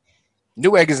Amazon.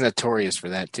 Newegg is notorious for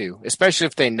that too, especially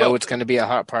if they know it's going to be a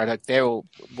hot product. They will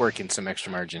work in some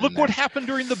extra margin. Look what happened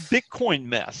during the Bitcoin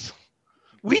mess.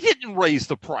 We didn't raise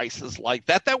the prices like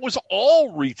that. That was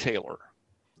all retailer.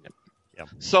 Yep.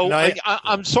 So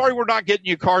I'm sorry we're not getting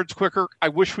you cards quicker. I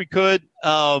wish we could.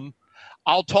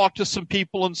 I'll talk to some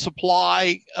people in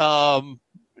supply,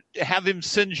 have him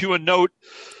send you a note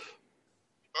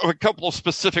of a couple of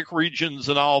specific regions,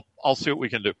 and I'll see what we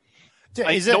can do.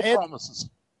 No promises.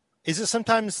 Is it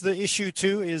sometimes the issue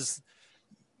too is,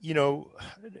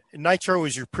 Nitro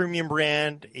is your premium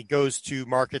brand. It goes to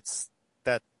markets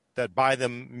that buy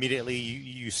them immediately.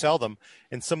 You sell them.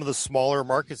 And some of the smaller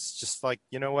markets, just like,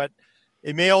 you know what?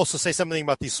 It may also say something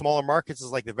about these smaller markets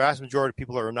is like the vast majority of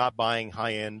people are not buying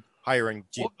higher end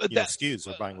SKUs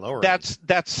are buying lower. That's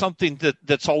something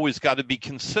that's always got to be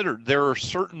considered. There are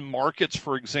certain markets,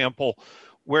 for example,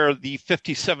 where the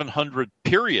 5700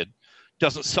 period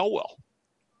doesn't sell well.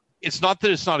 It's not that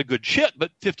it's not a good chip,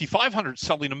 but 5500 is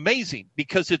selling amazing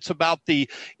because it's about the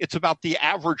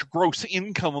average gross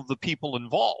income of the people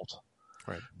involved.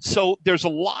 Right. So there's a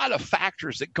lot of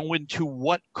factors that go into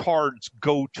what cards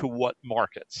go to what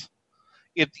markets.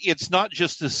 It's not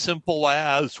just as simple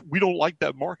as we don't like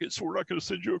that market, so we're not going to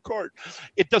send you a card.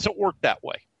 It doesn't work that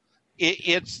way.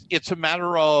 It's a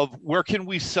matter of where can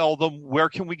we sell them, where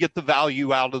can we get the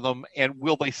value out of them, and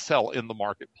will they sell in the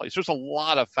marketplace? There's a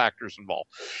lot of factors involved.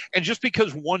 And just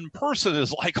because one person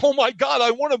is like, oh my God,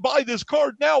 I want to buy this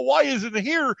card now, why isn't it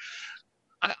here?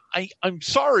 I'm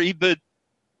sorry, but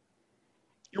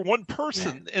you're one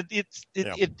person, and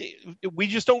we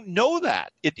just don't know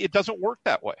that. It doesn't work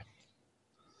that way.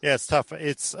 Yeah, it's tough.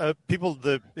 It's people.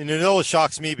 And it always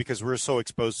shocks me because we're so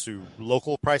exposed to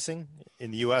local pricing in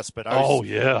the U.S. But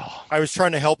I was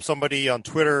trying to help somebody on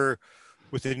Twitter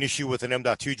with an issue with an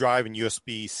M.2 drive and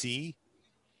USB-C,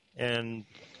 and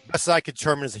best I could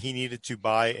determine is that he needed to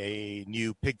buy a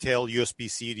new pigtail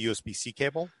USB-C to USB-C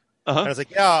cable. And I was like,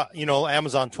 yeah,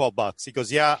 Amazon $12. He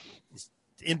goes, yeah,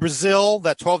 in Brazil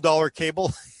that $12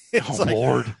 cable. It's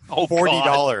Lord.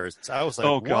 $40. I was like,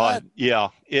 oh what? God, yeah.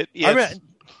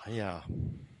 Yeah.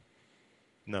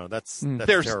 No, that's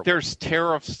there's terrible. There's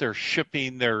tariffs, there's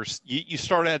shipping, you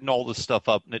start adding all this stuff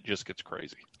up and it just gets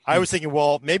crazy. I was thinking,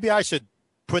 well, maybe I should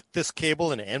put this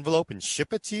cable in an envelope and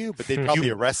ship it to you, but they'd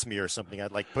probably arrest me or something.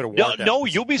 I'd put a warrant. No,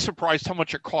 you'll be surprised how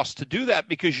much it costs to do that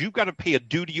because you've got to pay a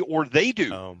duty or they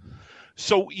do.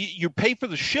 So you pay for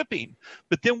the shipping,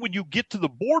 but then when you get to the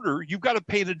border, you've got to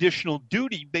pay an additional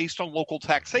duty based on local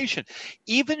taxation.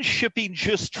 Even shipping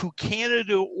just to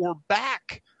Canada or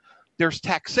back, there's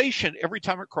taxation every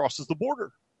time it crosses the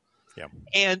border. Yeah.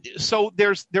 And so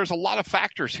there's a lot of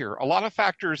factors here, a lot of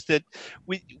factors that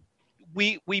we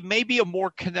may be a more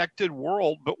connected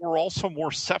world, but we're also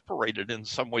more separated in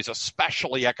some ways,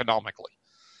 especially economically.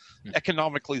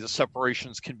 Economically, the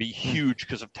separations can be huge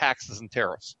because of taxes and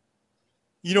tariffs.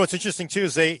 What's interesting too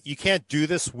is you can't do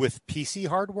this with PC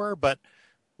hardware, but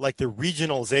like the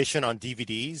regionalization on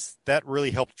DVDs, that really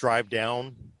helped drive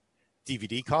down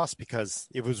DVD costs because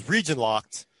it was region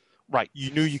locked. Right.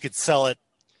 You knew you could sell it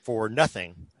for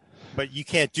nothing. but you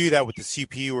can't do that with the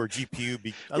CPU or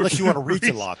GPU unless you want to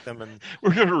region lock them. And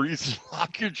we're going to region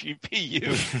lock your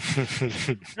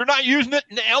GPU. You're not using it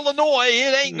in Illinois.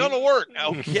 It ain't going to work.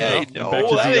 Okay,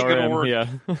 no, that ain't going to work. Yeah.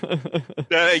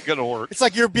 That ain't going to work. It's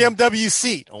like your BMW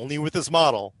seat, only with this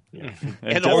model. Yeah.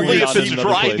 And only if it's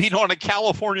driving place. on a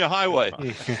California highway.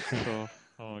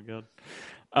 Oh my God.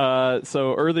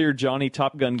 So earlier, Johnny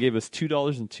Top Gun gave us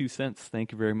 $2.02.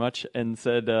 Thank you very much, and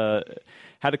said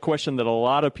had a question that a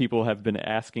lot of people have been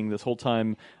asking this whole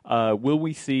time. Will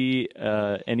we see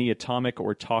any atomic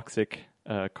or toxic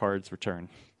cards return?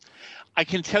 I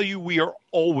can tell you, we are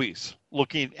always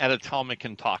looking at atomic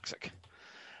and toxic.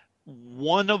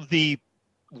 One of the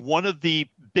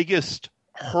biggest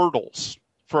hurdles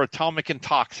for atomic and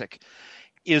toxic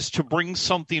is to bring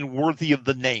something worthy of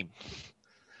the name.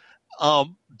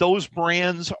 Those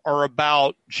brands are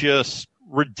about just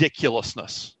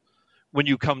ridiculousness when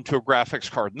you come to a graphics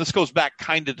card. And this goes back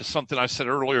kind of to something I said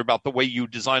earlier about the way you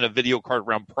design a video card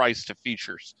around price to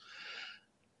features.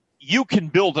 You can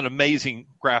build an amazing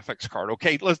graphics card.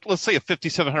 Okay, let's say a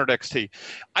 5700 XT.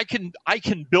 I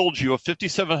can build you a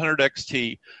 5700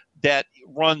 XT that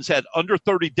runs at under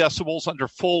 30 decibels, under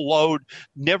full load,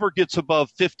 never gets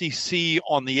above 50 C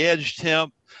on the edge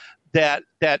temp. That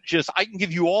just, I can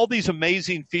give you all these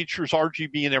amazing features,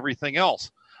 RGB and everything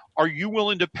else. Are you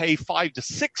willing to pay $500 to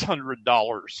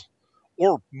 $600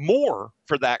 or more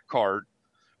for that card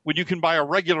when you can buy a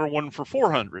regular one for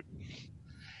 $400?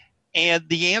 And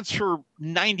the answer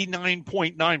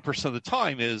 99.9% of the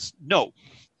time is no.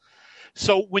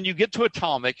 So when you get to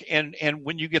atomic and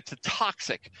when you get to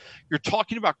toxic, you're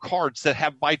talking about cards that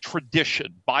have, by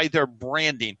tradition, by their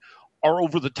branding, are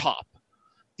over the top.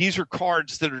 These are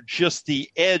cards that are just the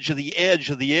edge of the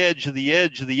edge of the edge of the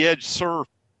edge of the edge, sir,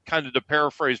 kind of to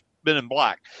paraphrase Men in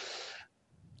Black.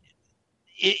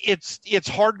 It's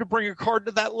hard to bring a card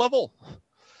to that level.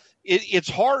 It's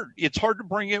hard. It's hard to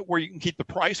bring it where you can keep the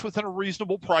price within a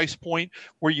reasonable price point,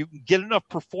 where you can get enough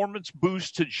performance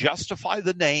boost to justify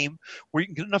the name, where you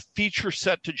can get enough feature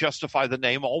set to justify the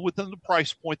name, all within the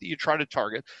price point that you try to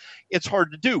target. It's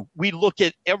hard to do. We look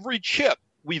at every chip.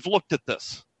 We've looked at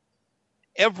this.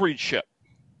 Every chip.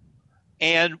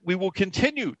 And we will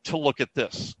continue to look at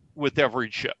this with every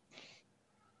chip.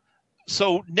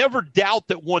 So never doubt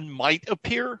that one might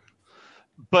appear,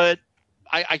 but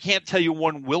I can't tell you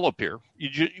one will appear.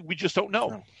 We just don't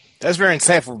know. That's very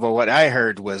insightful, but what I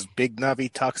heard was Big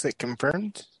Navi toxic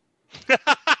confirmed.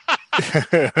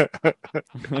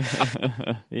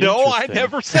 No, I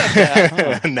never said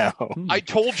that. No. I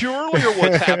told you earlier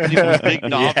what's happening with Big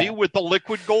Navi with the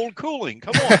liquid gold cooling.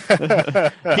 Come on.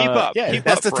 Keep up. Yeah, Keep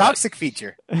that's up, the Brett. toxic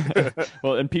feature.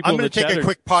 Well, and people I'm going in the to take chat a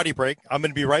quick potty break. I'm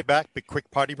going to be right back. Big quick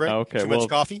potty break. Okay, Too well, much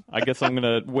coffee. I guess I'm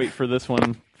going to wait for this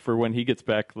one for when he gets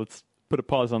back. Let's put a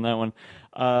pause on that one.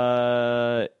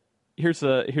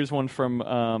 Here's one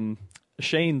from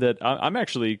Shane that I'm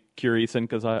actually curious in,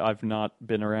 because I've not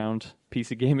been around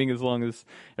PC gaming as long as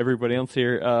everybody else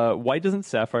here. Why doesn't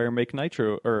Sapphire make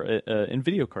Nitro or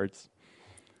NVIDIA cards?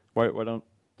 Why don't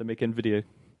they make NVIDIA?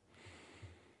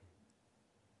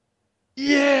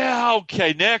 Yeah,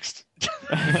 okay, next.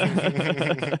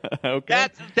 Okay.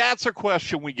 That's a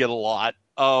question we get a lot.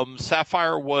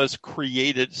 Sapphire was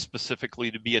created specifically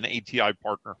to be an ATI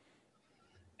partner.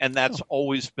 And that's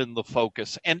always been the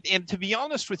focus. And to be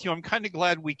honest with you, I'm kind of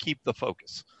glad we keep the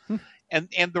focus.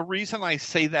 And the reason I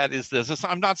say that is this.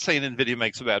 I'm not saying NVIDIA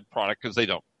makes a bad product, because they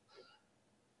don't.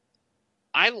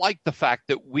 I like the fact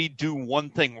that we do one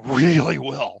thing really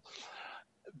well,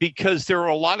 because there are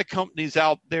a lot of companies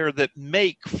out there that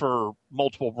make for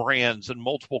multiple brands and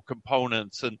multiple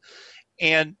components.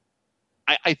 And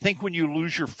I think when you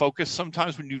lose your focus,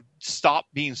 sometimes when you stop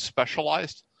being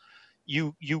specialized,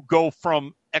 you go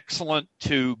from excellent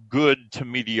to good to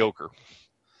mediocre.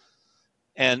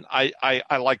 And I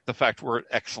like the fact we're at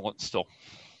excellent still.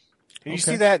 You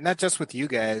see that not just with you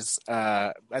guys.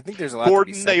 I think there's a lot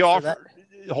Gordon, to be said they for offered.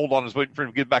 that. Hold on, I was waiting for him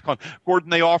to get back on. Gordon,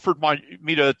 they offered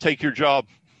me to take your job.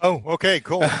 Oh, okay,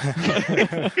 cool.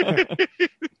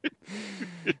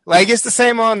 Like, it's the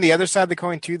same on the other side of the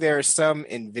coin too. There are some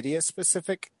NVIDIA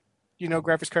specific,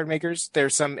 graphics card makers.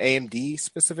 There's some AMD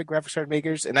specific graphics card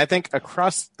makers, and I think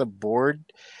across the board,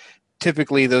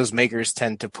 typically those makers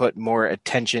tend to put more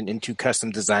attention into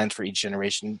custom designs for each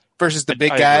generation versus the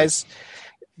big guys.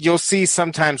 You'll see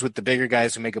sometimes with the bigger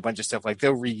guys who make a bunch of stuff, like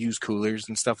they'll reuse coolers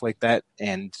and stuff like that,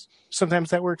 and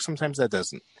sometimes that works, sometimes that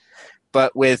doesn't.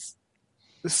 But with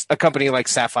a company like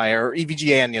Sapphire or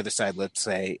EVGA on the other side, let's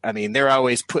say, I mean, they're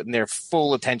always putting their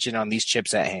full attention on these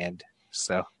chips at hand.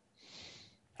 So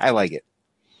I like it.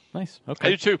 Nice. Okay.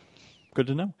 I do too. Good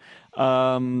to know.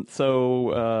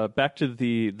 So back to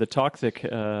the toxic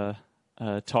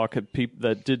talk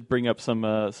that did bring up some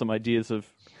ideas of,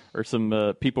 or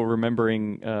some people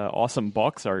remembering awesome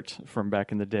box art from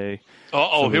back in the day.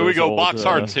 Here we go. Old, box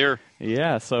art's here.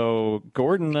 Yeah. So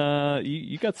Gordon,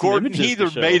 you got some Gordon images either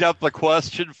to show. made up the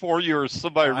question for you or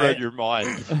somebody read your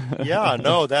mind. Yeah,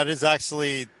 no, that is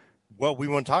actually what we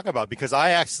want to talk about, because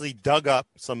I actually dug up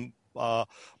some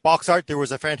box art. There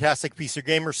was a fantastic PC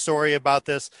Gamer story about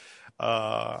this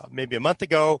maybe a month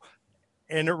ago,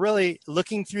 and it really,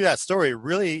 looking through that story,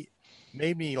 really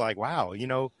made me like, wow,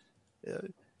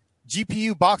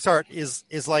 GPU box art is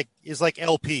like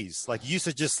LPs. Like, used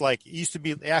to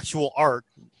be the actual art.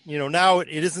 Now it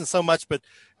isn't so much. But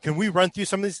can we run through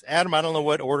some of these, Adam? I don't know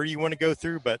what order you want to go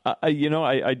through, but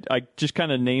I just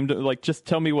kind of named, like, just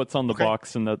tell me what's on the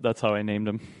box, and that's how I named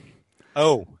them.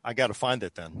 Oh, I got to find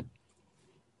it then.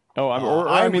 Oh,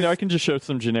 I can just show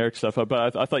some generic stuff,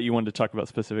 but I thought you wanted to talk about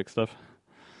specific stuff.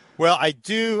 Well, I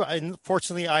do.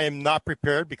 Unfortunately, I am not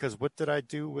prepared, because what did I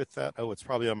do with that? Oh, it's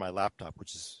probably on my laptop,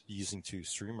 which is using to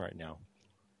stream right now.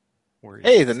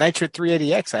 Hey, the Nitro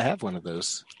 380X. I have one of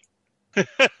those.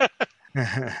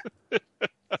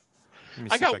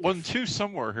 I got one too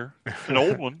somewhere here, an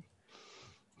old one.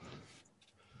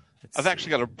 I've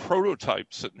actually got a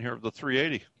prototype sitting here of the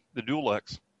 380, the Dual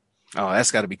X. Oh,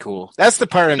 that's got to be cool. That's the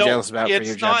part I'm jealous about for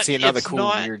you, John. Seeing other cool,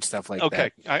 weird stuff like that.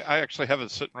 Okay, I actually have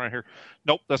it sitting right here.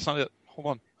 Nope, that's not it. Hold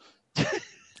on.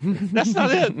 That's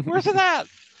not it. Where's it at?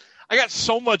 I got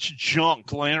so much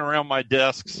junk laying around my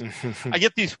desks. I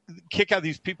get kick out of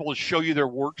these people to show you their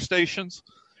workstations,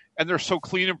 and they're so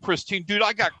clean and pristine. Dude,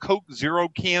 I got Coke Zero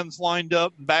cans lined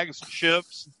up, bags of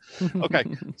chips. Okay,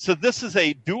 so this is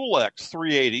a Dual X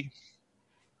 380.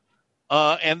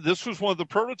 And this was one of the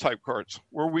prototype cards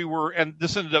where we were, and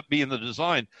this ended up being the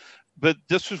design, but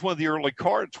this was one of the early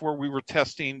cards where we were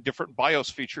testing different BIOS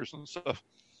features and stuff.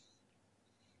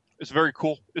 It's very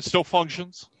cool. It still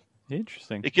functions.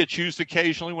 Interesting. It gets used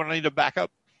occasionally when I need a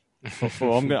backup.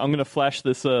 Well, I'm gonna flash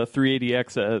this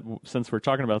 380X since we're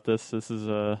talking about this. This is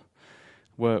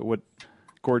what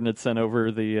Gordon had sent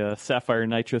over, the Sapphire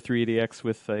Nitro 380X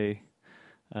with a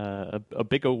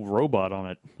big old robot on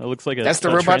it. It looks like that's the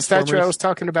robot statue I was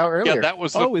talking about earlier. Yeah, that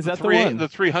was is that the one? The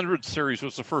 300 series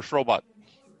was the first robot.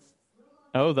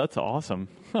 Oh, that's awesome.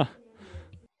 Huh.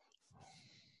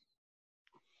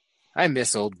 I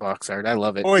miss old box art. I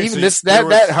love it. Boy, even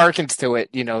that harkens to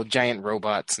it. Giant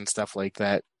robots and stuff like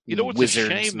that. What's a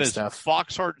shame is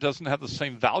box art doesn't have the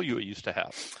same value it used to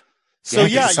have. So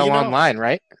it's all online,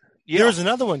 right? Yeah. There was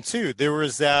another one too. There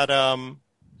was that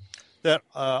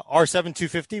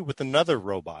R7-250 with another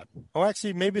robot. Oh,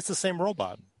 actually, maybe it's the same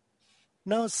robot.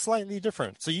 No, it's slightly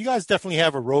different. So you guys definitely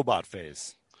have a robot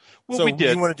phase. Well, so we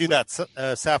did. You want to do that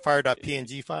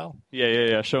sapphire.png file?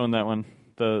 Yeah. Showing that one.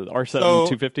 The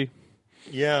R7-250.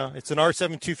 Yeah, it's an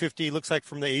R7-250. Looks like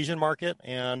from the Asian market,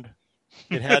 and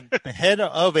it had the head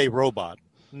of a robot.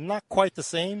 Not quite the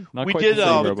same. We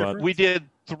did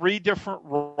 3 different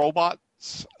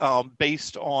robots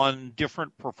based on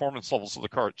different performance levels of the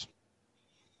cards.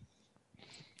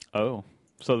 Oh,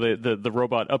 so the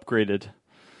robot upgraded.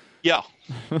 Yeah.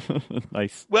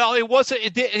 Nice. Well, it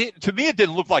wasn't. To me, it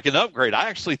didn't look like an upgrade. I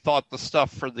actually thought the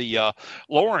stuff for the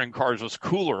lower end cards was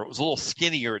cooler. It was a little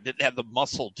skinnier. It didn't have the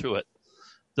muscle to it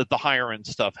that the higher end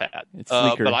stuff had. It's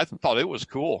sleeker. But I thought it was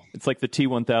cool. It's like the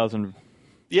T1000.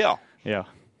 Yeah. Yeah.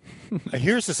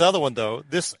 Here's this other one though.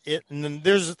 It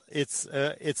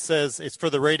says it's for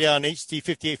the Radeon HD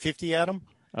 5850, Adam.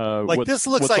 This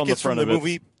looks like it's from the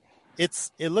movie. It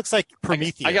looks like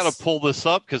Prometheus. I got to pull this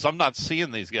up because I'm not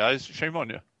seeing these guys. Shame on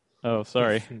you. Oh,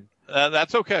 sorry.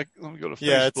 That's okay. Let me go to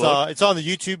Facebook. Yeah, it's on the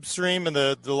YouTube stream and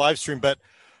the live stream, but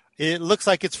it looks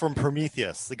like it's from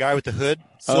Prometheus, the guy with the hood,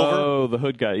 silver. Oh, the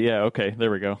hood guy. Yeah, okay. There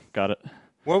we go. Got it.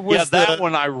 What was that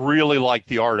one I really like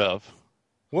the art of.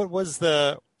 What was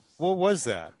that?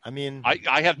 I mean,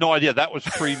 I have no idea. That was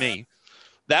pre-me.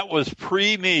 That was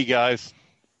pre-me, guys.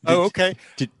 Okay.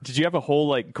 Did you have a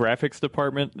whole graphics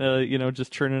department?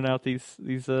 Just churning out these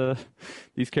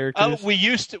characters. We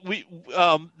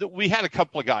had a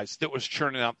couple of guys that was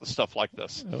churning out the stuff like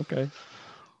this. Okay.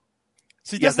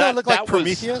 See, doesn't that look like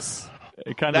Prometheus?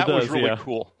 It kind of does. That was really yeah.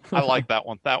 cool. I like that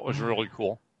one. That was really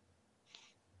cool.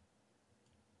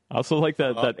 I also like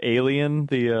that alien,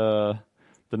 the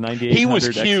 9800 He was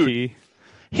cute. XT.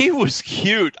 He was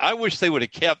cute. I wish they would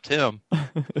have kept him.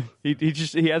 he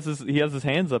has his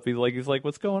hands up. He's like,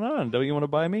 what's going on? Don't you want to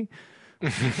buy me? You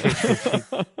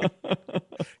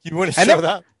want to show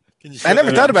that? I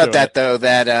never thought about that though.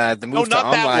 That the move to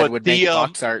online would make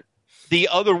box art. The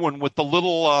other one with the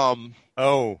little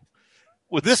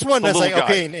with this one the is like, little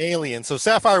guy. okay, an alien. So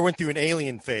Sapphire went through an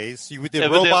alien phase. You did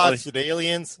Evidently. robots, you did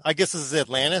aliens. I guess this is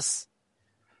Atlantis.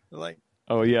 Like,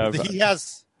 Oh yeah, I've he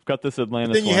has. got this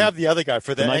Atlantis. Then you one. have the other guy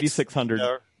for the the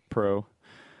 9600 Pro.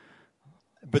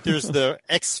 But there's the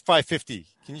X550.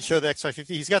 Can you show the X550?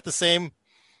 He's got the same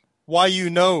why you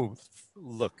know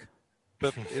look.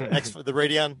 But the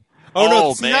Radeon. Oh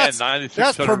no, see, man,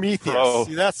 that's Prometheus. Pro.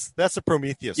 See, that's a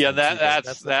Prometheus. Yeah, one,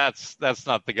 that's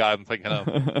not the guy I'm thinking of.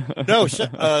 No,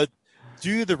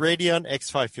 do the Radeon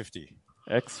X550.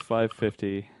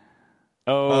 X550.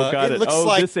 Oh, got it. Looks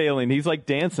like, this alien. He's like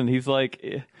dancing. He's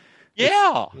like,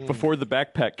 yeah. Before the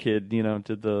backpack kid,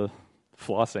 did the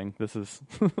flossing. This is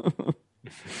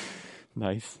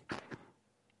nice.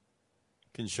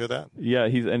 Can you show that? Yeah,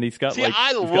 he's got See, like. I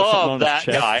he's got love something on his that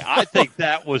chest. guy. I think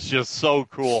that was just so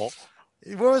cool.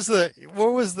 What was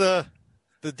the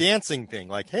dancing thing?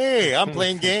 Like, hey, I'm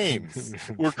playing games.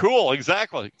 We're cool,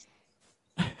 exactly.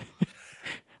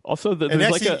 Also, there's and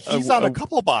actually, like he's on a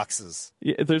couple boxes.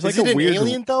 Yeah, there's like Is it a an weird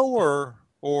alien though,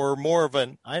 or more of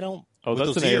an? I don't. Oh, with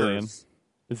that's those an ears. alien.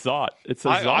 It's Zot. It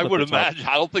says Zot I at would the top. imagine.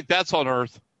 I don't think that's on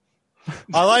Earth.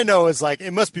 All I know is like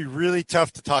it must be really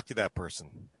tough to talk to that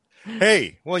person.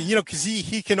 Hey, well, because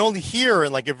he can only hear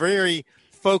in like a very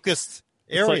focused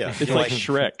area. It's like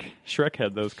Shrek. Shrek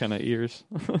had those kind of ears.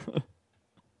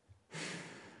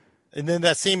 And then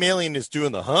that same alien is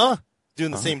doing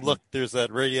doing the same look. There's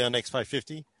that Radeon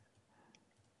X550.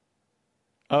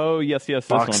 Oh yes, this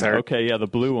Box one. art. Okay, yeah, the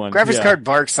blue one. Graphics yeah. card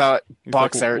box art He's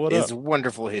like, "What is up?"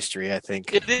 wonderful history, I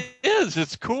think. It is.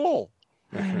 It's cool.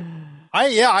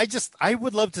 I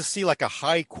would love to see like a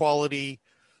high quality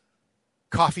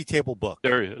coffee table book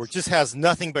There he is. where it just has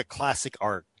nothing but classic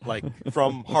art, like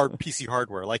from PC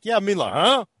hardware. Like, yeah, Mila,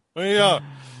 huh? Yeah.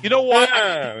 You know what?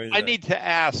 Yeah. I need to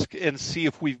ask and see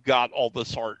if we've got all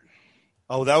this art.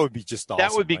 Oh, that would be just awesome.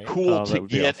 That would be right? cool Oh, that to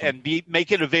would be get awesome. and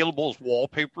make it available as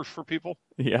wallpapers for people.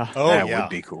 Yeah. Oh, that yeah. would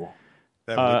be cool.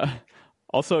 That would be.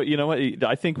 Also, you know what?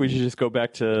 I think we should just go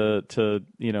back to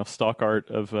stock art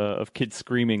of kids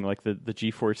screaming like the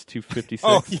GeForce 256.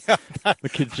 Oh, yeah. The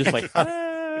kid's just like,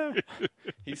 ah!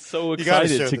 He's so You gotta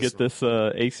excited show to this get this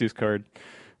Asus card.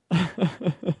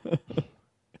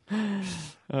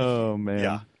 Oh man.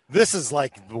 Yeah. This is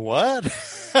like, what?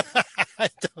 I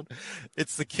don't.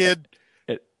 It's the kid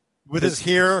with his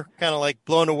hair kind of like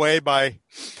blown away by.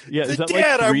 Yeah, is that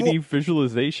Dad, like 3D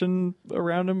visualization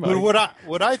around him? But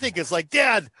what I think is like,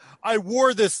 Dad, I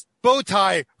wore this bow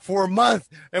tie for a month.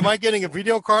 Am I getting a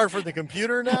video card for the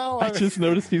computer now? I just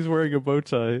noticed he's wearing a bow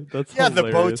tie. That's the bow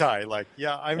hilarious. tie. Like,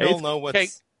 yeah, I It's- don't know what's. Okay.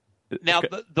 Now,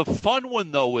 Okay. the fun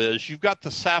one, though, is you've got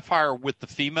the Sapphire with the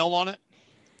female on it.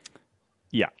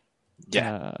 Yeah.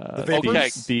 The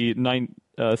Vapors? The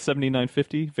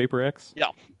 7950 Vapor X? Yeah.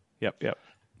 Yep.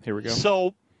 Here we go.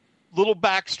 So, little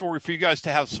backstory for you guys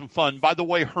to have some fun. By the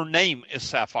way, her name is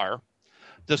Sapphire.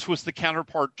 This was the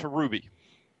counterpart to Ruby.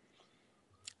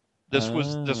 This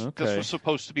was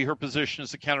supposed to be her position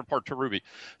as the counterpart to Ruby.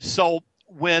 So,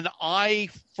 when I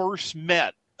first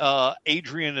met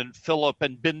Adrian and Philip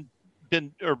and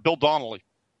Bill Donnelly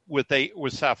with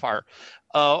Sapphire,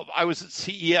 I was at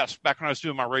CES back when I was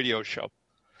doing my radio show,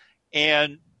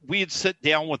 and we'd sit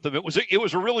down with them. It was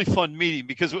a really fun meeting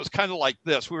because it was kind of like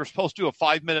this. We were supposed to do a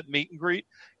 5-minute meet and greet,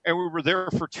 and we were there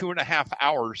for 2.5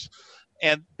 hours,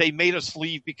 and they made us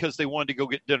leave because they wanted to go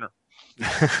get dinner.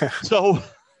 So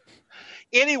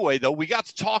anyway, though, we got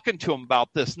to talking to them about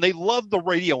this, and they loved the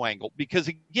radio angle because,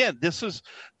 again, these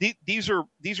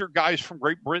are guys from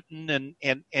Great Britain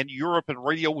and Europe, and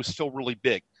radio was still really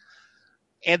big.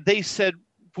 And they said,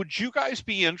 would you guys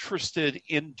be interested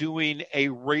in doing a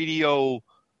radio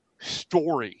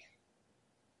story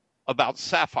about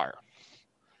Sapphire?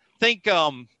 Think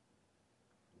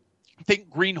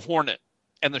Green Hornet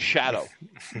and the Shadow,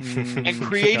 and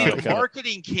creating a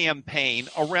marketing campaign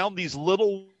around these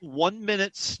little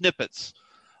 1-minute snippets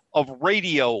of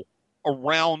radio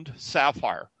around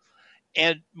Sapphire.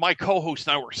 And my co-host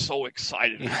and I were so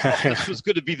excited. We thought this was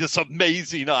going to be this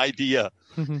amazing idea.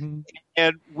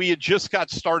 And we had just got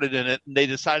started in it, and they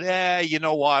decided, you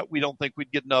know what? We don't think we'd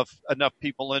get enough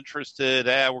people interested.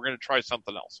 We're going to try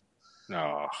something else.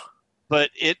 No. But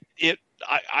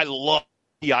I love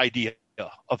the idea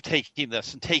of taking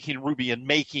this and taking Ruby and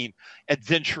making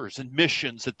adventures and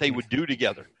missions that they would do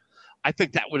together. I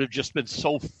think that would have just been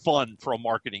so fun for a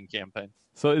marketing campaign.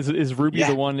 So is Ruby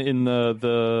the one in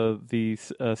the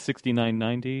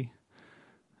 6990?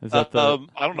 Is that the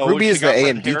I don't know. Ruby is the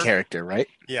AMD AMD character, right?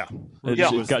 Yeah.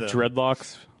 It's got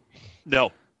dreadlocks?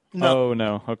 No. Oh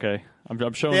no. Okay.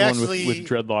 I'm showing They one actually- with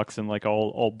dreadlocks and like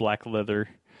all black leather.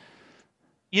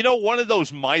 One of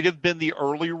those might have been the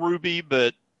early Ruby,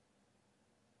 but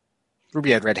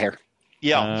Ruby had red hair.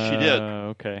 yeah, she did.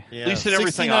 Okay. Yeah. At least in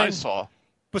everything I saw.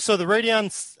 But so the Radeon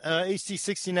HD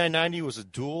 6990 was a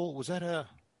dual. Was that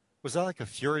like a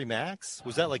Fury Max?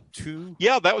 Was that like two?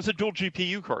 Yeah, that was a dual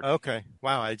GPU card. Okay.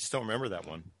 Wow, I just don't remember that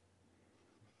one.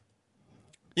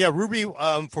 Yeah, Ruby,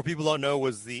 for people who don't know,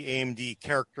 was the AMD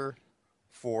character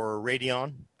for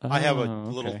Radeon. I have a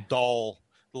little doll,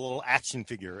 the little action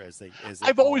figure, as they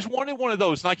I've always wanted one of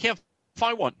those, and I can't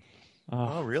find one.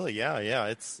 Oh, really? Yeah.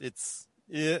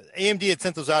 AMD had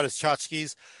sent those out as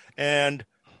tchotchkes, and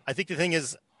I think the thing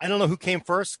is, I don't know who came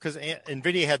first, because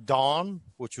NVIDIA had Dawn,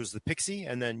 which was the Pixie,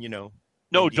 and then, No,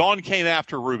 AMD. Dawn came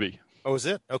after Ruby. Oh, is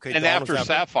it? Okay. And Dawn after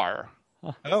Sapphire.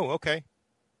 Oh, okay.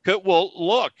 Good. Well,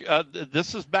 look,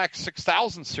 this is back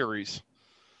 6000 series,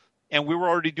 and we were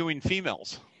already doing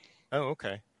females. Oh,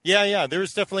 okay. Yeah.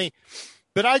 There's definitely,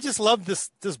 but I just love this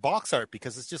box art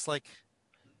because it's just like,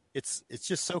 it's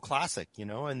just so classic,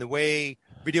 and the way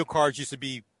video cards used to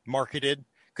be marketed,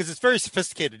 because it's very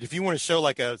sophisticated. If you want to show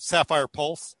like a Sapphire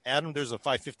Pulse, Adam, there's a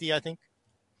 550, I think.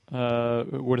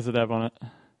 What does it have on it?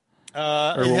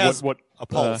 It has a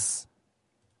Pulse.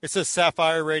 It says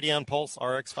Sapphire Radeon Pulse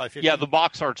RX 550. Yeah, the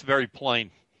box art's very plain.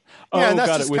 Oh,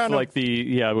 got it. With like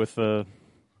with the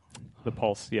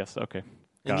Pulse. Yes, okay.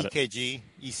 Got it. EKG,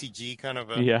 ECG kind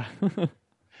of a... Yeah.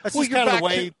 That's just kind of the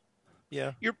way...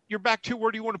 Yeah. You're back to,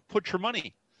 where do you want to put your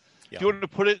money? Yeah. Do you want to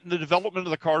put it in the development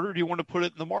of the card, or do you want to put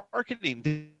it in the marketing?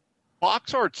 The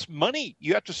box art's money.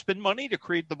 You have to spend money to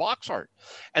create the box art.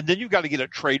 And then you've got to get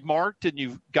it trademarked, and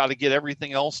you've got to get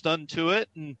everything else done to it.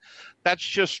 And that's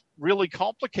just really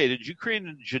complicated. You create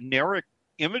a generic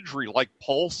imagery like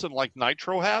Pulse and like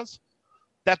Nitro has,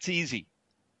 that's easy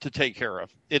to take care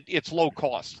of. It's low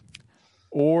cost.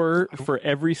 Or for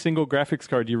every single graphics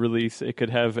card you release, it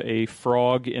could have a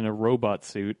frog in a robot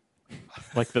suit,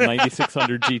 like the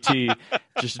 9600 GT.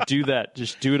 Just do that.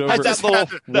 Just do it over. That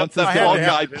frog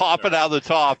guy popping out of the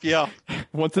top. Yeah.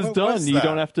 Once it's done, you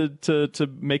don't have to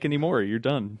make any more. You're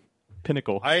done.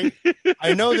 Pinnacle. I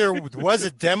know there was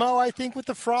a demo, I think, with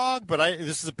the frog, but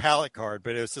this is a palette card.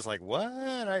 But it was just like, what?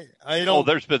 I don't. Oh,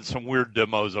 there's been some weird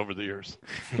demos over the years.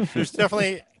 There's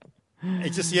definitely. It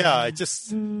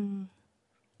just.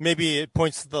 Maybe it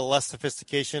points to the less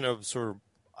sophistication of sort of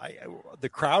the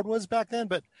crowd was back then.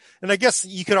 And I guess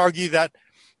you could argue that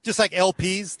just like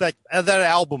LPs, that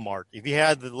album art, if you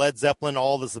had the Led Zeppelin,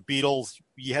 all this, the Beatles,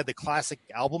 you had the classic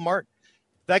album art,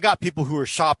 that got people who were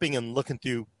shopping and looking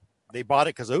through. They bought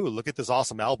it because, look at this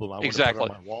awesome album. I want to put it on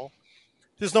my wall.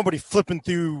 There's nobody flipping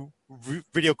through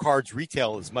video cards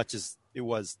retail as much as it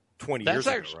was 20 years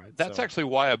ago. Right? That's actually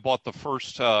why I bought the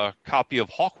first copy of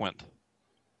Hawkwind.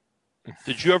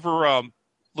 Did you ever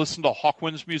listen to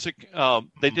Hawkwind's music?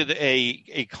 They did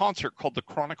a concert called The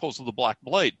Chronicles of the Black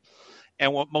Blade.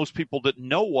 And what most people didn't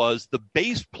know was the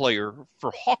bass player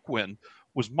for Hawkwind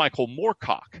was Michael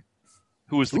Moorcock,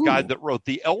 who was the guy that wrote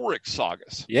the Elric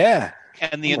sagas. Yeah.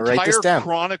 And the entire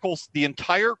Chronicles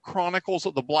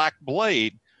of the Black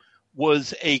Blade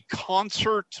was a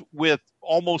concert with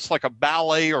almost like a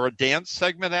ballet or a dance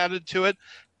segment added to it,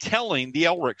 telling the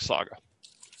Elric saga.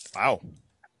 Wow.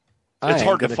 It's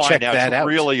hard to find out. It's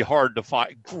really hard to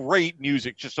find. Great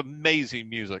music, just amazing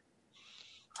music.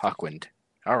 Hawkwind.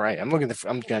 All right, I'm going to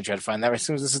try to find that as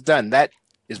soon as this is done. That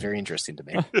is very interesting to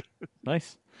me.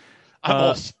 Nice.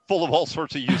 I'm full of all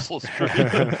sorts of useless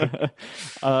trivia.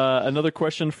 Another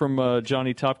question from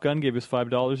Johnny Top Gun, gave us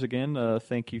 $5 again.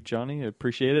 Thank you, Johnny. I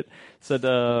appreciate it. Said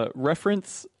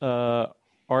reference RTX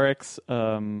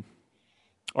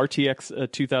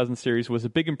 2000 series was a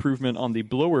big improvement on the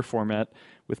blower format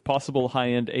with possible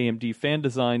high-end AMD fan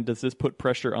design. Does this put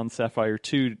pressure on Sapphire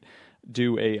to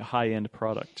do a high-end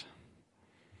product?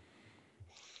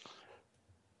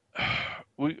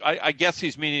 I guess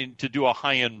he's meaning to do a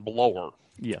high-end blower.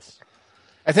 Yes.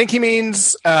 I think he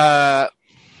means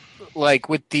like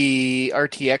with the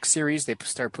RTX series, they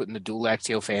start putting the dual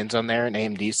axial fans on there, and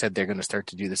AMD said they're going to start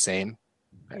to do the same.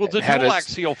 Well, the dual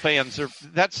axial fans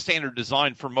that's standard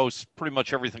design for pretty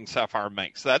much everything Sapphire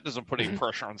makes. That doesn't put any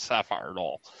pressure on Sapphire at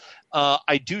all.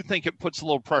 I do think it puts a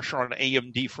little pressure on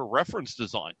AMD for reference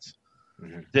designs.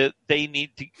 That they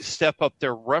need to step up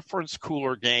their reference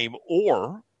cooler game,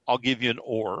 or I'll give you an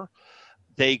or.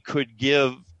 They could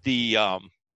give the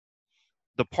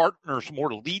partners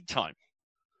more lead time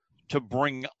to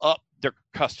bring up their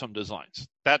custom designs.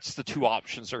 That's the two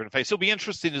options they're going to face. It'll be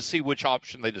interesting to see which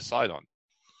option they decide on.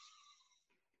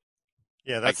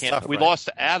 Yeah, that's tough. We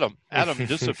lost Adam. Adam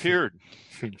disappeared.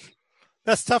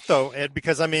 That's tough, though, Ed,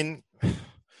 because, I mean,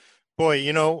 boy,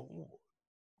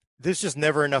 there's just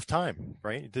never enough time,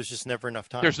 right? There's just never enough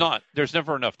time. There's not. There's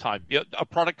never enough time. A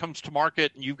product comes to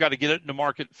market, and you've got to get it into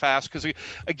market fast. Because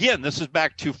again, this is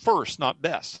back to first, not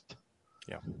best.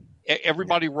 Yeah.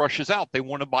 Everybody rushes out. They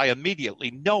want to buy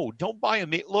immediately. No, don't buy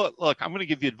immediately. Look, I'm going to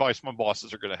give you advice my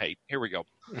bosses are going to hate. Here we go.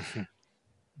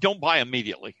 Don't buy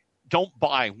immediately. Don't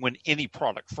buy when any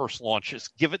product first launches.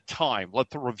 Give it time. Let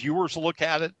the reviewers look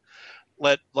at it.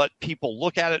 Let people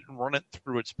look at it and run it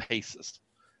through its paces.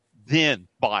 Then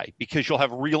buy, because you'll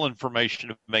have real information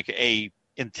to make a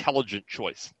intelligent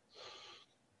choice.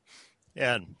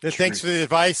 And thanks for the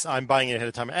advice. I'm buying it ahead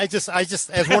of time. I just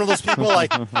as one of those people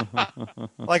like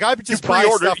I just buy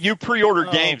stuff. You pre-order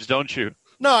games, don't you?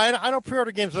 No, I don't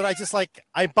pre-order games, but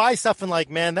I buy stuff and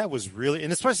like, man, that was really,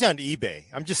 and especially on eBay,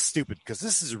 I'm just stupid because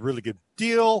this is a really good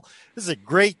deal. This is a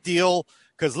great deal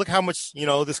because look how much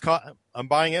this cost. I'm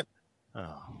buying it.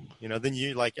 Oh, then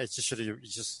you like I just should have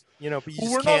just. But you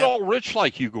just we're can't. Not all rich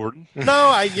like you, Gordon.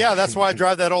 No, that's why I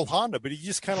drive that old Honda. But you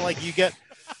just kind of like you get.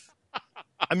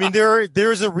 I mean,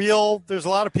 there's a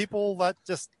lot of people that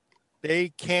just they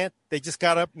can't. They just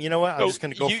gotta. You know what? I'm just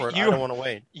going to go for it. I don't want to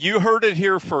wait. You heard it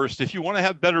here first. If you want to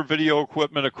have better video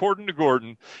equipment, according to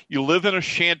Gordon, you live in a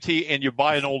shanty and you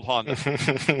buy an old Honda.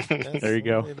 There you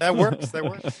go. That works.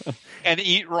 And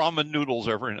eat ramen noodles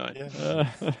every night. Yeah.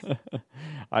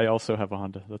 I also have a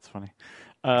Honda. That's funny.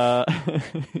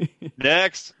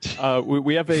 Next,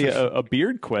 we have a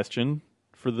beard question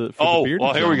for the beard.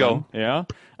 Well, here we go. Yeah,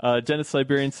 Dennis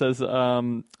Siberian says,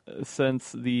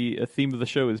 since the theme of the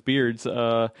show is beards,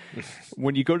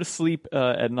 when you go to sleep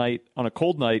at night on a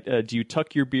cold night, do you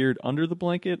tuck your beard under the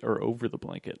blanket or over the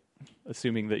blanket,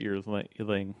 assuming that you're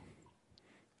laying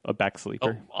a back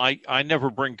sleeper? I never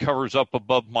bring covers up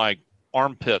above my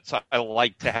armpits. I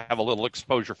like to have a little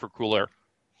exposure for cool air.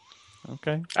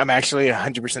 Okay. I'm actually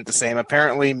 100% the same.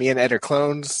 Apparently, me and Ed are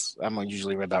clones. I'm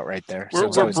usually about right there. We're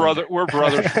brothers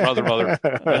from mother.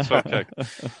 That's okay.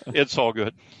 It's all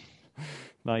good.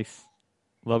 Nice.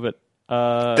 Love it.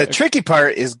 The tricky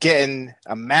part is getting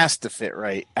a mask to fit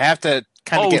right. I have to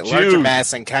kind of get larger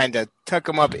masks and kind of tuck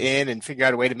them up in and figure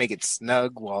out a way to make it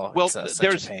snug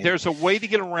there's a way to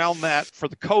get around that for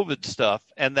the COVID stuff,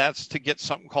 and that's to get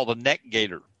something called a neck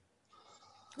gaiter.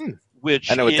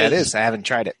 Which I know what that is. I haven't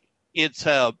tried it. It's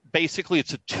basically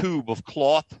it's a tube of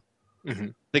cloth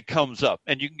that comes up,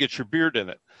 and you can get your beard in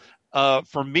it.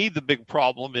 For me, the big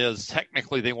problem is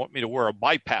technically they want me to wear a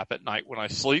BiPAP at night when I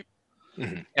sleep.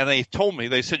 And they told me,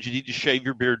 they said, you need to shave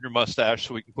your beard and your mustache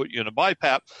so we can put you in a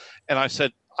BiPAP. And I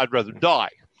said, I'd rather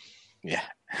die. Yeah.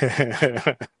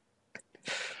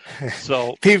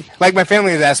 So, like my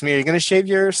family has asked me, are you going to shave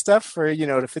your stuff for,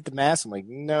 to fit the mask? I'm like,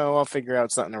 no, I'll figure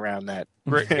out something around that.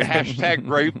 Hashtag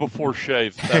grave before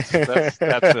shave. That's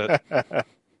it.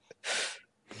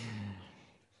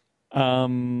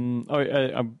 I'm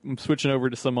switching over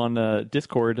to some on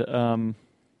Discord.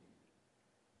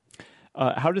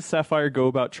 How does Sapphire go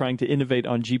about trying to innovate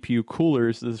on GPU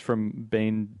coolers? This is from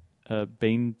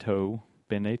Beneto.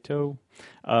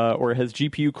 Or has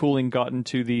GPU cooling gotten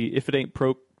to the if it ain't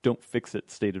broke, don't fix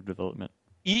it state of development?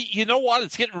 You know what?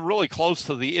 It's getting really close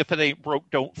to the if it ain't broke,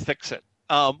 don't fix it.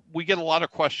 We get a lot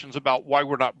of questions about why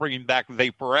we're not bringing back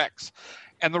VaporX.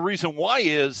 And the reason why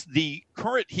is the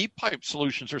current heat pipe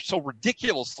solutions are so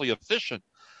ridiculously efficient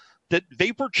that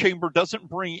vapor chamber doesn't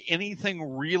bring anything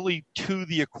really to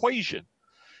the equation.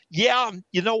 Yeah,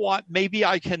 you know what? Maybe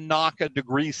I can knock a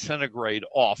degree centigrade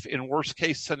off in worst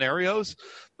case scenarios,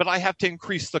 but I have to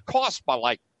increase the cost by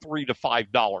like $3 to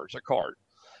 $5 a card.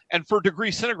 And for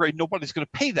degree centigrade, nobody's going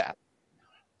to pay that.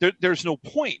 There's no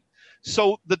point.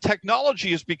 So the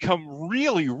technology has become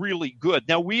really, really good.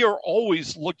 Now, we are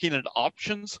always looking at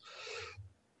options.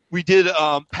 We did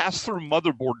pass-through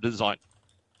motherboard design.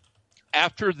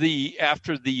 After the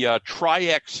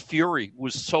Tri-X Fury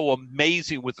was so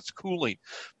amazing with its cooling,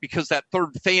 because that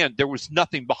third fan, there was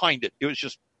nothing behind it. It was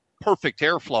just perfect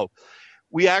airflow.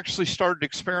 We actually started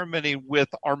experimenting with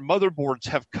our motherboards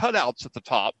have cutouts at the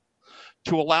top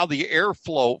to allow the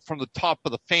airflow from the top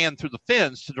of the fan through the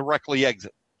fins to directly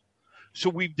exit. So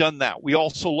we've done that. We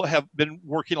also have been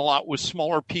working a lot with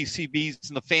smaller PCBs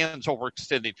and the fans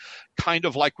overextending, kind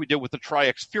of like we did with the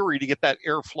Tri-X Fury to get that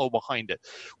airflow behind it.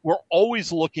 We're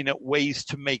always looking at ways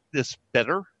to make this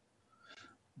better.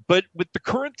 But with the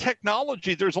current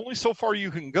technology, there's only so far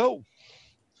you can go.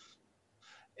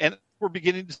 And we're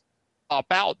beginning to pop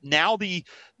out. Now the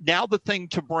thing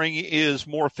to bring is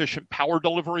more efficient power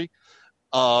delivery.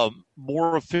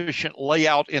 More efficient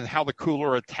layout in how the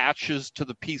cooler attaches to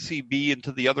the PCB and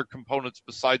to the other components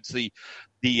besides the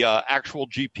actual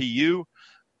GPU.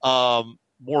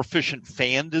 More efficient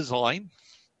fan design.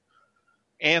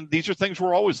 And these are things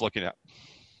we're always looking at.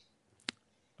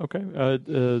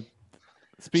 Okay.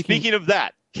 Speaking of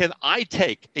that, can I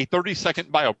take a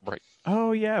 30-second bio break?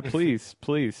 Oh, yeah, please.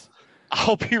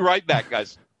 I'll be right back,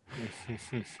 guys.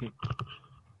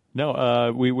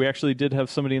 No, we actually did have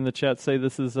somebody in the chat say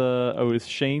this is,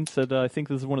 Shane said, I think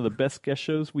this is one of the best guest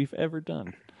shows we've ever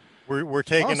done. We're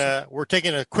taking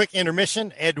a quick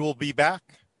intermission. Ed will be back.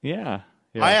 Yeah.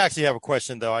 I actually have a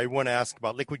question, though. I want to ask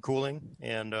about liquid cooling.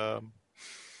 And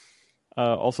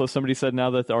also, somebody said now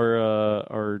that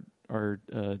our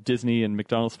Disney and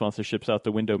McDonald's sponsorships out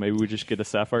the window, maybe we just get a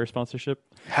Sapphire sponsorship.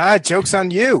 Joke's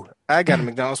on you. I got a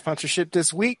McDonald's sponsorship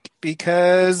this week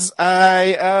because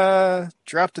I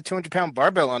dropped a 200-pound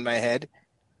barbell on my head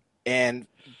and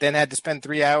then had to spend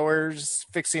 3 hours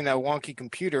fixing a wonky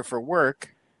computer for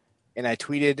work. And I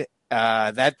tweeted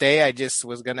that day I just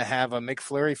was going to have a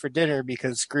McFlurry for dinner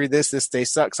because screw this day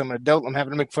sucks. I'm an adult. I'm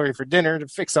having a McFlurry for dinner to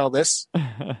fix all this.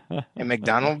 And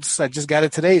McDonald's, I just got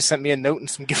it today, sent me a note and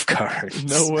some gift cards.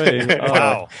 No way.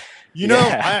 Wow.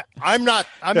 I'm not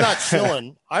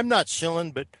chilling. I'm not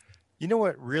chilling, but you know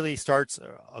what really starts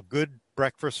a good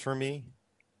breakfast for me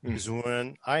is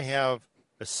when I have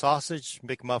a sausage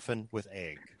McMuffin with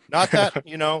egg. Not that,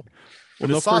 Well,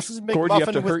 no, sausage Gord, you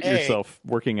have to McMuffin with hurt egg yourself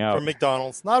working out. from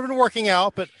McDonald's. Not even working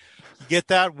out, but you get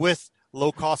that with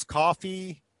low-cost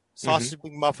coffee, sausage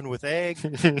McMuffin with egg.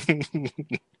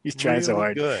 He's trying so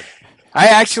hard. Good. I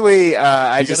actually,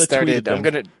 I just started.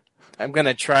 tweet I'm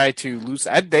gonna try to lose.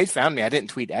 They found me. I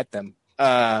didn't tweet at them.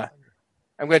 I'm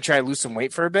gonna try to lose some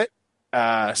weight for a bit.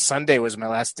 Sunday was my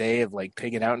last day of like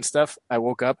pigging out and stuff. I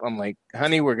woke up. I'm like,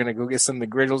 honey, we're gonna go get some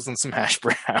McGriddles and some hash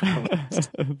browns.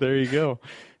 There you go.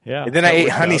 Yeah. And then I ate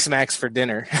Honey Smacks for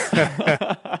dinner.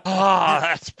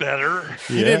 That's better.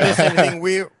 You didn't miss anything.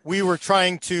 We were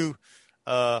trying to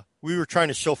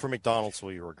shill for McDonald's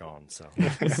while you were gone. So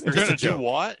You're going to do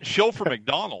what? Shill for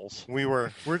McDonald's?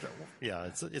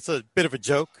 It's a bit of a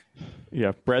joke.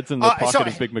 Yeah, Brad's in the pocket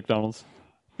of Big McDonald's.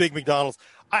 Big McDonald's.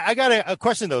 I got a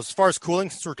question though. As far as cooling,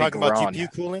 since we're talking about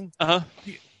GPU cooling,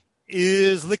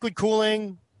 is liquid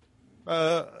cooling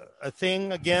a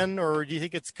thing again, or do you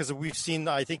think it's because we've seen?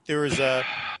 I think there was an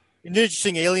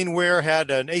interesting Alienware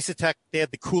had an Asetek. They had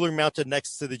the cooler mounted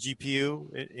next to the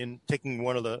GPU in taking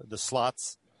one of the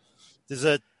slots. Does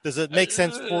it make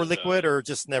sense for liquid, or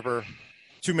just never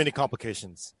too many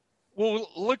complications? Well,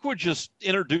 liquid just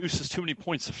introduces too many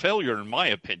points of failure, in my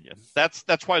opinion. That's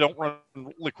why I don't run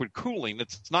liquid cooling.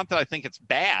 It's not that I think it's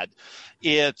bad.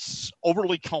 It's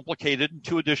overly complicated and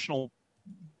too additional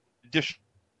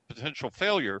potential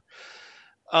failure.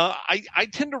 I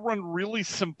tend to run really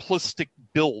simplistic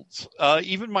builds.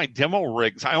 Even my demo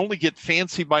rigs, I only get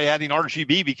fancy by adding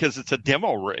RGB because it's a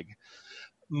demo rig.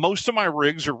 Most of my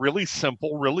rigs are really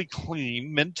simple, really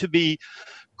clean, meant to be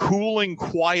cooling,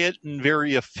 quiet, and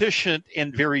very efficient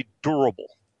and very durable.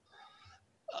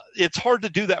 It's hard to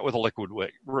do that with a liquid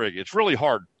rig. It's really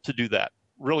hard to do that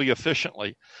really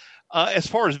efficiently. As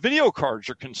far as video cards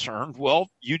are concerned, well,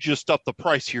 you just up the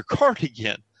price of your card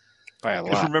again. By a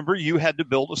lot. Because remember, you had to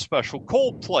build a special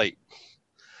cold plate.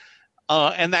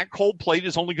 And that cold plate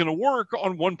is only going to work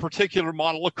on one particular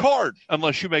model of card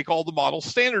unless you make all the models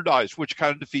standardized, which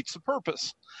kind of defeats the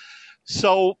purpose.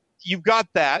 So you've got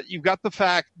that. You've got the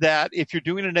fact that if you're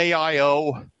doing an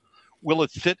AIO, will it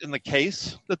fit in the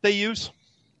case that they use?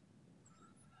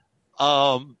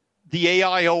 The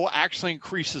AIO actually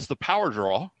increases the power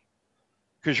draw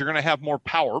because you're going to have more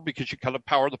power because you kind of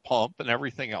power the pump and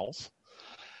everything else.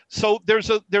 So there's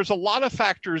a lot of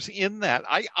factors in that.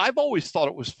 I've always thought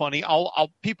it was funny.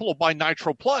 People will buy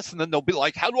Nitro Plus and then they'll be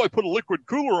like, how do I put a liquid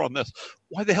cooler on this?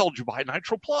 Why the hell did you buy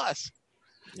Nitro Plus?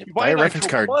 You buy a reference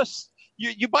card. Plus,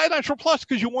 you buy Nitro Plus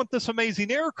because you want this amazing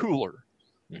air cooler.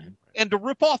 Mm-hmm. And to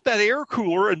rip off that air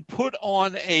cooler and put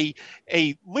on a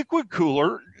liquid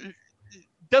cooler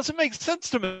doesn't make sense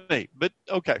to me. But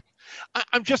okay.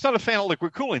 I'm just not a fan of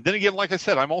liquid cooling. Then again, like I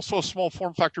said, I'm also a small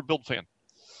form factor build fan.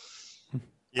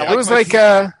 Yeah, it was like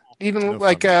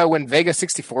when Vega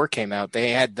 64 came out,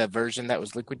 they had the version that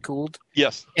was liquid cooled.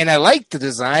 Yes. And I liked the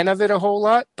design of it a whole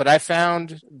lot, but I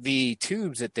found the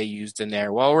tubes that they used in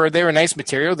there, while they were nice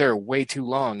material, they were way too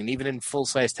long. And even in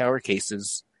full-size tower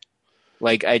cases,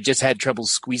 like I just had trouble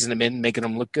squeezing them in, making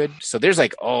them look good. So there's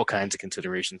like all kinds of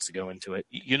considerations to go into it.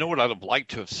 You know what I'd have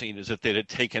liked to have seen is if they'd have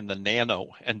taken the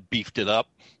Nano and beefed it up.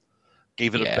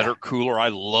 Gave it a better cooler. I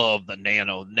love the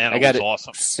Nano. Nano is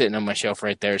awesome. Sitting on my shelf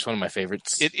right there. It's one of my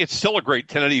favorites. It's still a great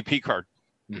 1080p card.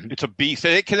 Mm-hmm. It's a beast.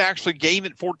 And it can actually game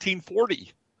at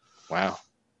 1440. Wow.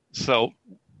 So,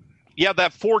 yeah,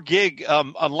 that 4 gig,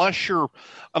 unless you're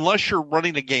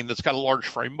running a game that's got a large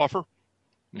frame buffer,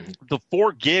 The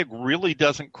 4 gig really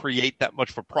doesn't create that much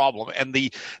of a problem. And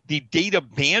the data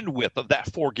bandwidth of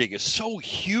that 4 gig is so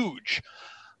huge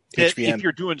that HBM. if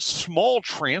you're doing small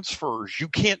transfers, you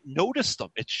can't notice them.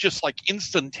 It's just like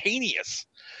instantaneous.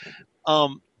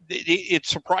 It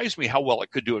surprised me how well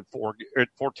it could do at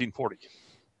 1440.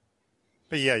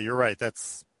 But yeah, you're right.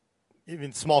 That's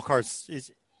even small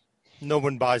cards. No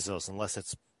one buys those unless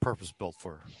it's purpose built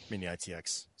for mini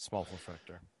ITX, small form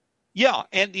factor. Yeah,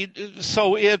 and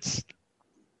so it's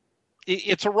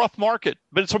a rough market,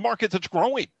 but it's a market that's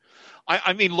growing.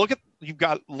 I mean, look at, you've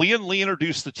got Lee & Lee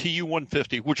introduced the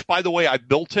TU-150, which, by the way, I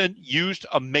built in, used,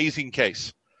 amazing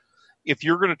case. If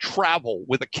you're going to travel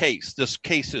with a case, this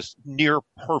case is near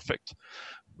perfect.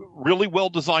 Really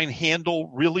well-designed handle,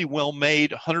 really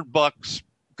well-made, $100,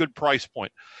 good price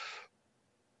point.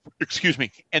 Excuse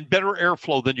me, and better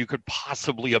airflow than you could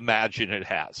possibly imagine it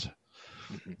has.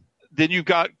 Mm-hmm. Then you've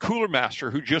got Cooler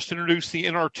Master, who just introduced the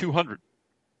NR200,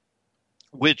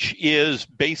 which is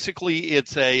basically,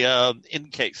 it's a in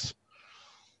case.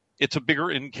 It's a bigger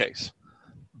in case.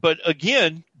 But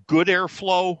again, good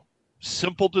airflow,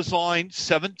 simple design,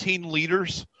 17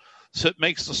 liters, so it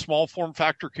makes the small form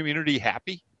factor community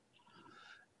happy.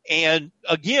 And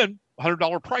again,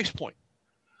 $100 price point.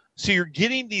 So you're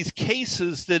getting these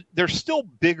cases that they're still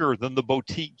bigger than the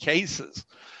boutique cases,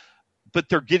 but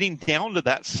they're getting down to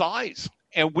that size.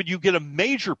 And when you get a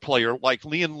major player like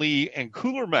Lee & Lee and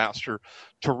Cooler Master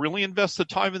to really invest the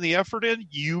time and the effort in,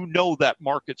 you know that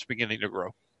market's beginning to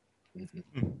grow.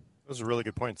 Mm-hmm. Those are really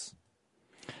good points.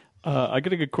 I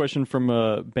got a good question from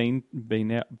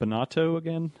Benato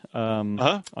again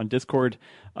on Discord.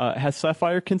 Has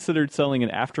Sapphire considered selling an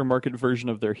aftermarket version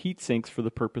of their heat sinks for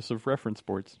the purpose of reference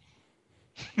boards?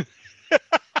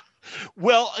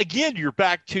 Well, again, you're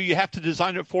back to, you have to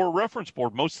design it for a reference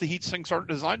board. Most of the heat sinks aren't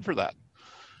designed for that.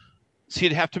 So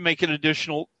you'd have to make an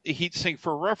additional heat sink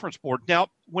for a reference board. Now,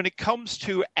 when it comes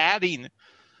to adding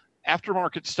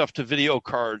aftermarket stuff to video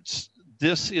cards,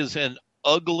 this is an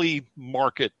ugly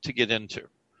market to get into.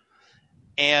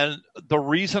 And the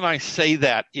reason I say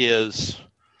that is,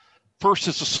 first,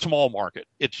 it's a small market.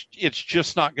 It's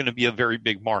just not going to be a very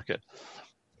big market.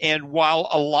 And while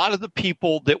a lot of the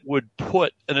people that would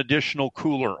put an additional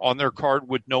cooler on their card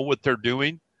would know what they're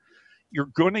doing, you're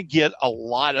going to get a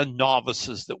lot of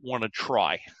novices that want to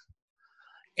try.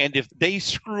 And if they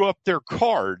screw up their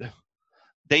card,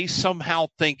 they somehow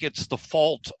think it's the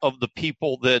fault of the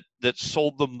people that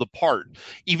sold them the part.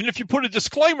 Even if you put a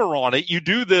disclaimer on it, you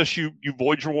do this, you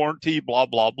void your warranty, blah,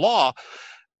 blah, blah.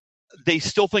 They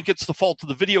still think it's the fault of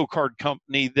the video card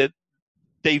company that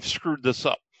they've screwed this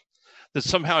up. That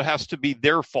somehow it has to be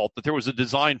their fault, that there was a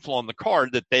design flaw in the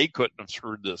card, that they couldn't have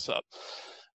screwed this up.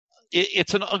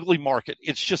 It's an ugly market.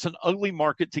 It's just an ugly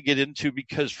market to get into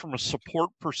because from a support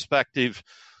perspective,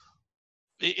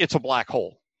 it's a black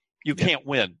hole. You can't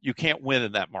win. You can't win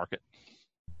in that market.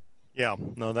 Yeah,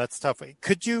 no, that's tough.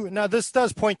 Could you, now this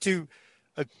does point to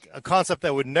a concept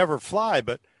that would never fly,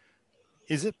 but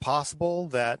is it possible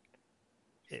that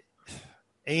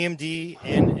AMD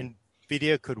and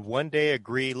NVIDIA could one day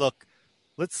agree, look,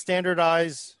 let's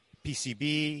standardize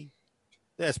PCB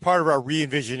as part of our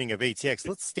re-envisioning of ATX.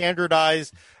 Let's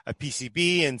standardize a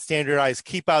PCB and standardize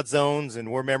keep-out zones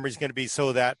and where memory is going to be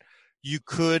so that you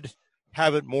could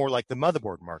have it more like the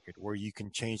motherboard market where you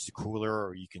can change the cooler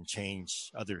or you can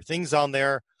change other things on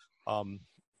there. I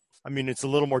mean, it's a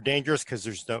little more dangerous because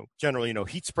there's generally no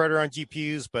heat spreader on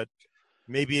GPUs, but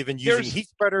maybe even using heat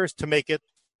spreaders to make it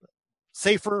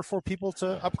safer for people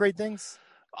to upgrade things.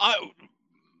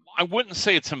 I wouldn't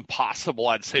say it's impossible.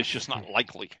 I'd say it's just not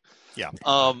likely. Yeah.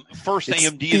 First, it's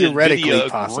AMD and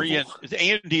NVIDIA agreeing,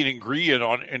 AMD and agreeing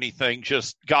on anything,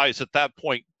 just guys at that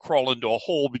point crawl into a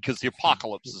hole because the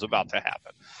apocalypse is about to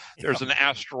happen. There's an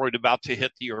asteroid about to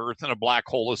hit the Earth and a black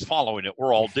hole is following it.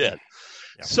 We're all dead.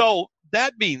 Yeah. So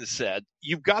that being said,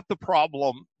 you've got the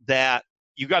problem that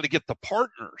you got to get the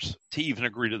partners to even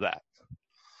agree to that.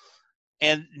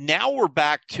 And now we're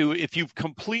back to, if you've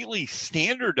completely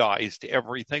standardized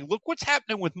everything, look what's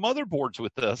happening with motherboards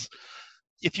with this.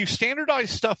 If you standardize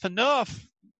stuff enough,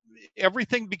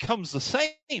 everything becomes the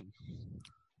same.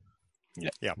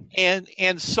 Yeah.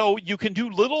 And so you can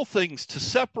do little things to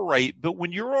separate, but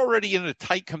when you're already in a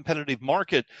tight competitive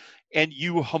market and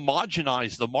you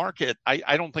homogenize the market,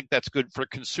 I don't think that's good for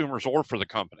consumers or for the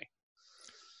company.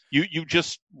 You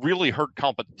just really hurt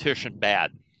competition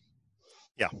bad.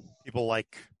 Yeah. People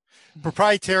like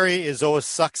proprietary is always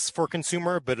sucks for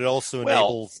consumer, but it also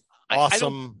enables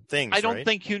awesome things. I don't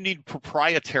think you need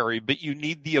proprietary, but you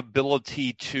need the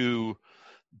ability to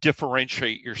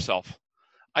differentiate yourself.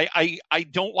 I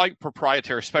don't like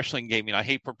proprietary, especially in gaming. I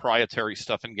hate proprietary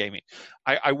stuff in gaming.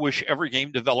 I wish every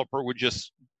game developer would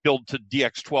just build to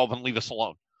DX12 and leave us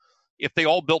alone. If they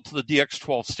all built to the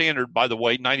DX12 standard, by the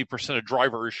way, 90% of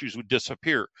driver issues would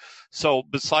disappear. So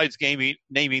besides naming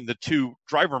the two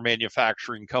driver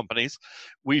manufacturing companies,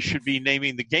 we should be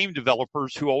naming the game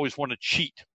developers who always want to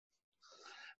cheat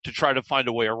to try to find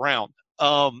a way around.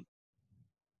 I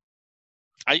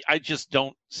just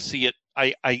don't see it.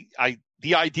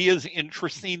 The idea is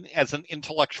interesting as an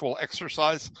intellectual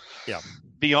exercise. Yeah.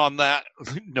 Beyond that,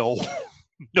 no.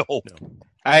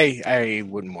 I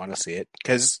wouldn't want to see it,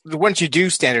 because once you do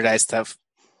standardize stuff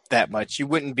that much, you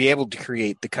wouldn't be able to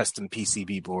create the custom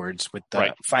PCB boards with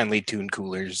the finely tuned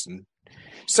coolers and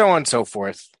so on and so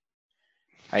forth.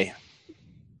 I'm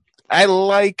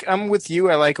with you.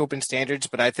 I like open standards,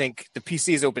 but I think the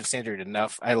PC is open standard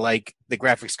enough. I like the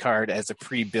graphics card as a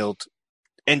pre-built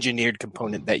engineered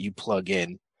component that you plug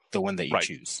in, the one that you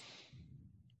choose.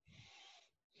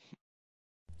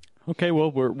 Okay,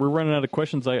 well, we're running out of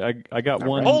questions. I got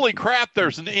one. Holy crap!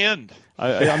 There's an end.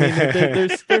 I mean,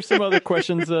 there's some other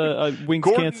questions. Wings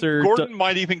Cancer. Gordon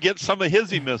might even get some of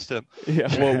his. He missed it.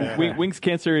 Yeah. Well, Wings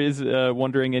Cancer is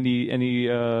wondering any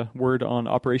word on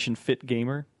Operation Fit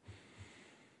Gamer.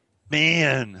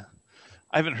 Man,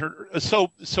 I haven't heard.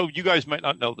 So you guys might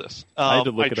not know this. I had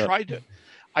to look it up.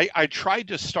 I tried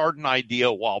to start an idea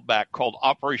a while back called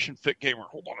Operation Fit Gamer.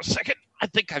 Hold on a second. I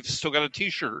think I've still got a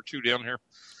T-shirt or two down here.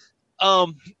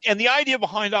 And the idea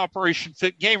behind Operation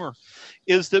Fit Gamer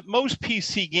is that most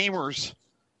PC gamers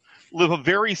live a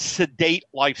very sedate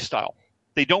lifestyle.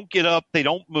 They don't get up, they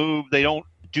don't move, they don't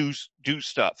do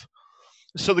stuff.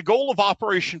 So the goal of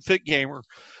Operation Fit Gamer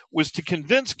was to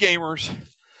convince gamers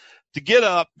to get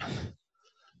up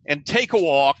and take a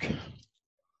walk.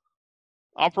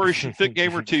 Operation Fit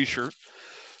Gamer T-shirt.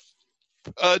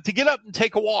 To get up and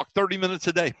take a walk 30 minutes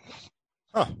a day.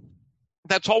 Huh.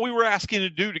 That's all we were asking to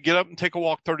do, to get up and take a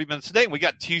walk 30 minutes a day. And we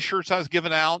got T-shirts I was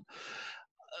giving out.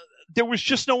 There was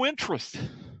just no interest.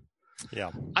 Yeah.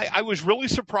 I was really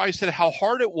surprised at how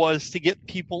hard it was to get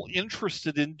people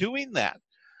interested in doing that.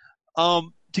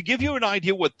 To give you an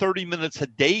idea what 30 minutes a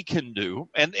day can do,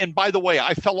 and by the way,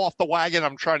 I fell off the wagon.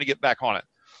 I'm trying to get back on it.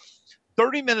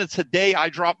 30 minutes a day, I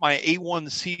dropped my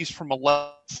A1Cs from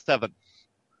 11.7.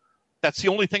 That's the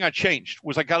only thing I changed,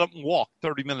 was I got up and walked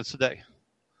 30 minutes a day.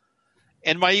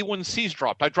 And my A1Cs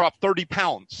dropped. I dropped 30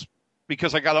 pounds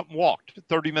because I got up and walked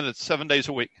 30 minutes, 7 days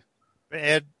a week.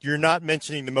 Ed, you're not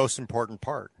mentioning the most important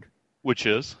part. Which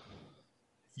is?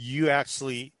 You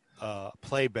actually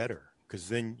play better, because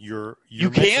then you're you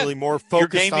mentally more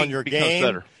focused on your game.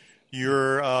 Better.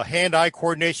 Your hand-eye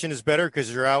coordination is better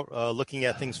because you're out looking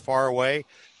at things far away.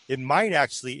 It might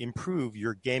actually improve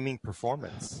your gaming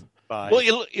performance by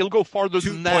it'll go farther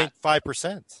than that.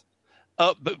 2.5%.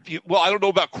 But I don't know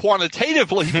about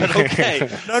quantitatively, but okay.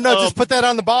 No, just put that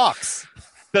on the box.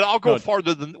 But I'll go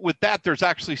farther than with that. There's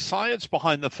actually science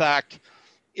behind the fact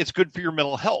it's good for your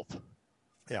mental health.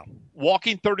 Yeah.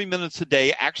 Walking 30 minutes a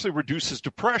day actually reduces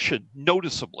depression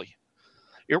noticeably.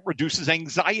 It reduces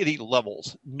anxiety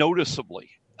levels noticeably.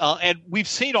 And we've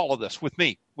seen all of this with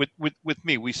me. With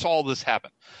me, we saw this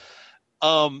happen.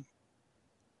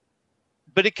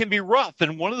 But it can be rough.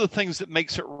 And one of the things that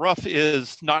makes it rough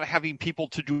is not having people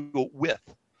to do it with.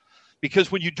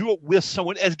 Because when you do it with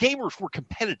someone, as gamers, we're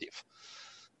competitive.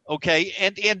 Okay.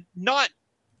 And not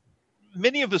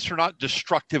many of us are not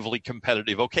destructively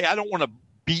competitive. Okay. I don't want to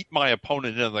beat my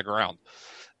opponent into the ground.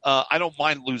 I don't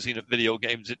mind losing at video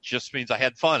games. It just means I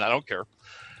had fun. I don't care.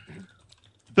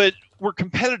 But we're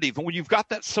competitive. And when you've got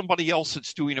that somebody else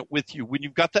that's doing it with you, when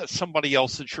you've got that somebody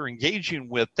else that you're engaging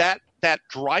with, that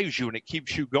drives you and it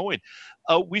keeps you going.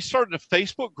 We started a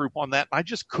Facebook group on that, and I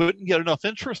just couldn't get enough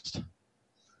interest.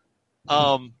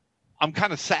 I'm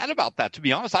kind of sad about that, to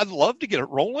be honest. I'd love to get it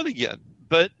rolling again,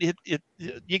 but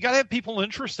you got to have people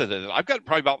interested in it. I've got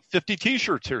probably about 50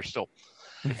 T-shirts here still.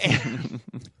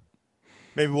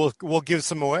 Maybe we'll give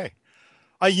some away.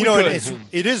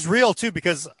 It is real too,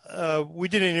 because we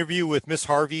did an interview with Miss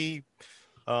Harvey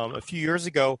a few years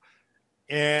ago,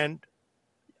 and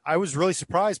I was really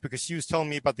surprised because she was telling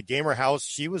me about the gamer house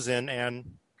she was in,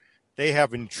 and they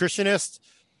have a nutritionist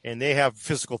and they have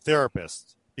physical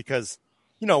therapists, because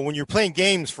when you're playing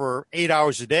games for 8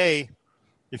 hours a day,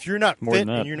 if you're not fit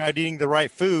and you're not eating the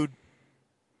right food,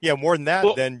 more than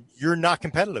that, then you're not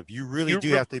competitive. You really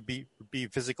do have to be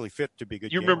physically fit to be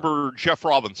good. You remember Jeff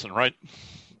Robinson, right?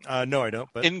 No, I don't.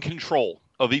 But In Control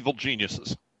of Evil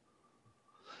Geniuses.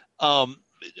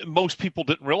 Most people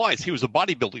didn't realize he was a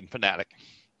bodybuilding fanatic.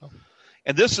 Oh.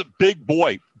 And this is a big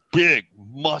boy, big,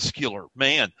 muscular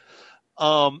man.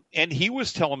 And he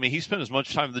was telling me he spent as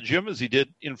much time in the gym as he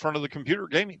did in front of the computer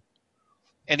gaming.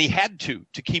 And he had to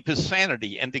keep his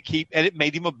sanity and it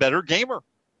made him a better gamer.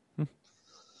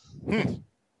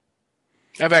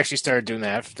 I've actually started doing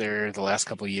that after the last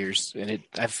couple of years, and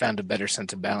I've found a better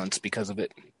sense of balance because of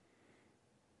it.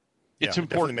 It's Yeah,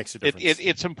 important. It makes a difference.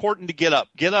 It's important to get up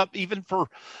even for,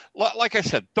 like I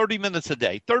said, 30 minutes a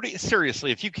day.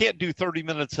 Seriously, if you can't do 30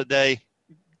 minutes a day,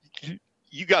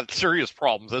 you got serious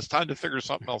problems. It's time to figure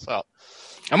something else out.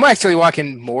 I'm actually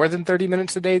walking more than 30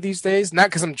 minutes a day these days, not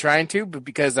because I'm trying to, but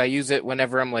because I use it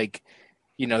whenever I'm like,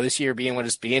 this year being what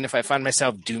it's being. If I find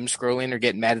myself doom scrolling or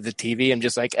getting mad at the TV, I'm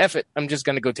just like, F it. I'm just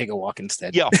going to go take a walk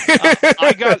instead. Yeah.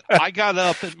 I got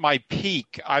up at my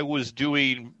peak. I was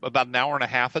doing about an hour and a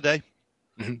half a day.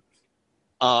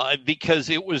 Mm-hmm.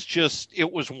 Because it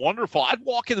was wonderful. I'd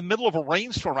walk in the middle of a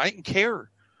rainstorm. I didn't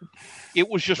care. It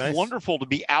was just wonderful to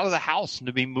be out of the house and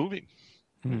to be moving.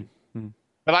 Mm-hmm.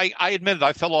 But I admitted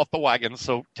I fell off the wagon,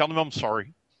 so tell them I'm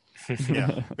sorry.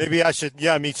 Yeah, maybe I should.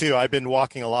 Yeah, me too. I've been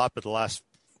walking a lot, but the last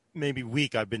maybe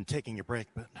week I've been taking a break.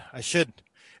 But I should,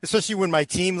 especially when my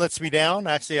team lets me down.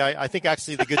 Actually, I think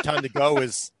the good time to go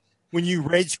is when you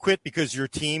rage quit because your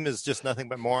team is just nothing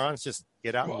but morons. Just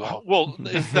get out and walk. Well,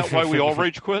 is that why we all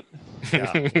rage quit?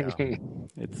 Yeah.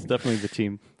 It's definitely the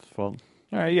team's fault.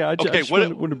 All right, yeah, I Okay, just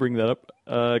wanted to bring that up.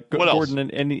 Gordon,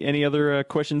 else? Any other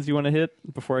questions you want to hit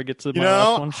before I get to my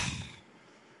last one?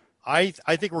 I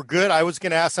think we're good. I was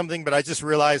going to ask something, but I just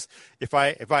realized if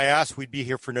I asked, we'd be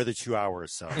here for another 2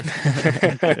 hours. So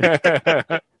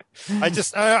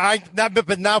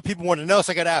but now people want to know,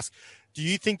 so I got to ask: do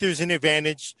you think there's an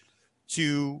advantage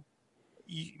to?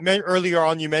 Earlier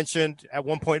on, you mentioned at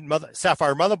one point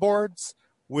Sapphire motherboards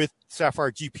with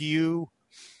Sapphire GPU.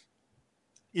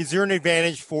 Is there an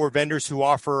advantage for vendors who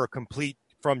offer a complete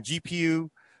from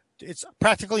GPU? It's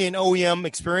practically an OEM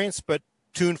experience, but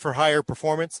tuned for higher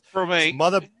performance. From a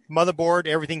motherboard,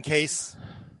 everything case,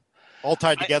 all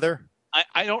tied together.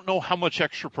 I don't know how much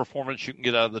extra performance you can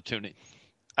get out of the tuning.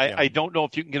 I don't know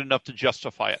if you can get enough to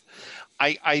justify it.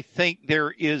 I think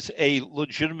there is a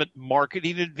legitimate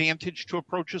marketing advantage to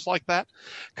approaches like that.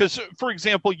 Because, for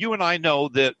example, you and I know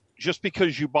that just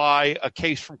because you buy a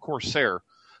case from Corsair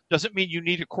doesn't mean you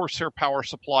need a Corsair power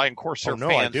supply and Corsair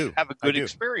fans to have a good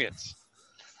experience.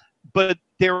 But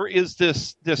there is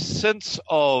this sense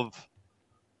of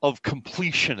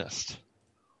completionist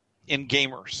in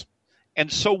gamers. And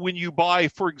so when you buy,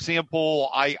 for example,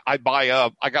 I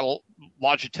got a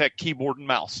Logitech keyboard and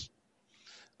mouse.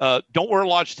 Don't wear a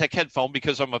Logitech headphone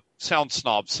because I'm a sound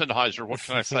snob, Sennheiser, what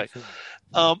can I say?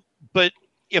 But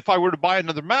if I were to buy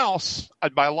another mouse,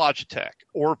 I'd buy a Logitech.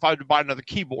 Or if I were to buy another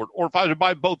keyboard, or if I were to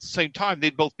buy both at the same time,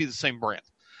 they'd both be the same brand.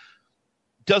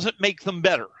 Doesn't make them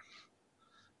better.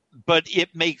 But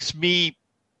it makes me,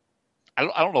 I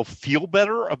don't know, feel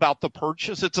better about the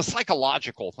purchase. It's a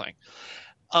psychological thing.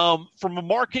 From a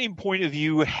marketing point of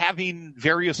view, having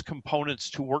various components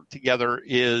to work together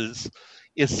is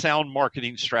sound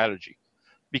marketing strategy.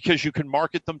 Because you can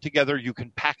market them together, you can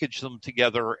package them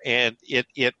together, and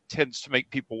it tends to make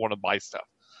people want to buy stuff.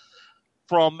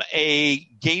 From a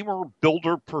gamer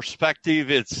builder perspective,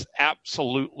 it's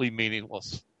absolutely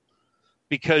meaningless.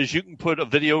 Because you can put a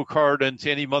video card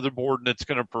into any motherboard and it's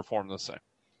going to perform the same.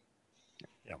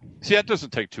 Yeah. See, that doesn't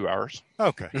take 2 hours.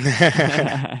 Okay.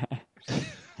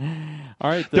 All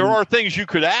right. There are things you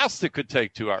could ask that could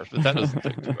take 2 hours, but that doesn't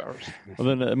take 2 hours.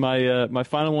 Well, then my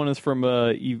final one is from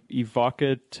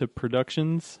Evoca to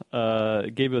Productions.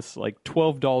 It gave us like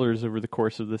 $12 over the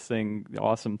course of this thing.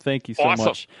 Awesome. Thank you so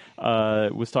much.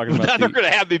 Was talking about now they're going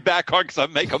to have me back on because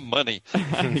I'm making money.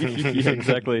 Yeah,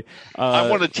 exactly. I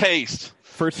want a taste.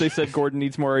 First, they said Gordon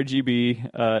needs more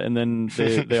RGB, and then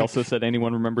they also said,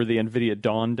 anyone remember the NVIDIA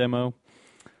Dawn demo?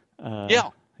 Yeah.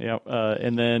 Yeah,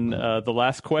 and then the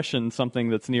last question, something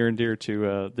that's near and dear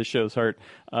to the show's heart.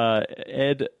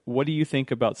 Ed, what do you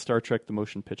think about Star Trek: The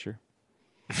Motion Picture?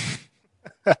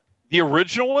 The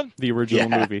original one? The original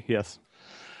movie, yes.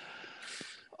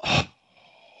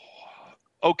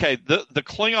 Okay, the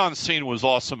Klingon scene was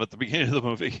awesome at the beginning of the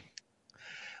movie.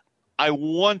 I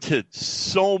wanted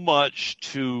so much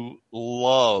to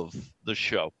love the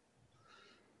show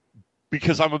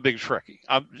because I'm a big Trekkie.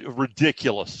 I'm a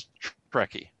ridiculous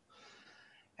Trekkie.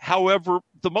 However,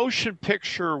 the motion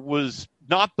picture was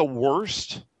not the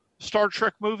worst Star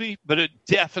Trek movie, but it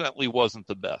definitely wasn't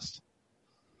the best.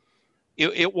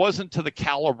 It wasn't to the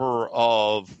caliber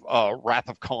of Wrath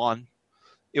of Khan.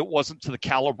 It wasn't to the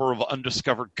caliber of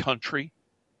Undiscovered Country.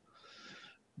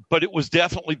 But it was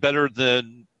definitely better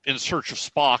than In Search of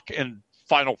Spock and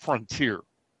Final Frontier.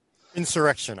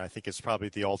 Insurrection, I think, is probably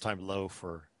the all-time low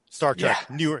for Star Trek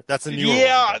newer. That's a newer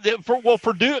one.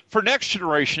 For Next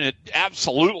Generation, it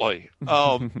absolutely.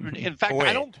 In fact,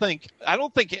 I don't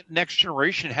think Next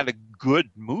Generation had a good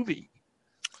movie.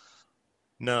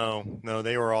 No,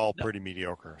 they were all pretty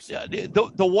mediocre. So. Yeah,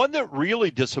 the one that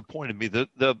really disappointed me,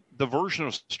 the version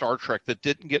of Star Trek that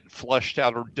didn't get fleshed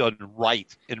out or done right,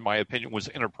 in my opinion, was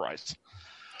Enterprise.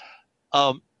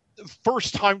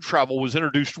 First time travel was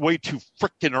introduced way too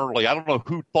freaking early. I don't know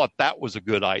who thought that was a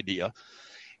good idea.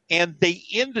 And they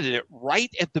ended it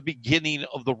right at the beginning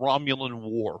of the Romulan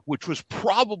War, which was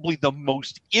probably the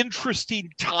most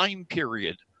interesting time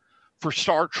period for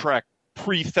Star Trek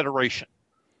pre-Federation.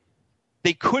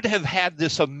 They could have had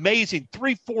this amazing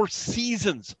 3-4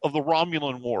 seasons of the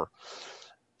Romulan War,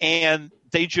 and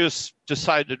they just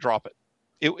decided to drop it.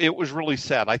 It was really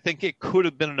sad. I think it could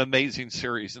have been an amazing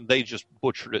series, and they just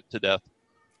butchered it to death.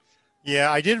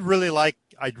 Yeah, I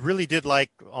really did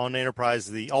like on Enterprise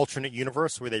the alternate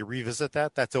universe where they revisit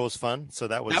that. That's always fun. So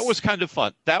that was kind of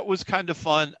fun.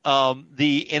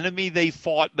 The enemy they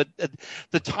fought, but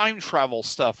the time travel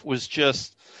stuff was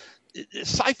just.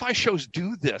 Sci-fi shows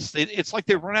do this. It's like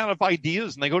they run out of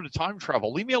ideas and they go to time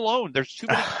travel. Leave me alone. There's too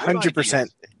many. 100%.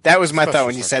 That was my thought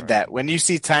when you said that. When you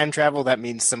see time travel, that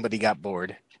means somebody got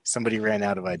bored. Somebody ran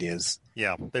out of ideas.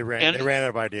 Yeah, they ran out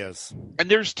of ideas.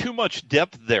 And there's too much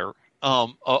depth there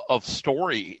of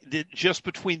story just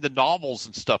between the novels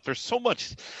and stuff. There's so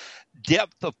much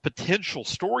depth of potential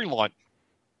storyline.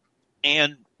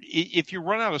 And if you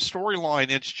run out of storyline,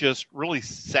 it's just really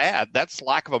sad. That's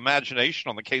lack of imagination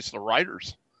on the case of the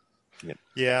writers.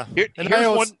 Yeah. Here's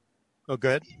one. Oh,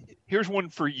 good. Here's one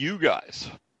for you guys.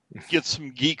 Get some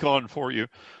geek on for you.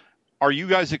 Are you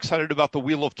guys excited about the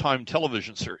Wheel of Time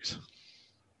television series?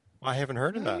 I haven't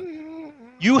heard of that.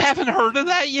 You haven't heard of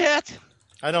that yet?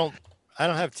 I don't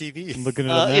have TV. I'm looking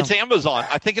at it now. It's Amazon.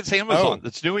 I think it's Amazon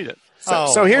that's doing it.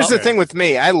 So here's the thing with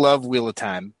me. I love Wheel of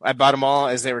Time. I bought them all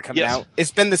as they were coming out.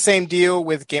 It's been the same deal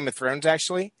with Game of Thrones,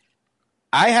 actually.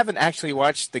 I haven't actually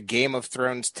watched the Game of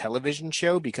Thrones television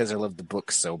show because I love the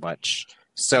books so much.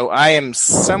 So I am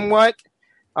somewhat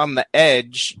on the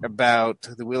edge about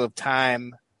the Wheel of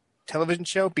Time television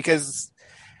show because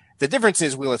the difference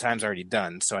is Wheel of Time's already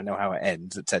done, so I know how it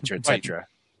ends, et cetera, et cetera. Right.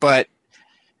 But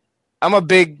I'm a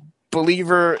big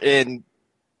believer in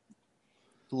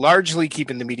largely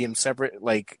keeping the medium separate.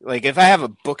 Like if I have a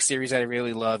book series that I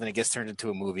really love and it gets turned into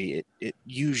a movie, it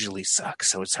usually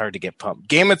sucks. So it's hard to get pumped.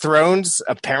 Game of Thrones,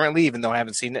 apparently, even though I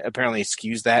haven't seen it, apparently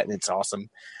skews that and it's awesome.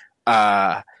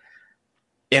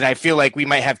 And I feel like we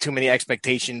might have too many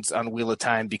expectations on Wheel of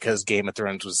Time because Game of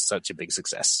Thrones was such a big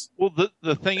success. Well,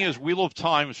 the thing is, Wheel of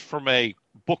Time, from a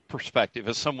book perspective,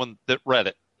 as someone that read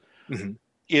it,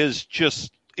 is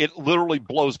just, it literally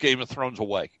blows Game of Thrones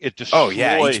away. It destroys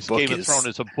Game of Thrones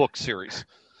as a book series.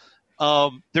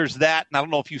 There's that, and I don't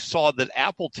know if you saw that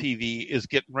Apple TV is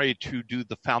getting ready to do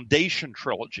the Foundation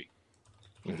trilogy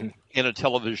in a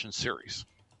television series.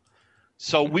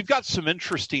 So we've got some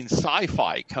interesting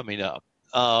sci-fi coming up.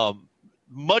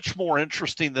 Much more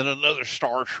interesting than another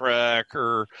Star Trek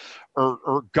or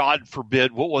God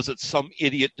forbid, what was it? Some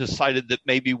idiot decided that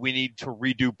maybe we need to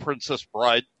redo Princess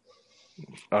Bride.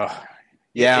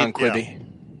 Yeah, on Quibi.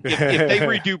 If they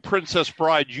redo Princess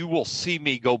Bride, you will see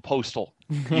me go postal.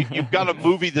 You've got a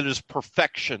movie that is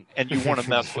perfection, and you want to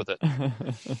mess with it.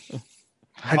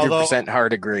 100%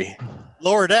 hard agree.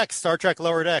 Lower Decks, Star Trek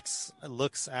Lower Decks,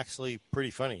 looks actually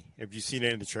pretty funny. Have you seen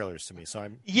any of the trailers to me? So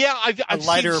I've a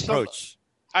lighter approach.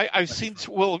 I've seen.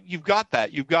 Well, you've got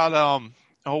that. You've got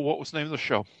what was the name of the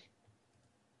show?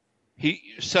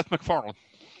 Seth MacFarlane.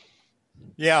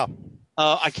 Yeah.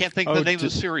 I can't think of the name of the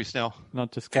series now.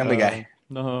 Not just Family Guy.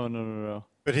 No.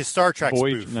 But his Star Trek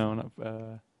spoof. No,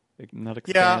 not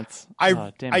Expanse.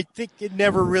 Yeah, I think it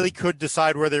never really could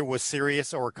decide whether it was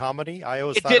serious or a comedy. I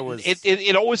always thought it was.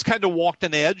 It always kind of walked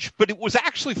an edge, but it was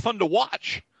actually fun to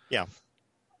watch. Yeah.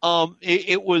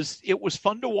 It was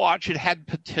fun to watch. It had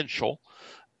potential.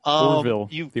 Orville.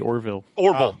 The Orville.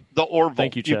 The Orville.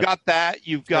 Thank you, Chet. You've got that.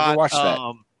 You've got. Watch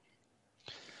that.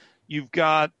 You've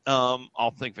got.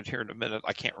 I'll think of it here in a minute.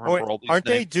 I can't remember all these. Aren't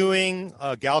names. they doing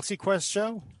a Galaxy Quest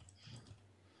show?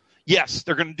 Yes,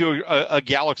 they're going to do a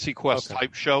Galaxy Quest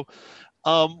type show.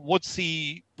 What's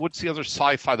the other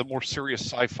sci-fi, the more serious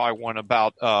sci-fi one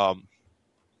about?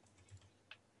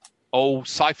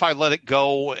 Sci-fi Let It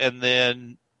Go, and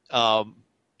then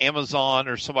Amazon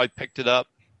or somebody picked it up.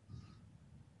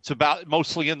 It's about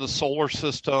mostly in the solar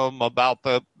system, about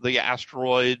the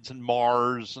asteroids and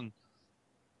Mars and.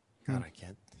 God,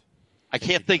 I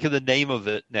can't think of the name of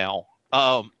it now.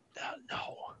 No.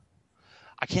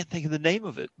 I can't think of the name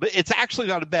of it, but it's actually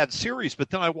not a bad series. But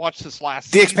then I watched this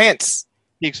last The season. Expanse.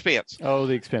 The Expanse. Oh,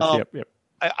 The Expanse. Yep.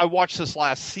 I watched this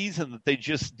last season that they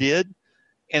just did,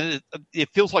 and it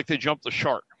feels like they jumped the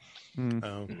shark.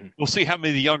 We'll see how many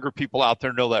of the younger people out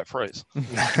there know that phrase.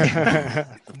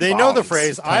 They know the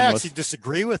phrase. I Timeless. actually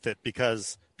disagree with it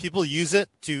because people use it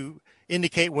to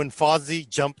indicate when Fozzie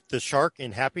jumped the shark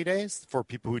in Happy Days, for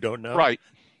people who don't know. Right.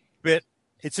 But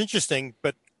it's interesting,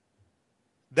 but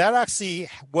that actually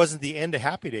wasn't the end of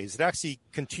Happy Days. It actually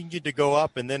continued to go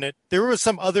up, and then there was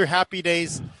some other Happy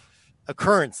Days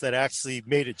occurrence that actually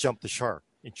made it jump the shark.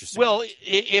 Interesting. Well,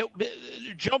 it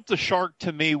Jump the Shark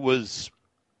to me was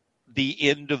the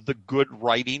end of the good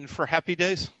writing for Happy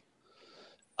Days.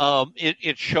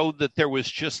 It showed that there was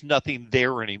just nothing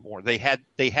there anymore. They'd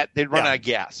run out of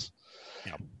gas.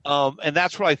 Yeah. And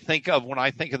that's what I think of when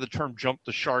I think of the term "jump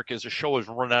the shark" as a show has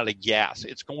run out of gas.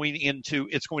 It's going into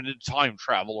time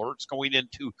travel, or it's going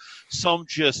into some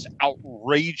just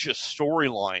outrageous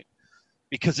storyline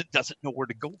because it doesn't know where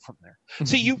to go from there.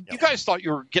 See, you guys thought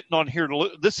you were getting on here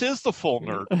this is the full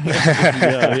nerd.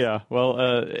 Yeah. Well,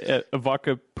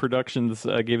 Avaka Productions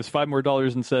gave us $5 more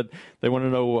and said they want to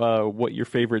know what your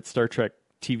favorite Star Trek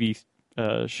TV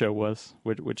show was.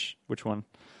 Which one?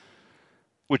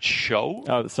 Which show?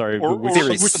 Oh, sorry. Which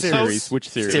series? Which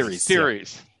series?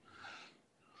 Series.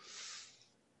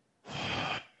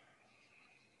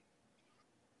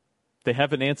 They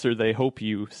have an answer. They hope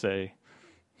you say.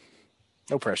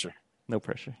 No pressure. No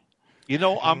pressure. You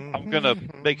know, I'm going to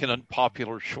make an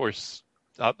unpopular choice.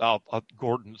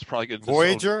 Gordon's probably going to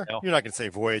Voyager? You're not going to say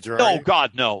Voyager, No, are you?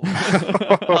 God, no.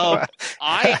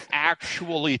 I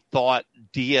actually thought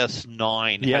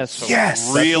DS9 had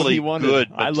some really good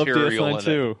material I love DS9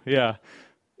 too. Yeah.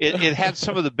 It had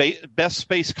some of the best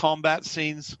space combat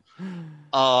scenes.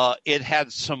 It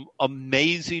had some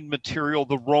amazing material.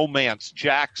 The romance,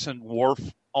 Jackson, Worf.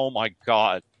 Oh, my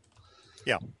God.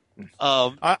 Yeah.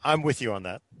 I'm with you on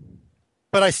that.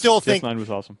 But I still think DS9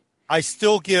 was awesome. I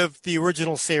still give the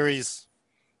original series,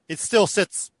 it still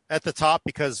sits at the top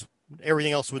because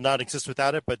everything else would not exist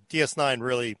without it. But DS9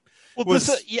 really was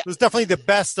definitely the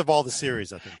best of all the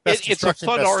series, I think. It's a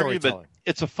fun argument.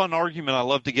 It's a fun argument I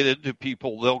love to get into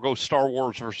people. They'll go Star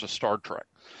Wars versus Star Trek.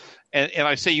 And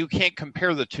I say you can't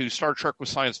compare the two. Star Trek was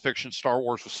science fiction, Star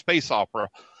Wars was space opera.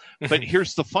 But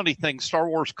here's the funny thing. Star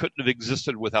Wars couldn't have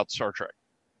existed without Star Trek.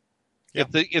 Yeah.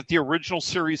 If the original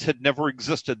series had never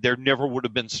existed, there never would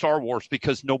have been Star Wars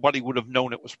because nobody would have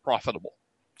known it was profitable.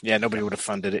 Yeah, nobody would have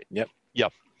funded it.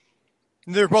 Yep.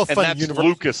 They're both fun.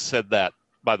 Lucas said that,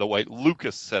 by the way.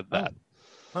 Lucas said that.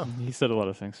 Oh. He said a lot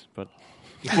of things, but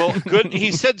good.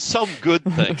 He said some good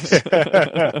things.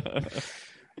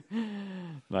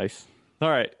 Nice. All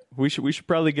right, we should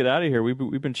probably get out of here.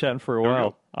 We've been chatting for a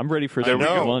while. I'm ready for some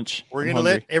lunch. We're going to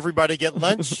let everybody get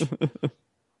lunch.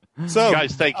 So,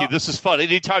 guys, thank you. This is fun.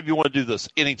 Anytime you want to do this,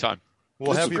 anytime.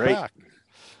 We'll have you back.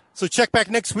 So check back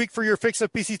next week for your fix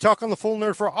of PC Talk on the Full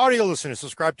Nerd for audio listeners.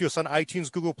 Subscribe to us on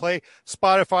iTunes, Google Play,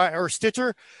 Spotify, or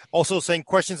Stitcher. Also send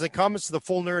questions and comments to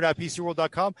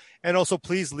thefullnerd@pcworld.com. And also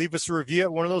please leave us a review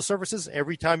at one of those services.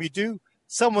 Every time you do,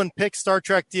 someone picks Star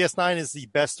Trek DS9 as the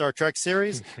best Star Trek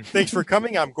series. Thanks for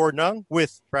coming. I'm Gordon Ung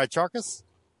with Brad Charkis.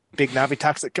 Big Navi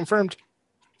Toxic confirmed.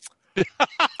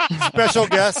 Special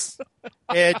guest,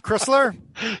 Ed Chrysler.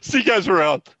 See you guys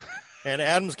around. And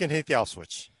Adam's going to hit the off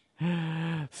switch.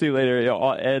 See you later.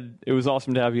 Ed, it was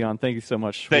awesome to have you on. Thank you so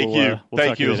much. Thank you.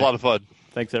 Thank you. It was a lot of fun.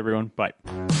 Thanks, everyone. Bye.